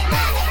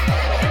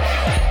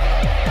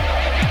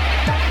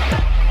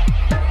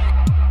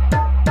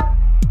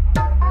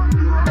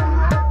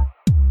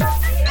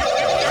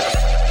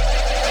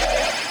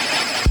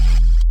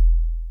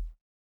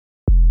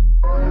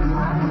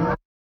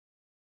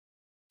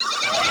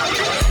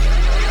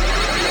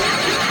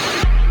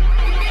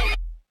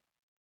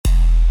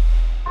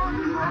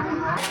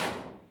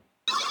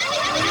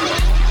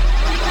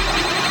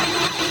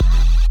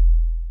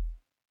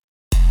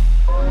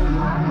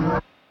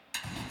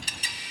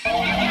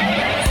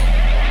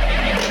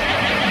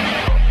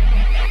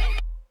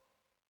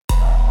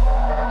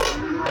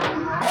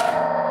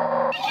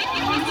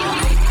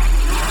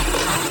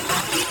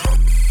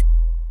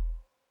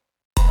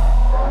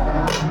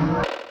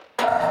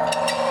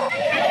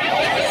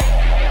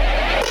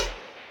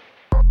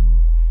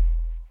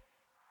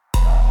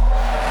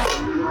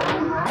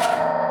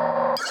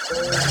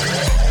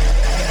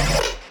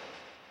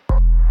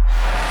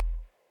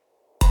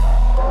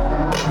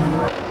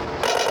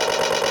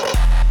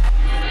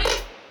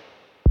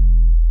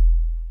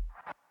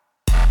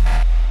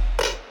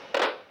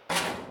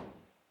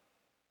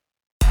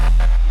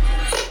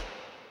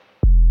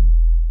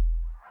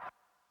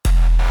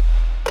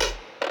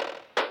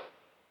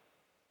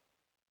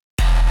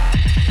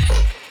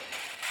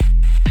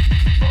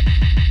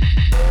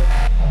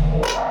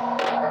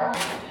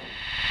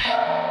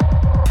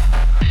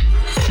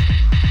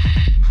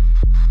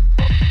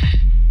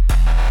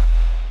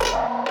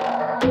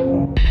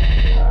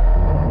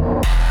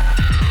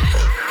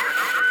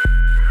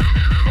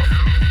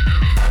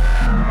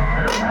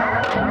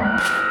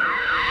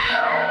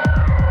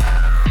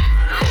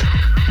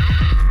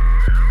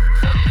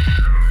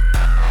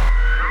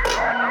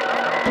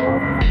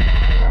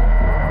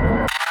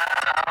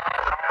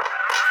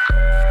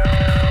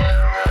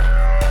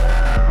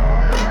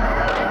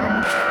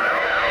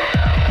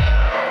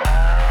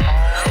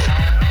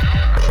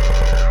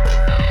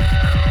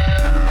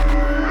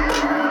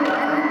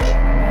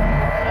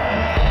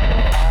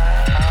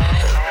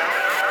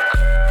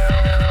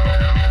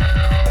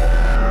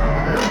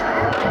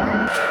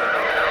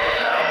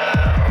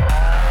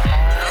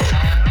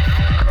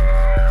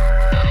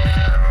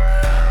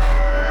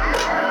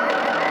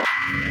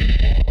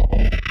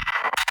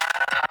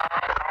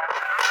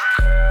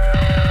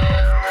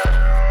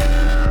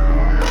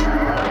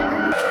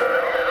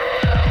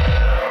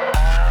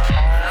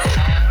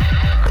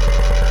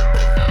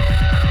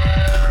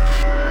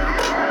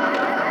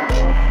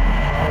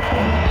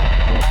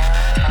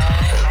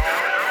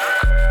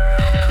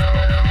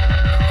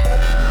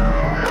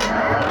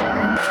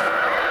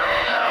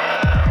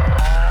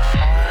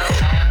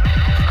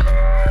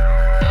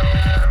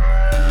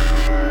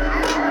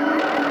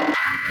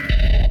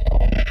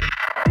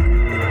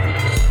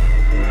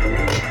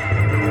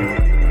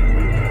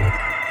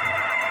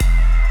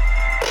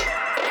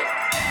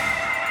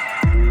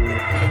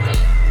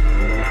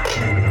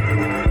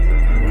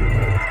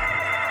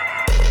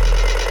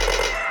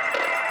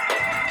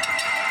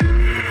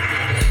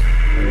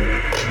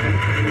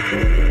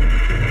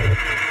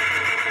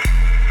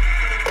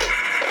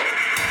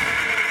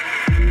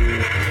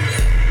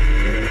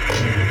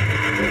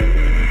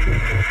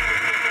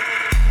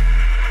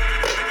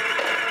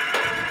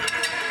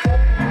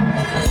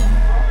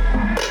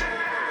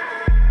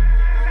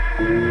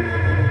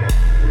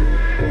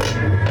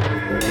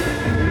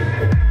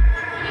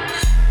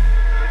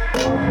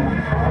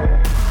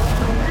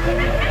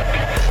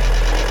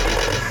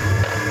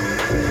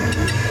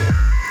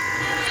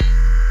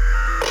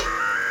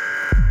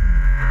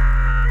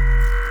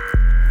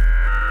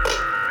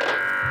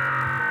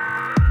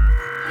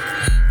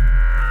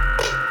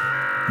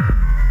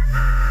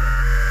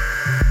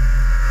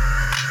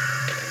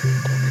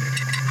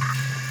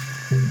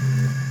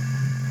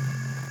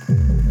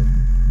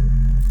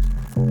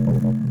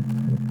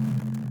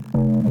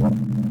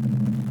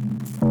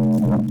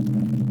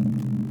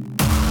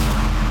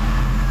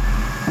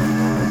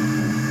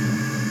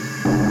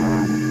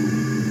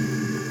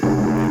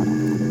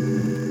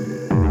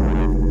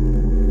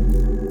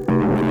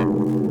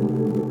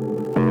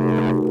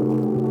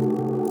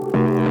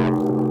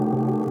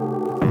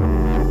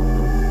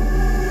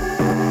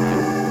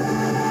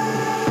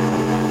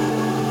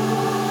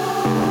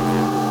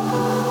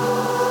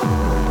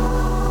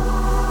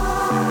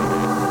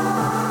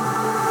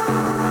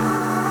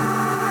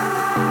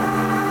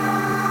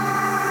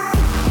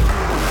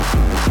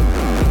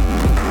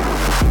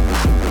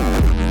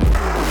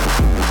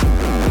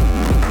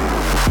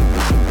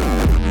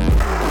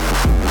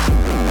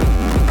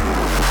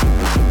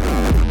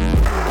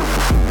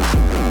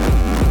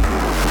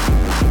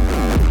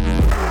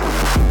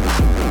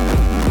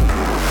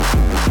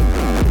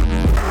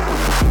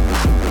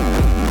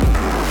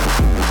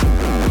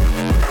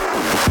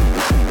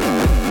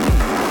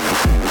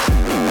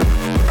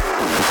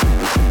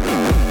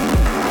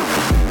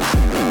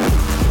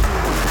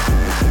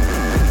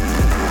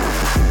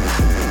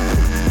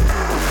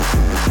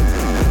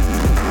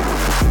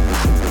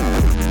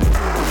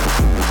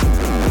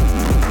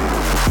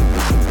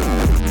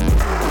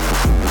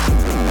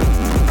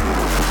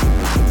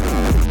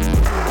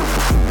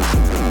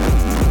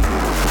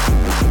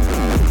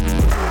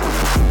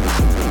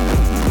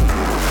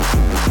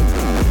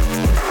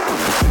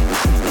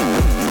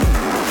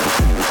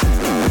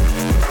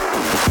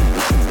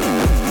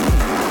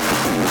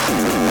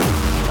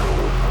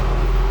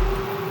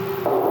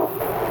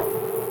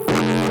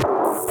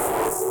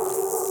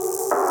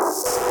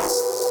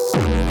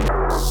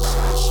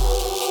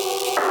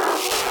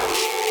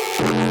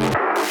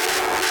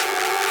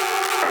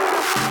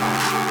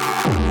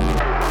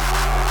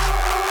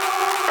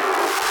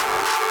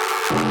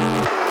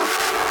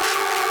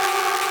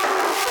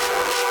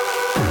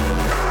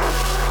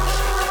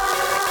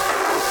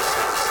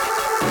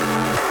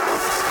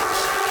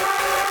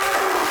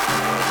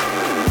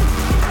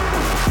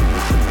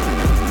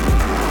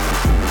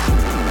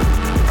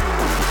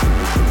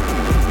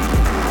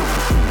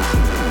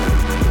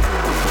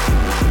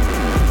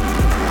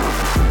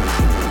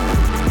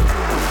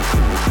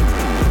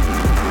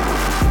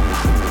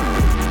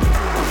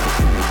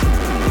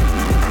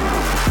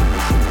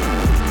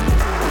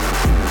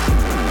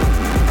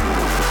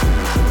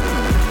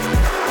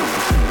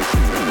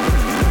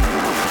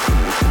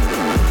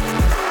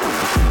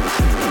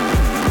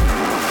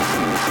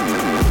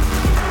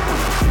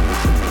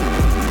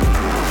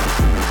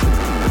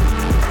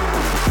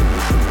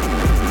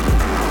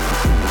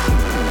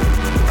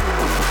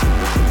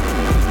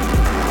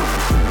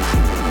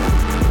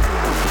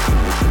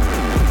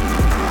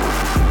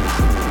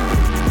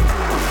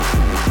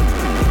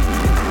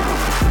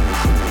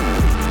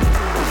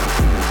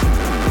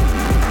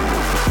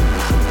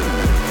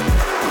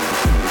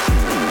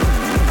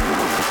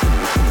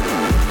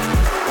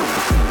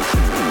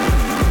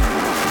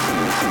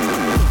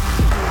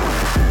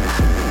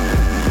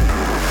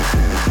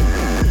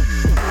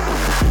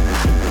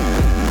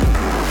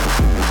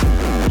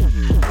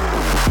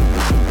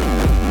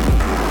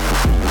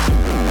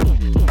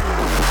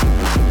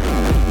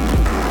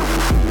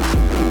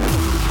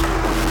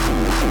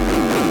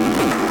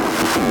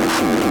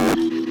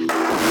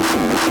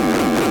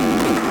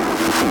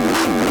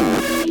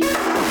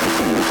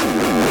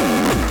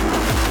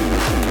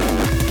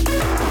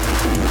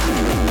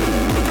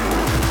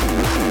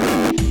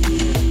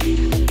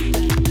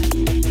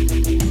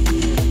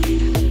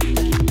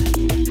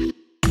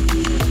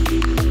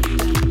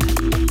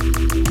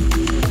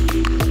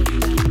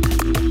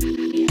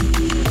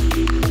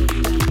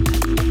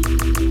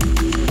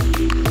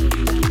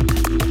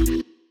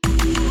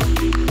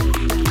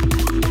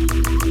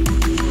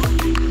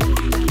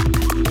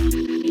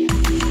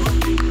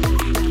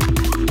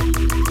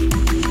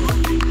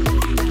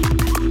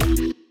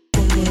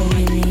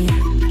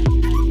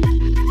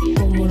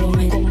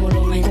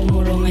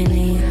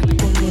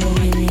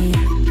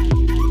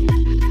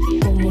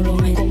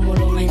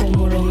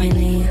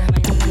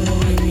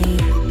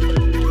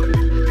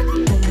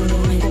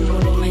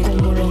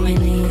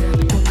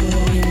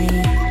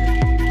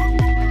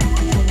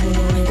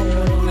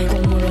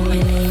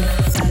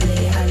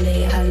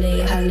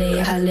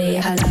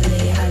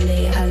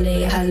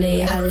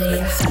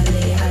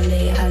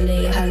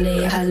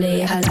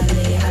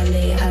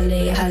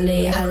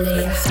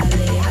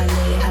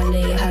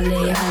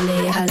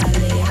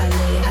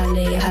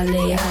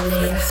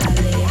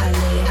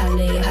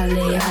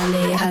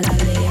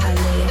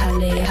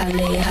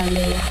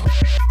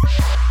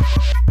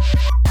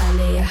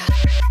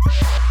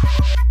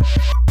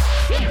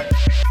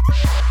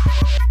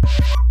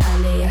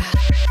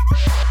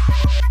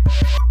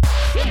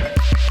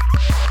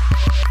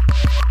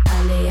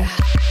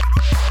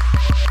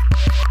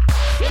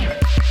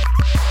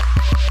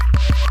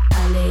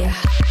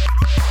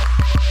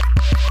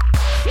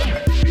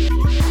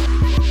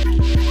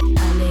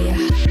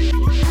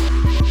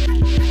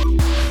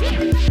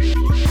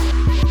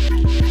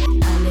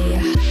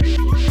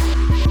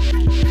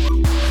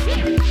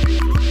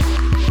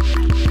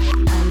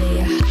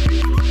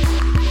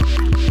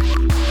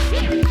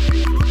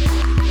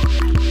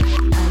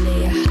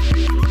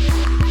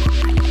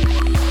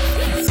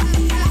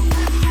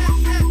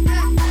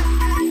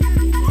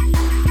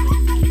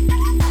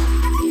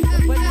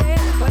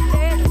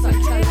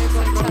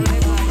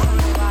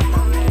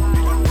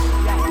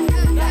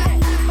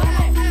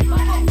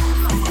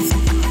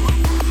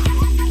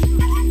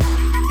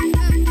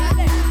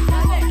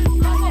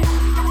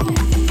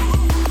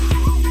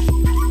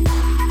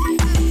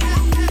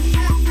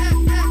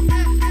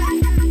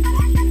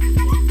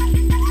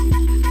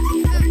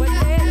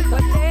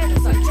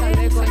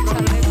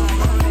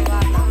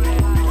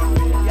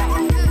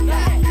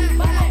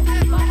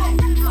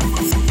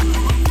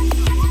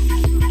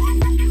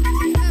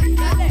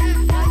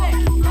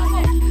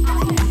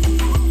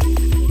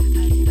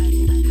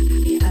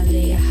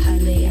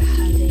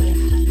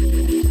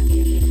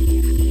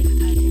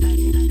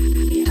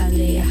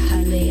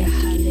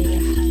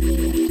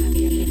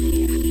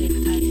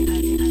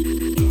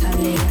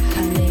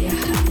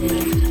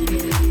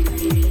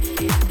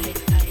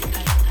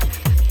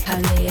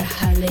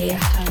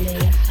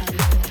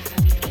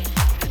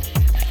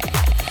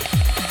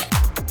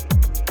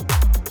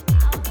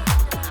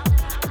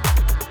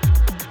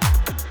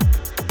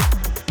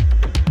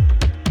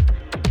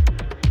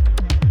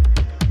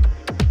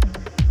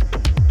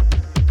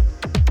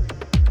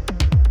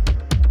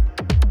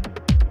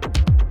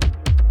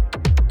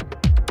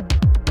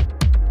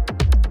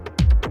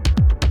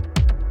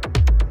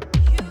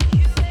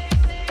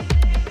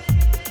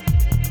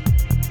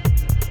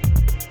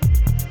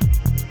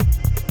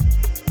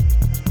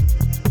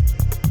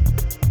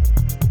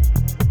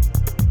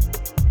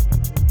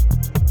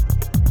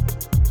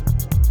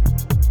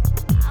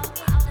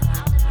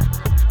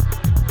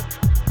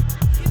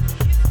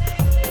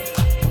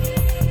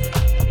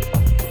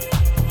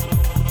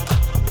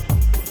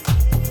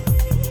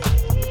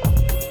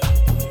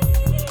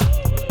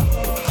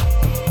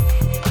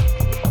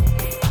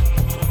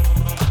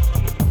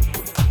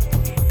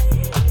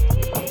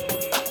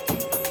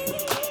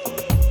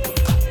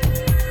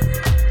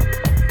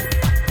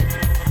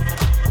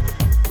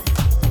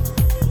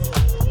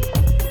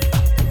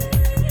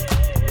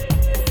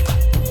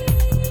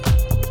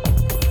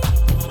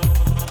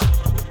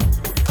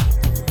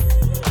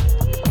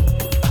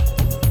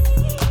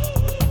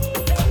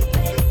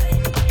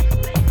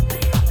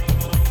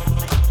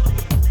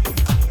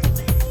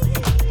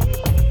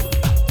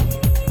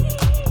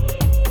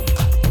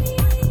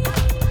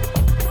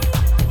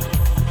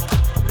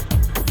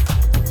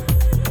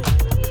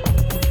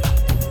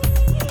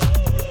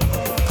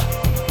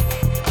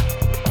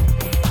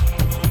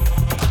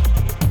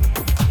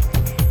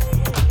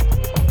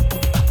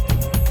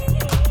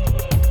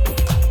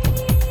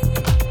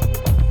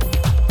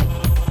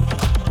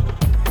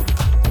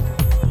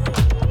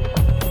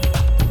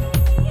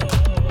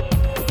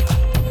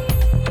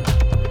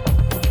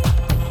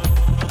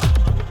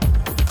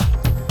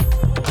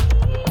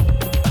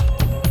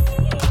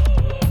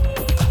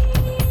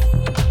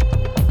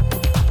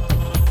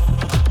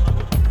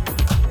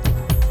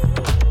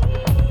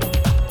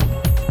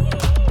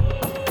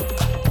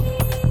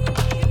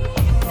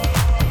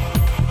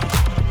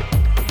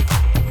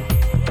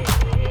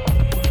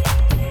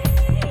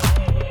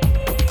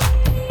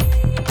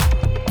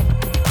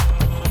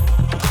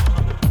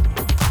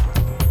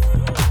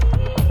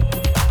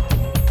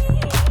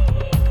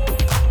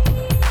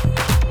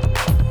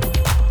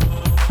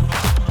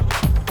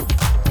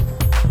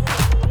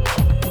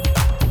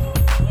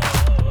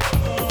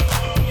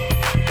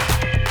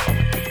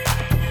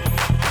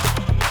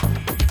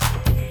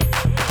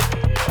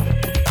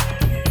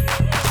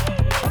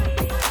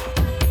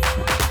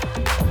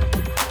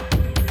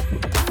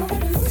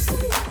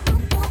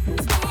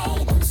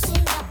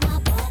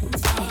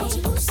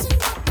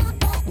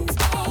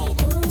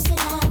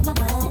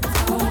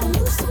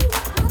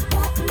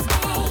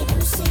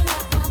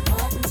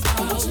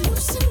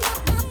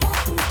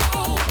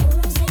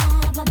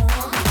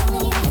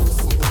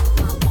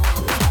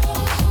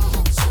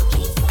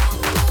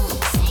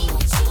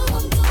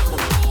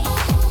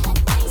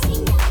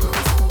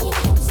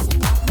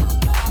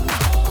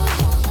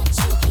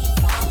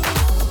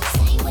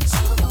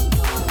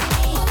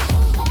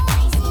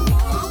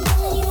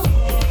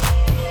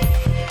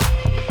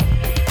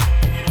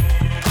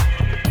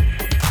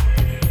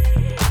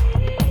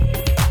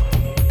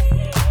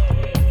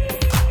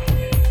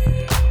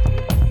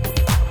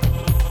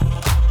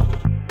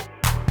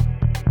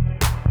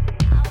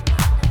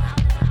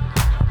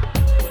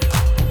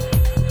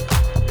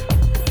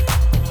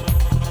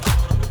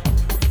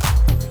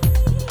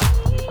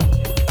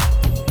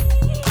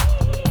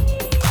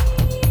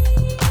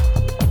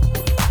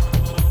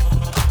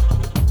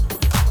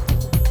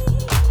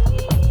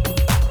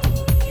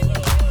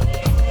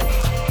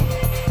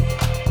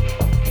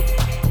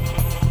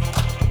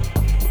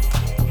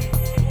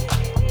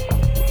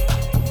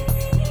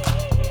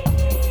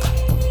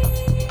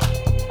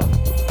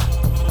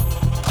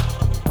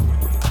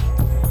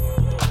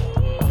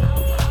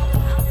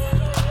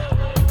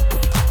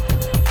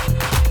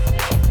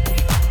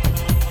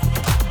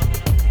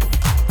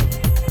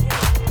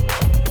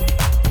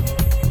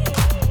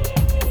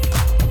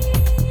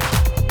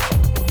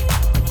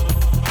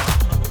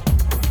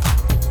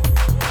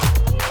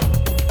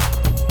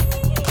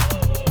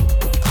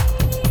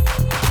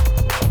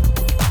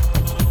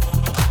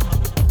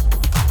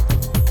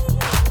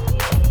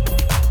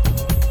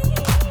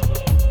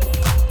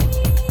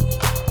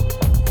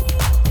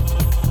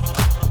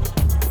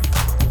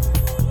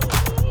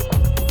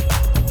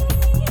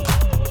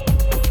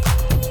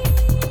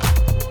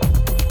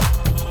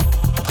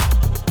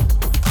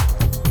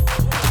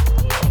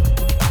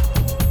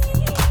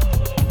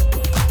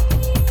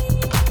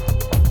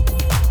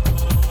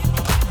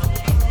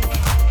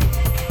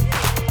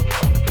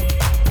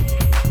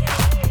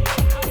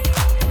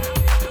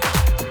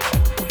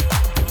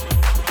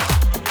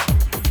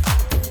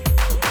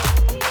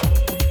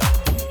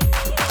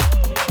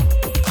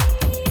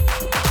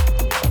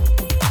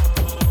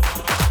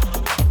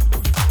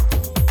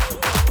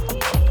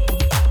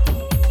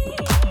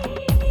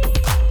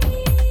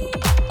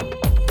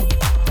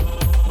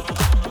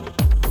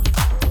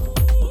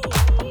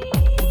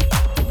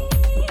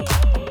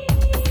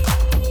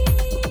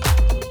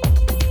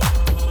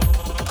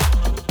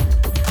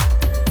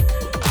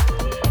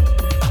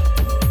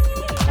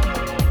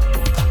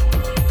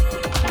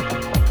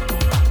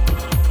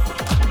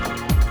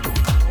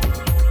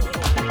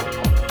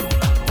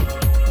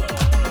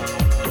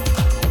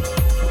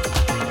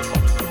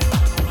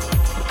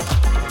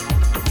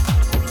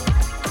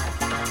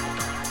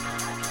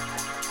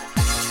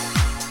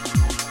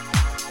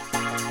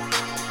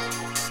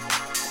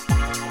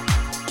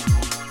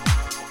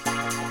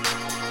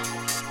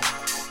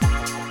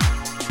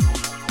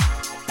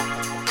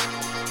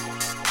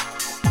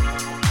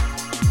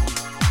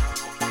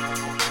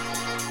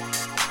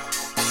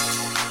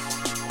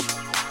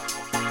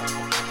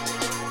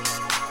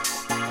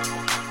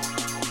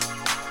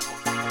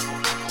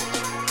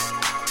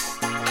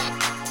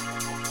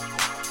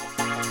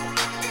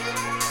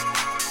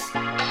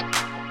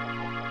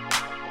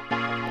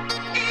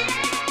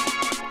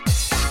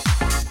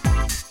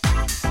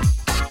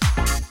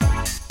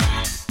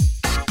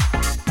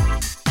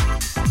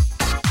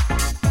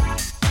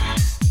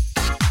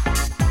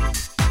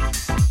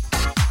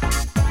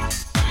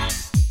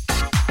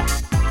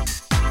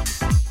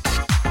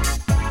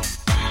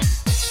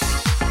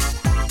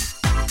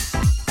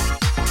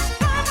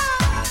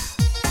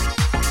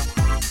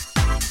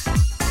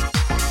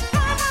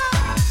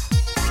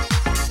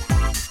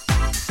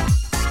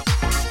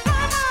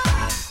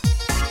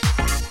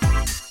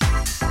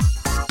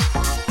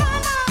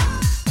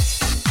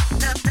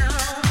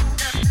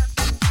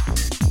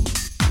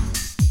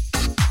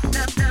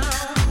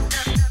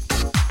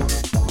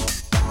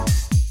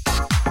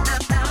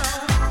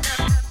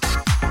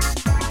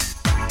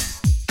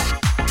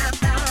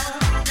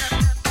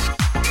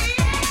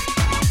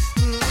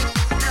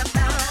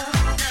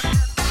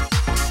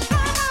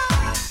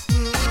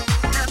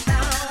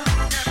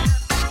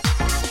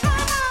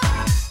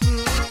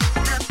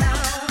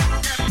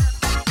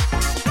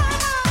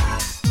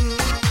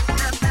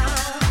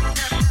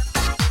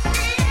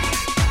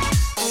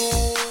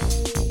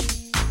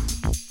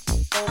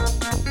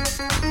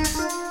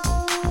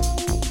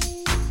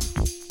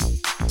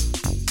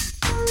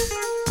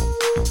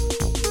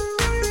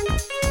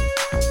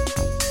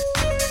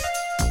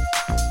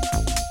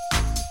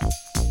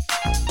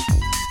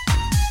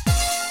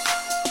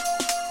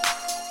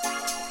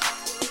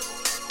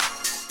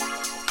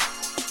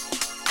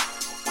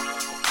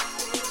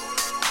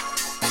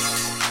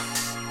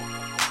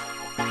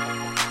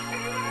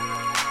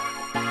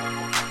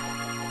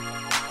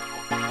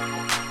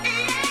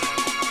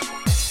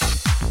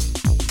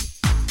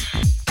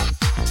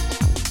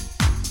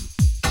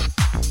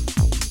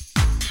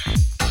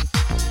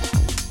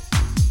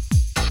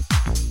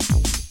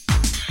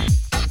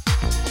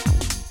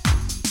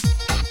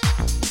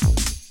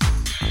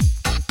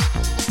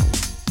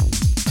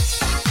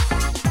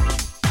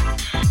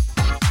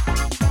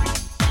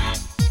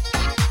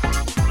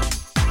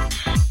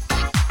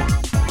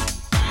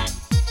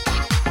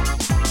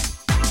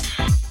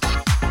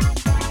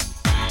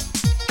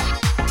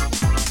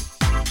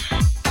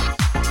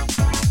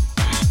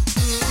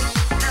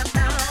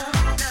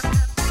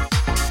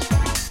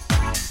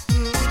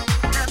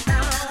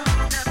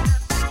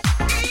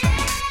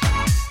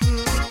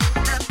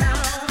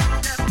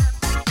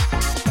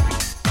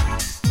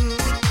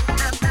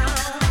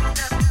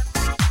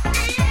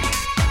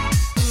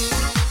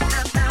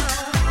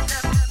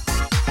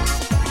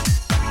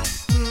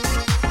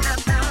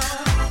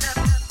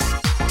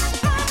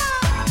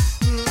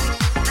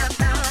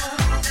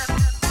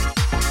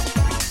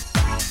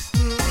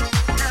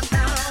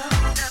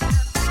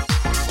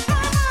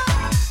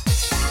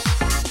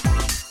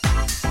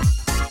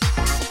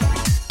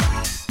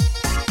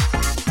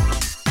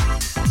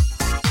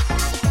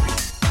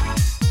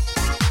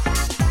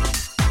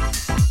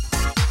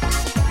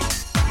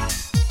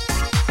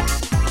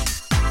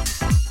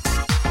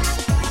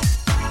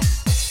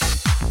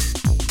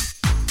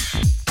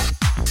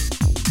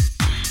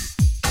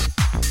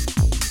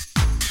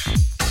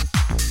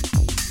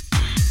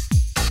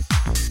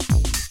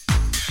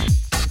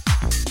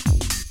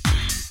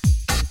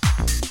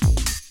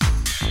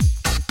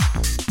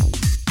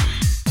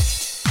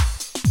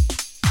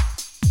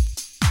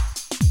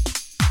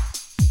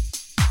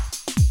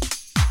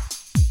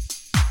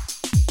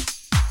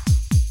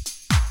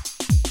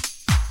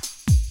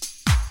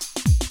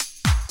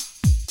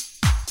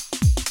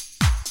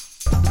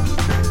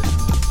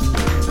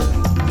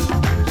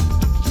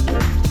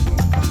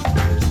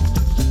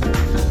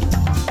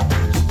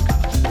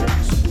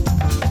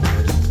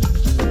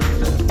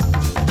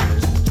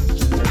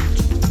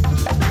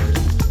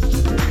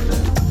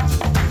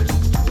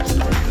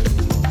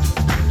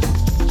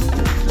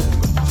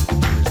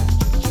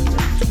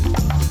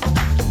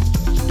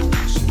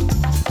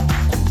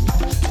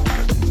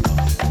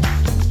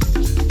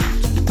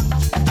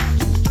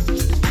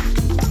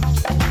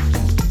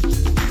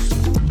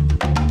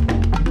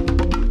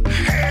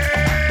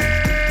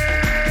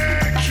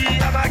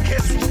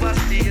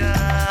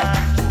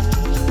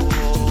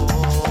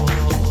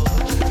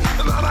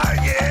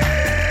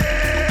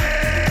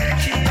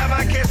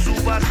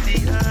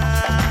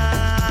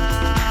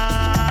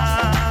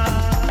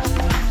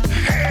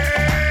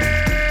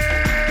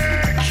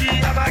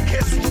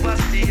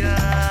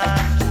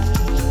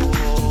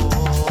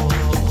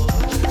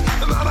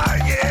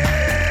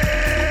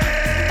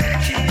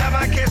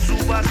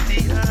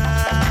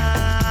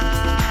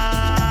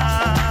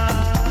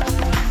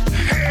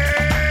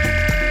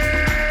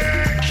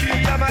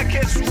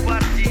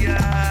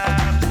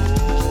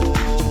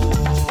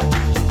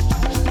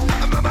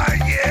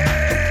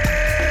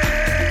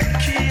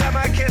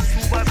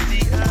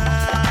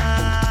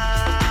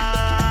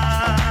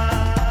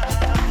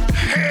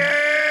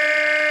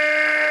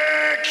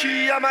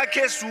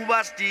 Che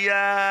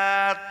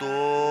subastiato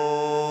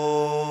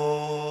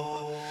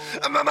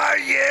mamma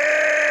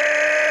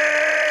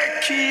yeah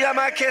chi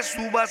ama che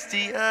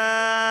subastiato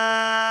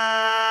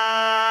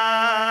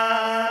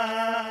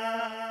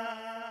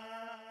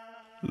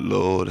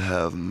Lord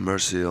have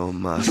mercy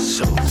on my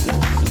soul.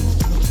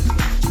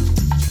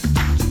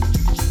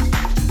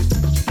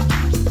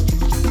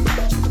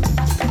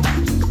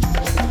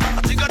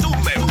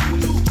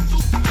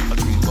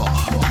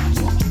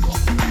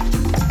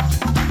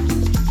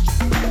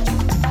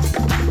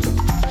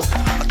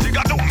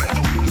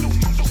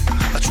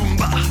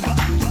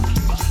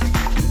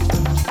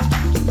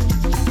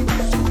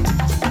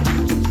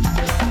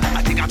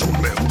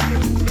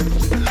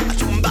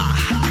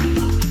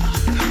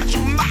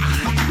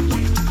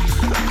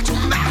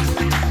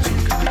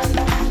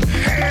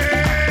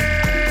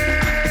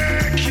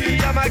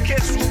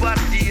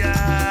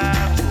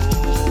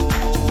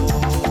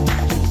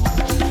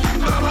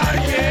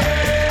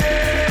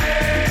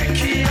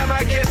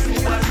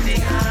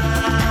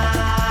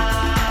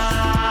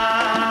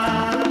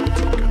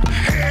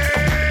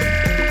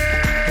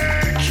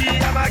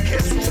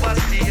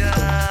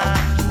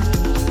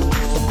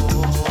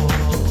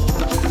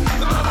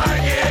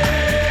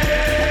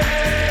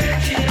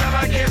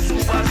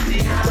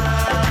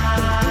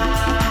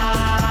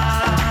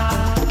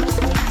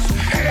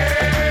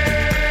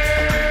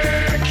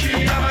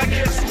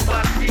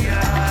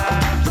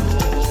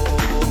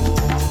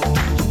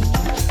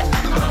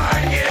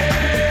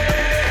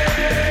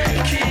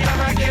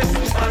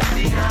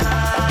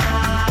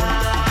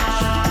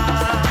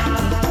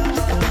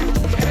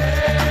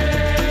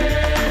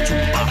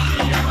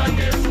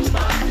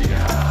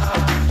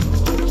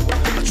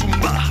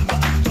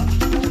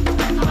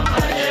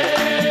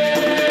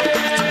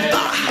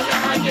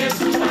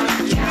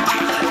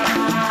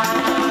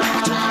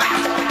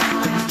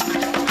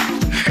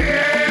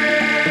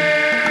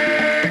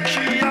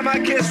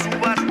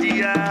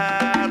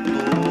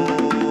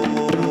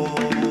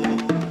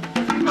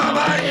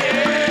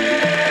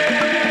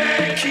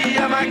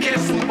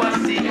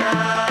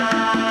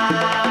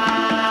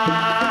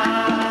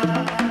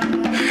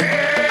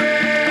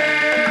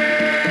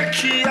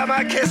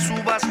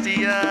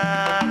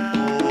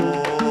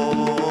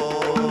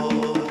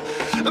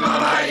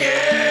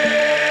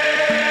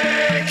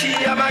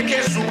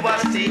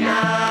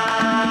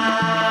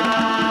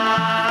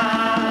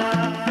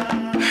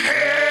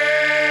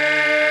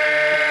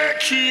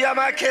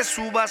 Che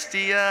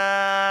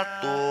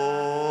subastiato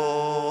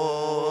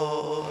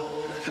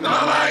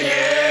mamma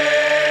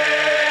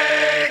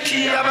yeah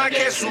chi ama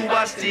che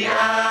subastiato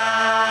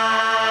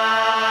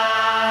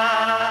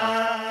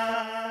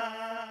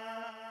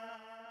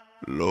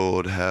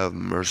Lord have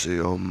mercy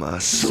on my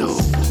soul.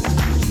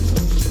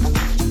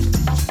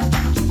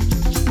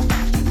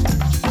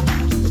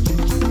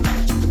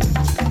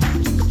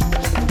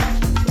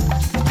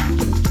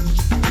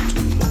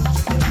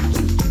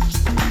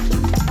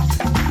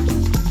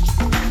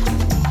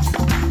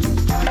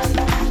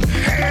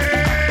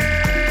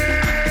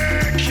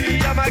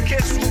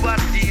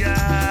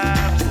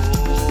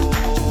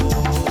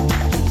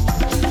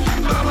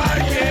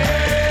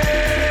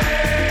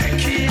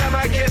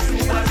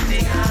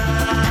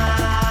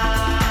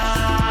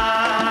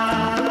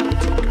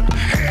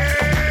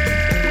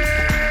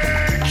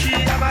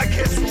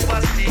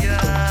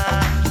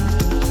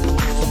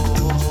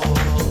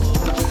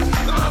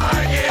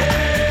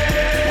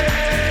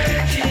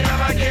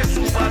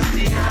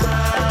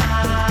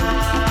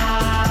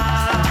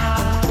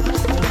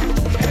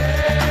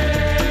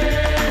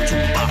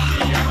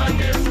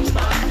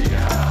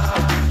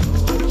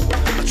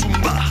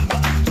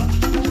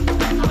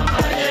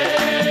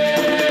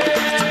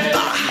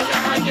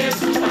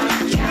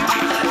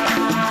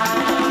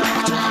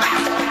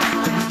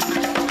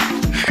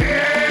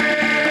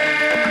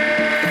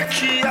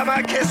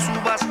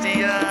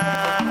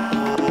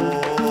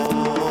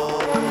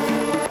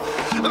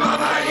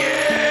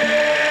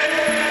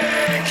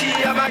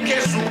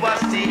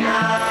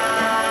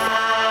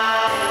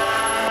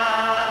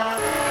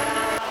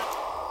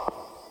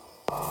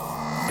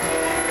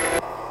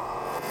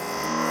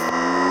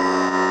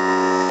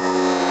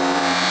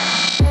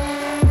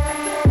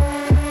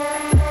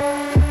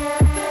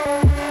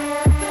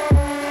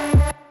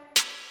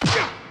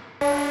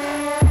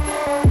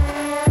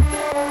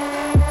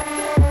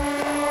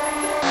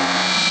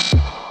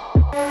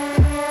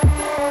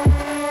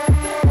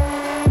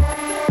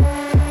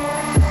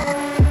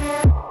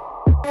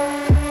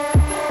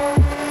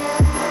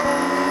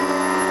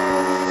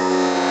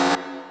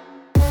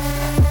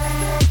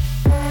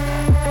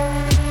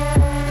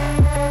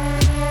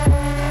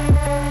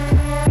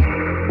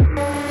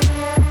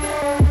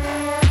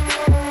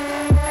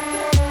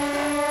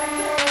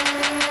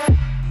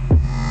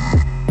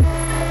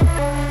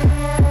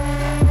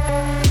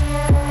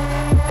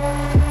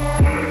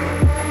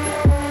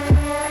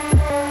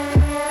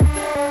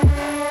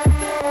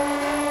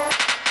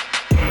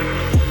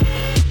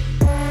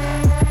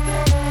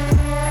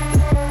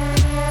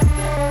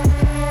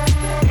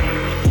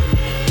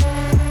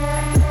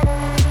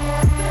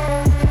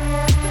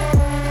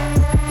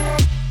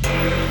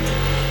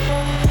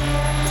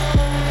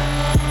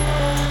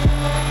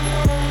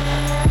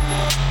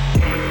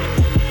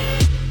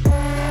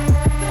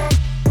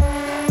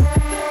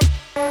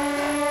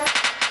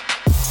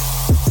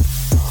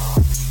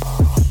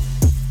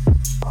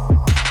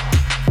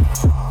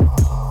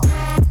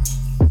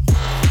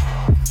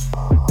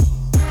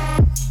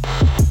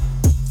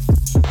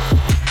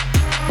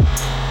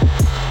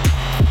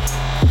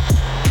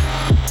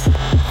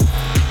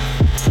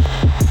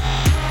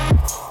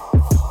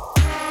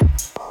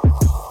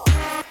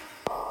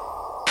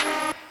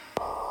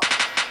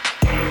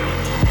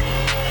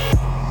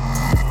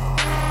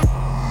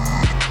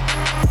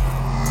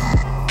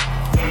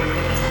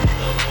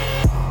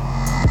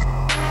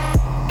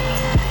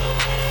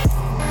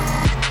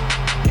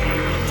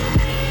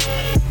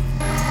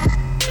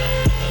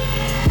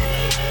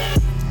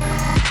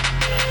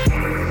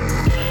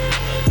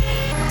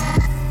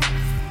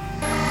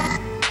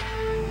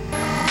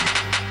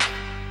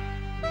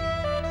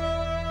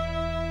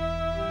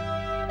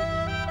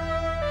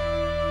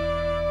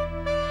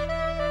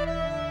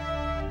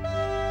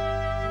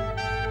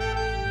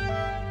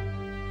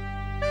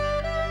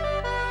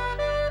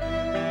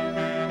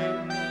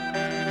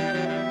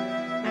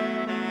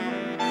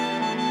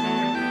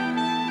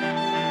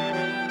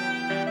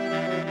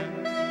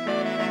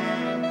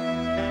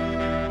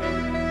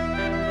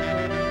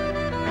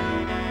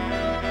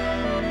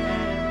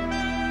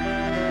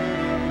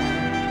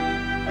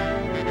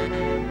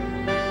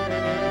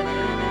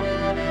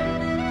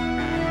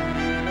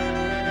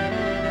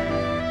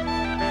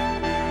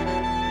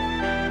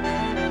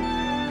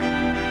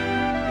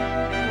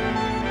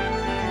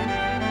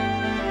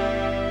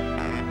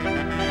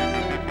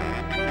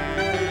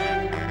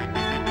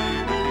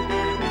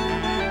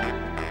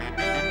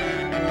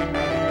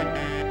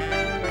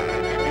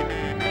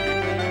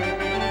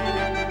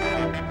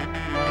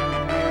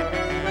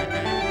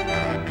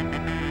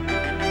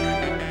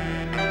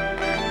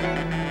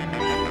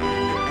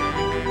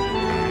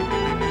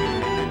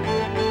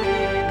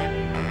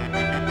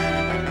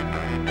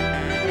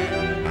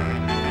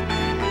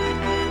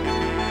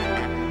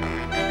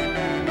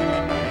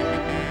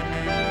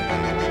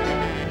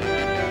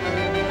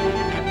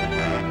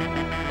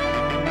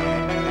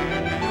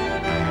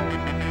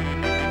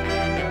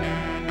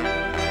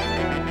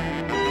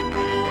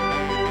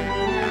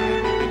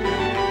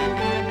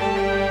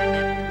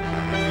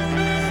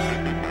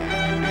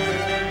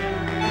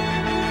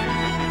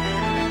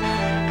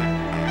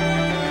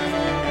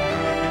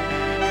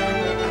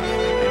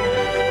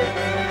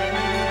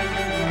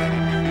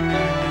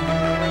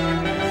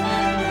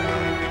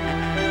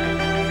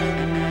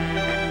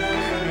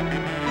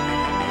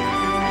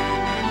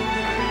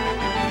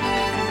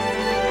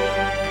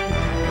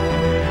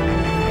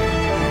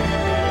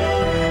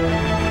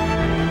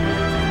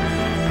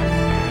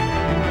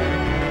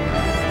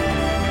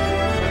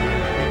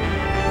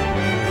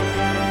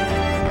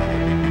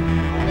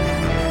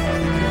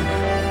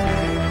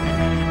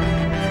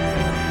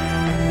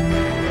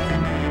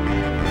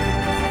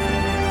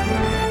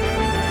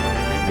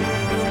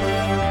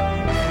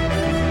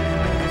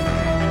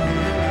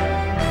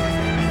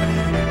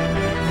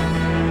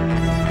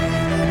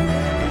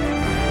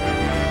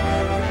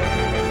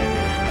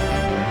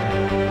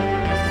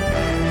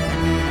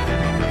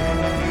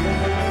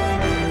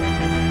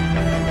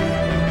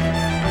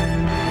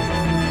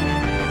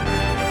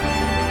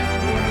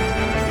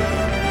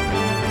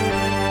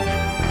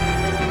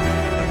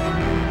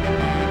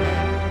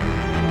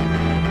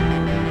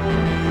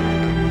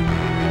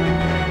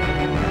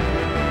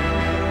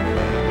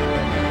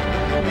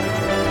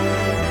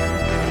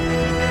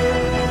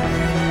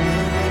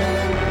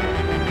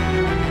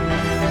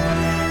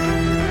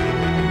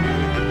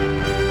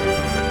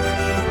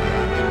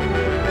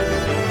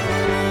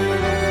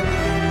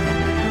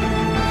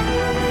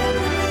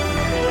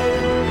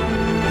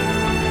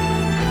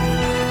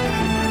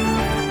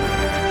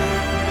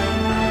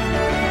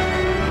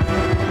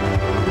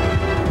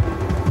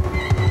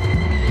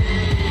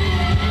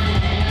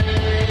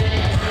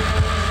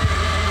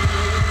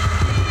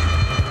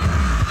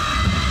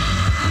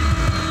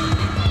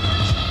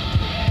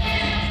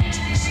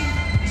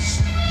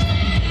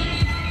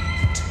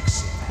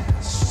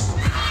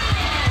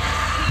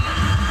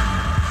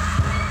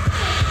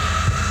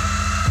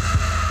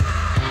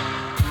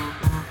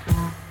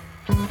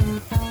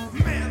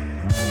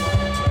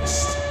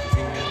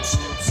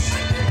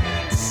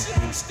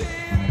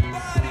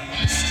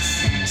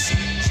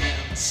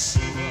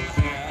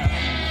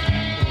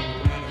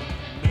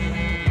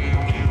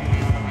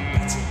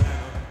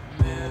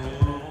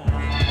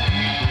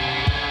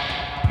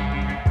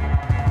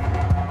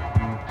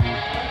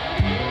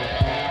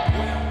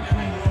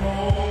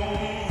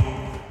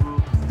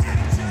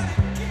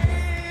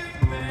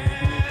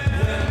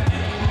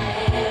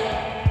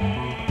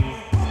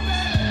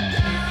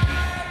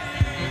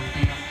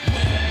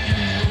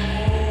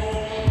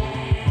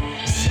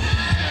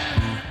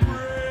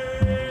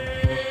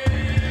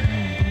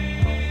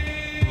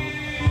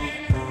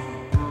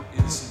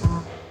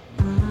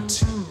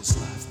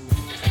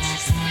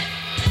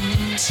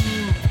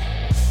 Yes.